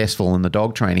successful in the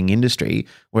dog training industry,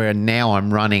 where now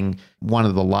I'm running one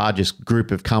of the largest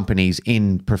group of companies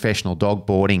in professional dog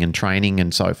boarding and training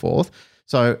and so forth.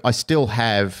 So I still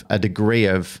have a degree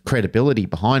of credibility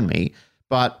behind me,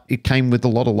 but it came with a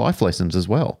lot of life lessons as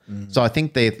well. So I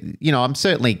think I'm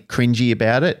certainly cringy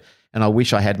about it and I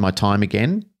wish I had my time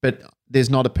again, but there's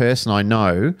not a person I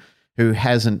know who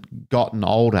hasn't gotten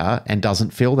older and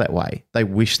doesn't feel that way. They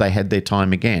wish they had their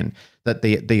time again, that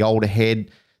the older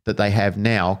head that they have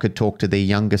now could talk to their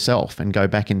younger self and go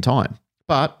back in time.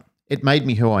 But it made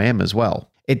me who I am as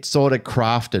well. It sort of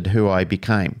crafted who I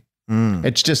became.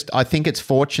 It's just, I think it's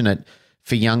fortunate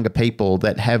for younger people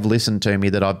that have listened to me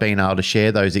that I've been able to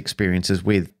share those experiences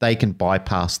with. They can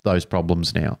bypass those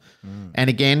problems now. And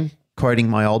again, quoting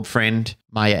my old friend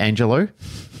Maya Angelou,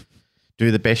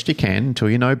 do the best you can until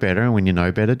you know better, and when you know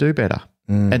better, do better.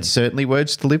 It's certainly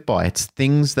words to live by. It's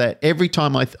things that every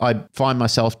time I find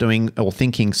myself doing or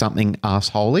thinking something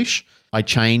asshole-ish, I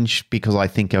change because I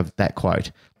think of that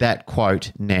quote. That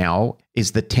quote now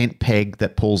is the tent peg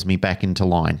that pulls me back into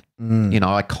line.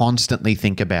 I constantly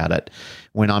think about it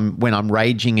when I'm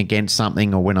raging against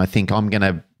something, or when I think I'm going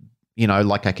to,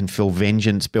 like I can feel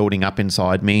vengeance building up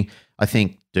inside me. I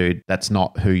think, dude, that's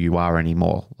not who you are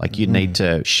anymore. Like you need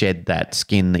to shed that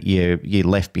skin that you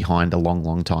left behind a long,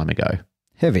 long time ago.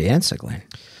 Heavy answer, Glenn.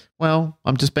 Well,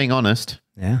 I'm just being honest.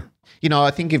 Yeah.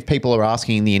 I think if people are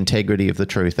asking the integrity of the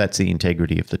truth, that's the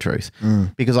integrity of the truth.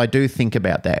 Because I do think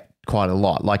about that quite a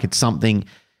lot. Like it's something,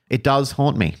 it does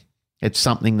haunt me. It's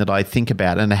something that I think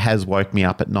about, and it has woke me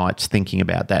up at nights thinking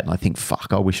about that. And I think, fuck,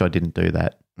 I wish I didn't do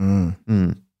that.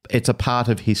 It's a part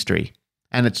of history.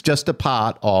 And it's just a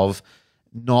part of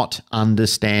not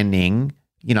understanding,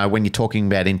 when you're talking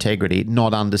about integrity,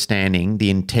 not understanding the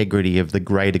integrity of the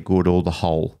greater good or the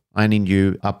whole. I only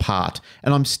knew a part.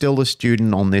 And I'm still a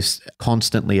student on this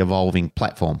constantly evolving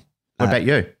platform. What about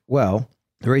you? Well,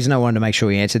 the reason I wanted to make sure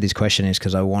we answered this question is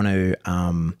because I want to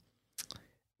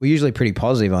we're usually pretty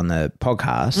positive on the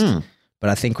podcast,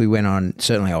 but I think we went on,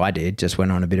 certainly I did, just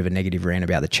went on a bit of a negative rant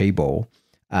about the chi ball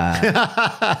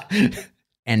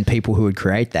and people who would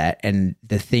create that. And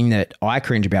the thing that I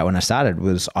cringe about when I started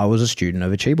was I was a student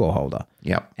of a chi ball holder.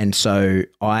 Yep. And so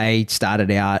I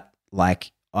started out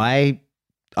like I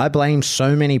blame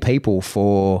so many people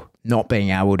for not being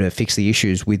able to fix the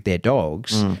issues with their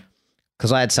dogs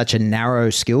because I had such a narrow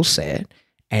skill set.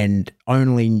 And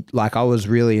only like I was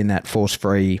really in that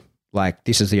force-free, like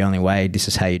this is the only way, this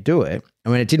is how you do it.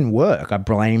 And when it didn't work, I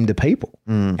blamed the people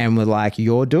and were like,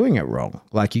 you're doing it wrong.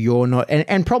 Like you're not,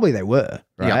 and probably they were,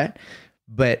 right? Yep.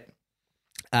 But,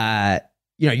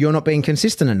 you're not being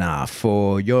consistent enough,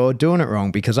 or you're doing it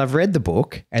wrong because I've read the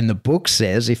book and the book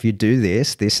says if you do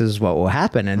this, this is what will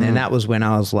happen. And then that was when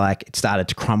I was like, it started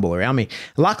to crumble around me.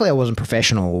 Luckily, I wasn't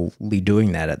professionally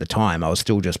doing that at the time. I was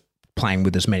still just playing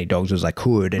with as many dogs as I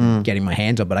could and getting my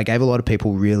hands on. But I gave a lot of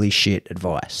people really shit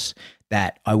advice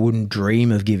that I wouldn't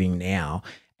dream of giving now.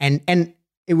 And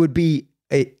it would be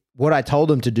what I told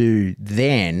them to do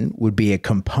then would be a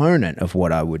component of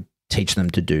what I would teach them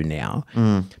to do now.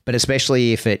 But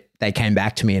especially if they came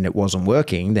back to me and it wasn't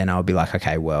working, then I would be like,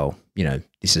 okay, well,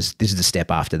 this is the step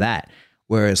after that.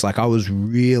 Whereas like I was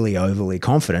really overly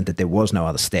confident that there was no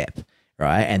other step,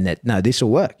 right? And that, no, this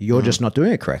will work. You're just not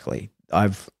doing it correctly.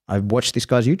 I've watched this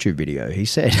guy's YouTube video. He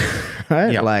said,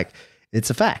 right? Yep. Like it's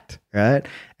a fact, right?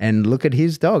 And look at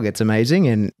his dog. It's amazing.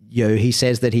 And, he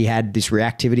says that he had this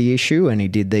reactivity issue and he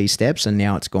did these steps and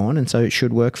now it's gone. And so it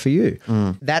should work for you.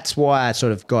 That's why I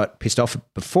sort of got pissed off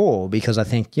before, because I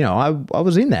think, I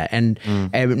was in that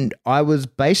and I was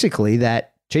basically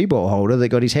that chi ball holder that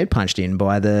got his head punched in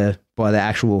by the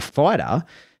actual fighter,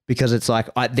 because it's like,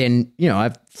 I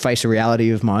face a reality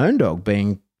of my own dog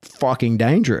being fucking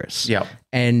dangerous. Yeah.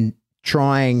 And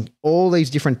trying all these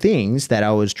different things that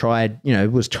I was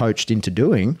coached into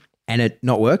doing and it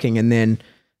not working. And then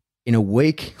in a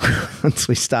week, once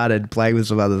we started playing with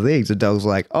some other things, the dog's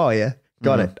like, oh yeah,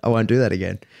 got it. I won't do that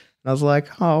again. And I was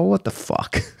like, oh, what the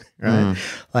fuck? Right.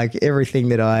 Like everything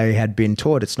that I had been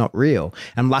taught, it's not real.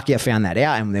 I'm lucky I found that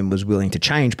out and then was willing to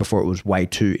change before it was way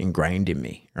too ingrained in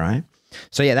me. Right.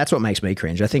 So yeah, that's what makes me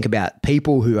cringe. I think about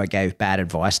people who I gave bad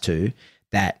advice to,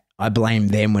 that I blame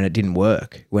them when it didn't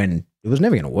work, when it was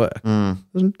never going to work. It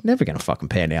was never going to fucking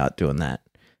pan out doing that.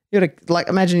 You got to, like,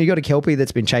 imagine you got a Kelpie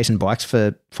that's been chasing bikes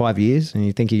for 5 years and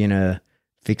you think you're going to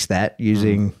fix that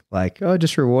using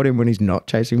just reward him when he's not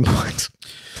chasing points.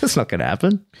 That's not going to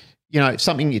happen.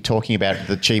 Something you're talking about,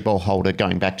 the chi ball holder,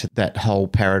 going back to that whole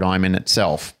paradigm in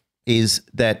itself, is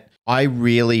that I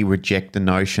really reject the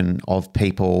notion of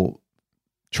people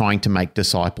trying to make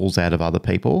disciples out of other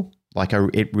people.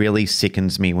 It really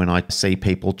sickens me when I see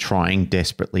people trying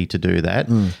desperately to do that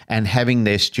and having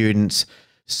their students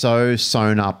so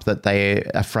sewn up that they're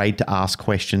afraid to ask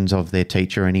questions of their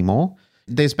teacher anymore.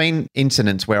 There's been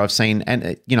incidents where I've seen,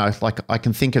 and I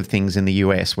can think of things in the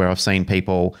US where I've seen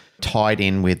people tied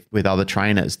in with other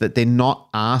trainers that they're not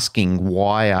asking,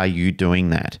 why are you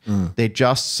doing that? They're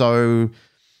just so...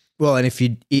 Well, and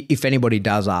if anybody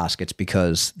does ask, it's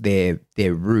because they're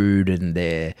rude and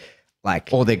they're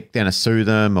or they're going to sue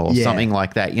them or something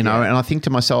like that, And I think to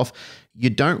myself,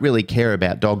 you don't really care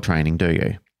about dog training, do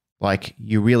you?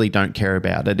 You really don't care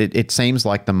about it. It seems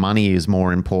like the money is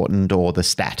more important or the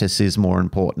status is more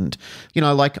important.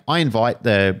 I invite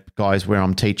the guys where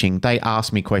I'm teaching, they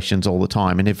ask me questions all the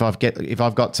time. And if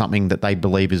I've got something that they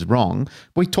believe is wrong,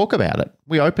 we talk about it.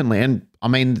 We openly, and I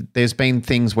mean, there's been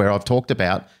things where I've talked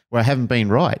about where I haven't been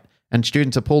right. And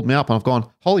students have pulled me up and I've gone,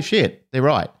 holy shit, they're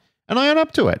right. And I own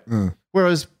up to it.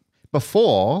 Whereas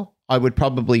before I would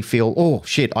probably feel, oh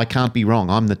shit, I can't be wrong.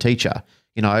 I'm the teacher,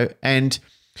 and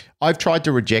I've tried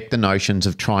to reject the notions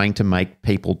of trying to make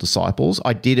people disciples.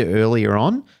 I did it earlier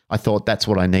on. I thought that's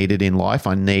what I needed in life.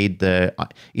 I need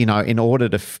in order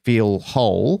to feel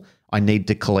whole, I need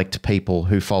to collect people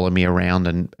who follow me around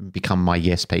and become my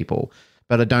yes people.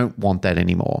 But I don't want that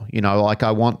anymore.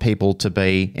 I want people to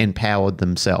be empowered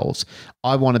themselves.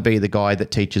 I want to be the guy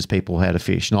that teaches people how to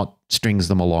fish, not strings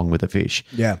them along with a fish.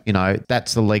 Yeah.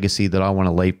 That's the legacy that I want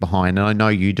to leave behind. And I know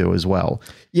you do as well.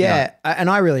 Yeah. And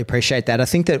I really appreciate that. I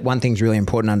think that one thing's really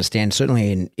important to understand,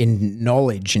 certainly in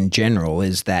knowledge in general,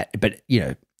 is that, but,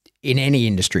 in any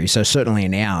industry, so certainly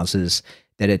in ours, is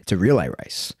that it's a relay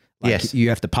race. Yes. You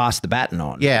have to pass the baton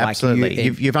on. Yeah, absolutely.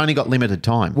 You've only got limited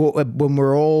time. Well, when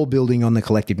we're all building on the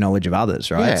collective knowledge of others,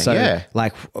 right?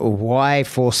 Why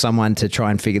force someone to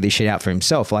try and figure this shit out for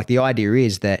himself? The idea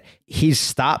is that his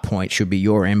start point should be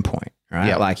your end point, right?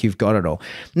 Yep. You've got it all.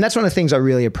 And that's one of the things I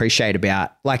really appreciate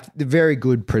about the very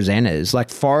good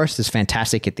presenters. Forrest is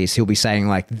fantastic at this. He'll be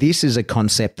saying this is a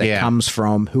concept that comes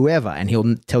from whoever, and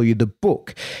he'll tell you the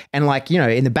book. And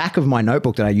in the back of my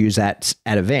notebook that I use at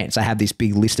events, I have this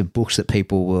big list of books that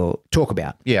people will talk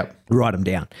about. Yeah. Write them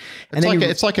down.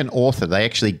 It's like an author. They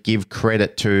actually give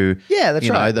credit to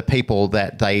the people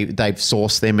that they've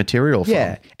sourced their material from.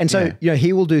 Yeah. And so,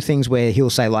 he will do things where he'll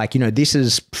say this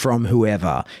is from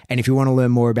whoever. And if you want to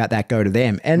learn more about that, go to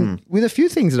them. And with a few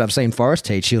things that I've seen Forrest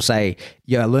teach, he'll say,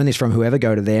 I learned this from whoever,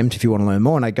 go to them if you want to learn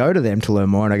more. And I go to them to learn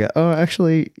more and I go, oh,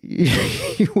 actually,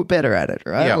 you were better at it,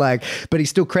 right? Yeah. But he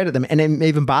still credit them. And then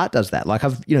even Bart does that.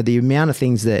 The amount of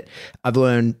things that I've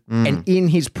learned, and in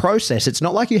his process, it's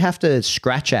not like you have to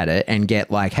scratch at it and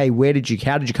get hey,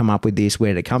 how did you come up with this?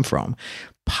 Where did it come from?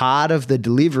 Part of the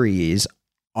delivery is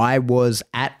I was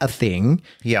at a thing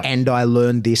and I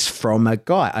learned this from a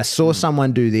guy. I saw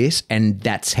someone do this and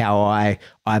that's how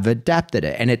I've adapted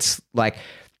it. And it's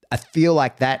I feel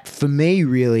like that for me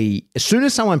really, as soon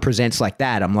as someone presents like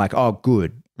that, I'm like, oh,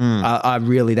 good. I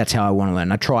really, that's how I want to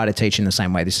learn. I try to teach in the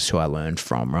same way. This is who I learned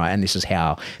from, right? And this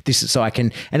is so I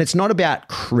can, and it's not about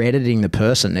crediting the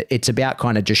person. It's about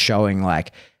kind of just showing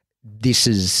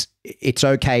it's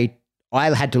okay.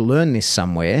 I had to learn this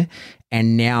somewhere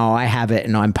and now I have it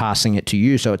and I'm passing it to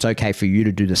you. So it's okay for you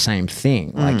to do the same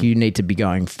thing. You need to be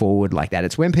going forward like that.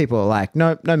 It's when people are like,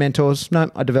 no mentors. No,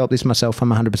 I developed this myself. I'm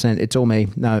 100%. It's all me.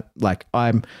 No,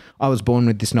 I was born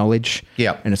with this knowledge.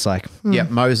 Yeah. And it's yeah,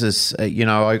 Moses,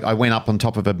 I went up on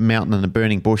top of a mountain and a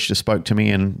burning bush just spoke to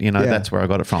me and, that's where I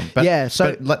got it from.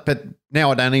 But, but now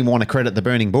I don't even want to credit the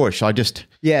burning bush. I just...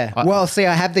 Yeah. I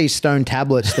have these stone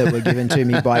tablets that were given to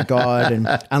me by God, and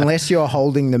unless you're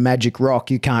holding the magic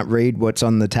rock, you can't read what's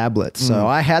on the tablets. So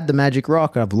I had the magic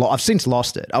rock. I've since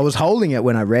lost it. I was holding it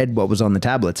when I read what was on the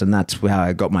tablets, and that's how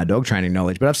I got my dog training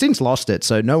knowledge. But I've since lost it,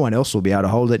 so no one else will be able to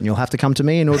hold it, and you'll have to come to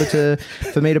me in order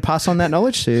for me to pass on that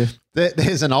knowledge to you.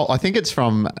 There's I think it's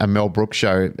from a Mel Brooks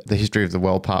show, The History of the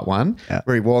World Part 1,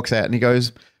 where he walks out and he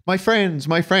goes... My friends,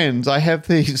 I have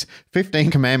these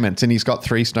 15 commandments, and he's got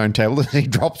 3 stone tablets and he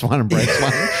drops one and breaks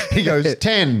one. He goes,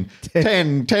 10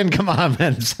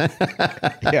 commandments.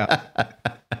 Yeah.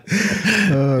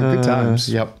 Good times.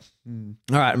 Yep.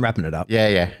 All right, I'm wrapping it up.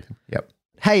 Yeah. Yep.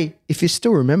 Hey, if you're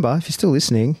still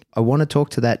listening, I want to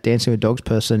talk to that Dancing with Dogs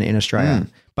person in Australia,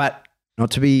 but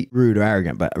not to be rude or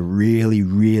arrogant, but a really,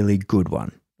 really good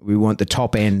one. We want the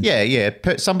top end. Yeah.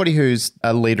 Somebody who's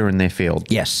a leader in their field.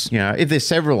 Yes. You know, if there's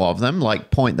several of them,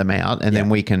 like point them out, and then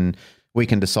we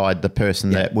can decide the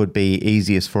person that would be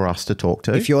easiest for us to talk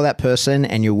to. If you're that person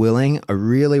and you're willing, I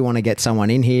really want to get someone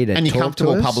in here to and you're talk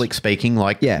comfortable to us. public speaking,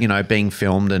 like, you know, being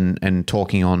filmed and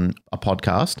talking on a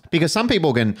podcast. Because some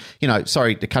people can, you know,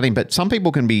 sorry to cut in, but some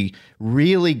people can be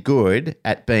really good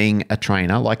at being a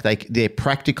trainer. Like their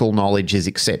practical knowledge is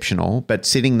exceptional, but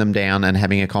sitting them down and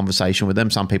having a conversation with them,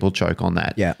 some people choke on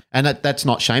that. Yeah. And that's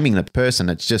not shaming the person.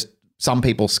 It's just some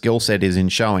people's skill set is in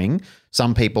showing,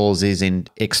 some people's is in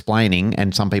explaining,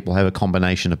 and some people have a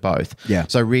combination of both. Yeah.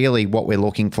 So really what we're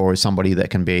looking for is somebody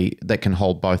that can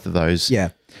hold both of those. Yeah.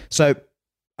 So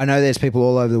I know there's people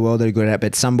all over the world that are good at it,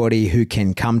 but somebody who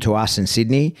can come to us in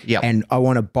Sydney and I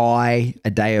want to buy a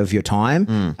day of your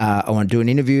time. I want to do an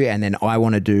interview, and then I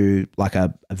want to do like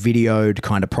a videoed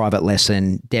kind of private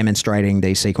lesson demonstrating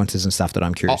these sequences and stuff that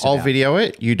I'm curious I'll about. video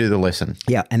it. You do the lesson.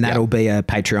 Yeah, and that'll be a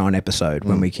Patreon episode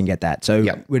when we can get that. So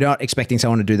we're not expecting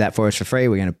someone to do that for us for free.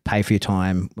 We're going to pay for your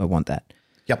time. We want that.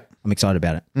 Yep. I'm excited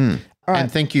about it. All right.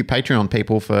 And thank you, Patreon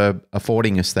people, for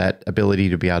affording us that ability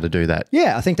to be able to do that.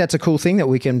 Yeah, I think that's a cool thing that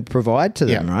we can provide to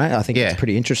them, right? I think it's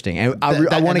pretty interesting. And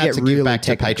I want to get really back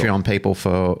technical. to Patreon people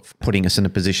for putting us in a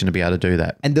position to be able to do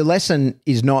that. And the lesson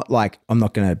is not like, I'm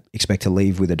not going to expect to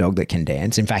leave with a dog that can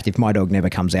dance. In fact, if my dog never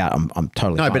comes out, I'm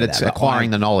totally fine but with it's that. acquiring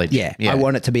the knowledge. Yeah, I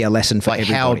want it to be a lesson for like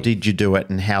everybody. how did you do it,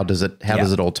 and how does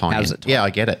it all tie in? Yeah,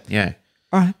 I get it. Yeah.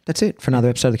 All right, that's it for another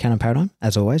episode of the Canine Paradigm.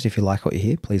 As always, if you like what you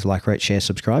hear, please like, rate, share,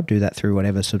 subscribe. Do that through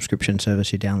whatever subscription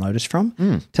service you download us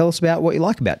from. Tell us about what you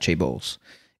like about Chi Balls.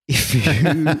 If you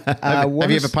have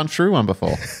you ever punched through one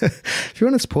before? If you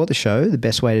want to support the show, the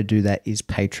best way to do that is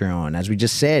Patreon. As we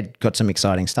just said, got some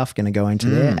exciting stuff going to go into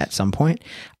there at some point.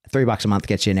 $3 a month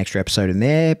gets you an extra episode in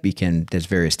there. There's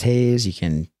various tiers. You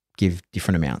can give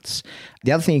different amounts.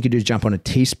 The other thing you could do is jump on a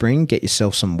Teespring, get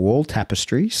yourself some wall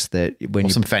tapestries that when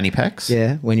some fanny packs.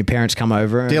 Yeah, when your parents come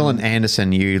over. Dylan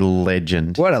Anderson, you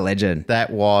legend. What a legend. That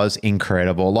was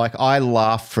incredible. Like, I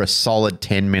laughed for a solid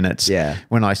 10 minutes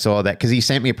when I saw that, because he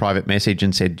sent me a private message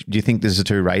and said, do you think this is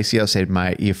too racy? I said,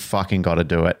 mate, you fucking got to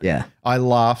do it. Yeah. I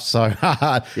laughed so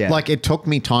hard. Yeah. Like, it took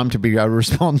me time to be able to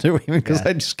respond to him because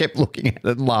I just kept looking at it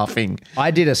and laughing. I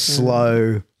did a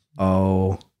slow,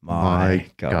 oh my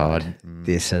God. Mm.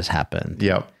 This has happened.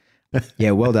 Yep. Yeah,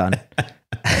 well done.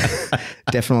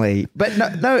 Definitely. But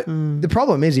no, the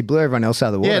problem is he blew everyone else out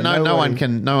of the water. Yeah, no one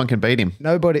can beat him.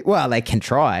 Nobody, well, they can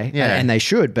try and they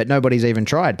should, but nobody's even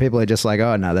tried. People are just like,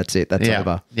 oh no, that's it. That's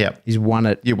over. Yeah. He's won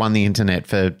it. You won the internet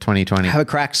for 2020. Have a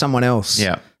crack someone else.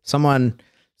 Yeah. Someone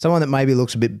that maybe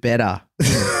looks a bit better.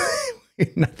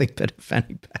 Nothing but a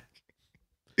fanny pack.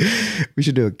 We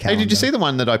should do a calendar. Hey, did you see the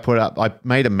one that I put up? I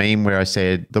made a meme where I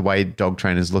said the way dog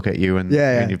trainers look at you and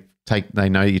when they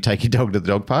know you take your dog to the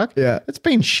dog park. Yeah. It's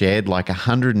been shared like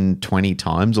 120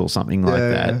 times or something like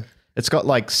that. Yeah. It's got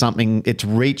like something, it's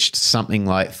reached something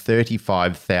like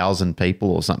 35,000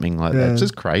 people or something like that. It's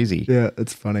just crazy. Yeah,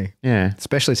 it's funny. Yeah.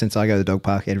 Especially since I go to the dog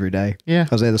park every day. Yeah.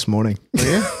 I was there this morning.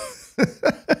 Yeah.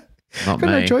 Not Got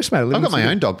me. no choice, mate. I've got my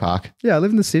own dog park. Yeah, I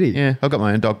live in the city. Yeah. I've got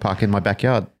my own dog park in my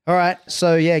backyard. All right.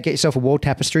 So, get yourself a wall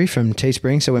tapestry from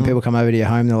Teespring. So when people come over to your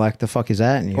home, they're like, the fuck is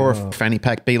that? And Or a fanny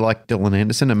pack, be like Dylan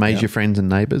Anderson, amaze your friends and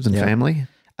neighbours and family.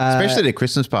 Especially at a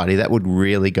Christmas party. That would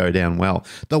really go down well.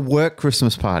 The work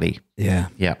Christmas party. Yeah.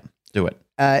 Yeah. Do it.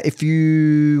 If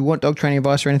you want dog training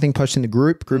advice or anything, post in the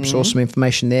group. Group source some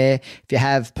information there. If you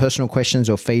have personal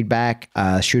questions or feedback,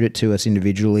 shoot it to us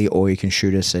individually, or you can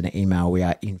shoot us an email. We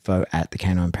are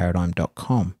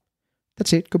info@thecanineparadigm.com.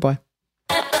 That's it. Goodbye.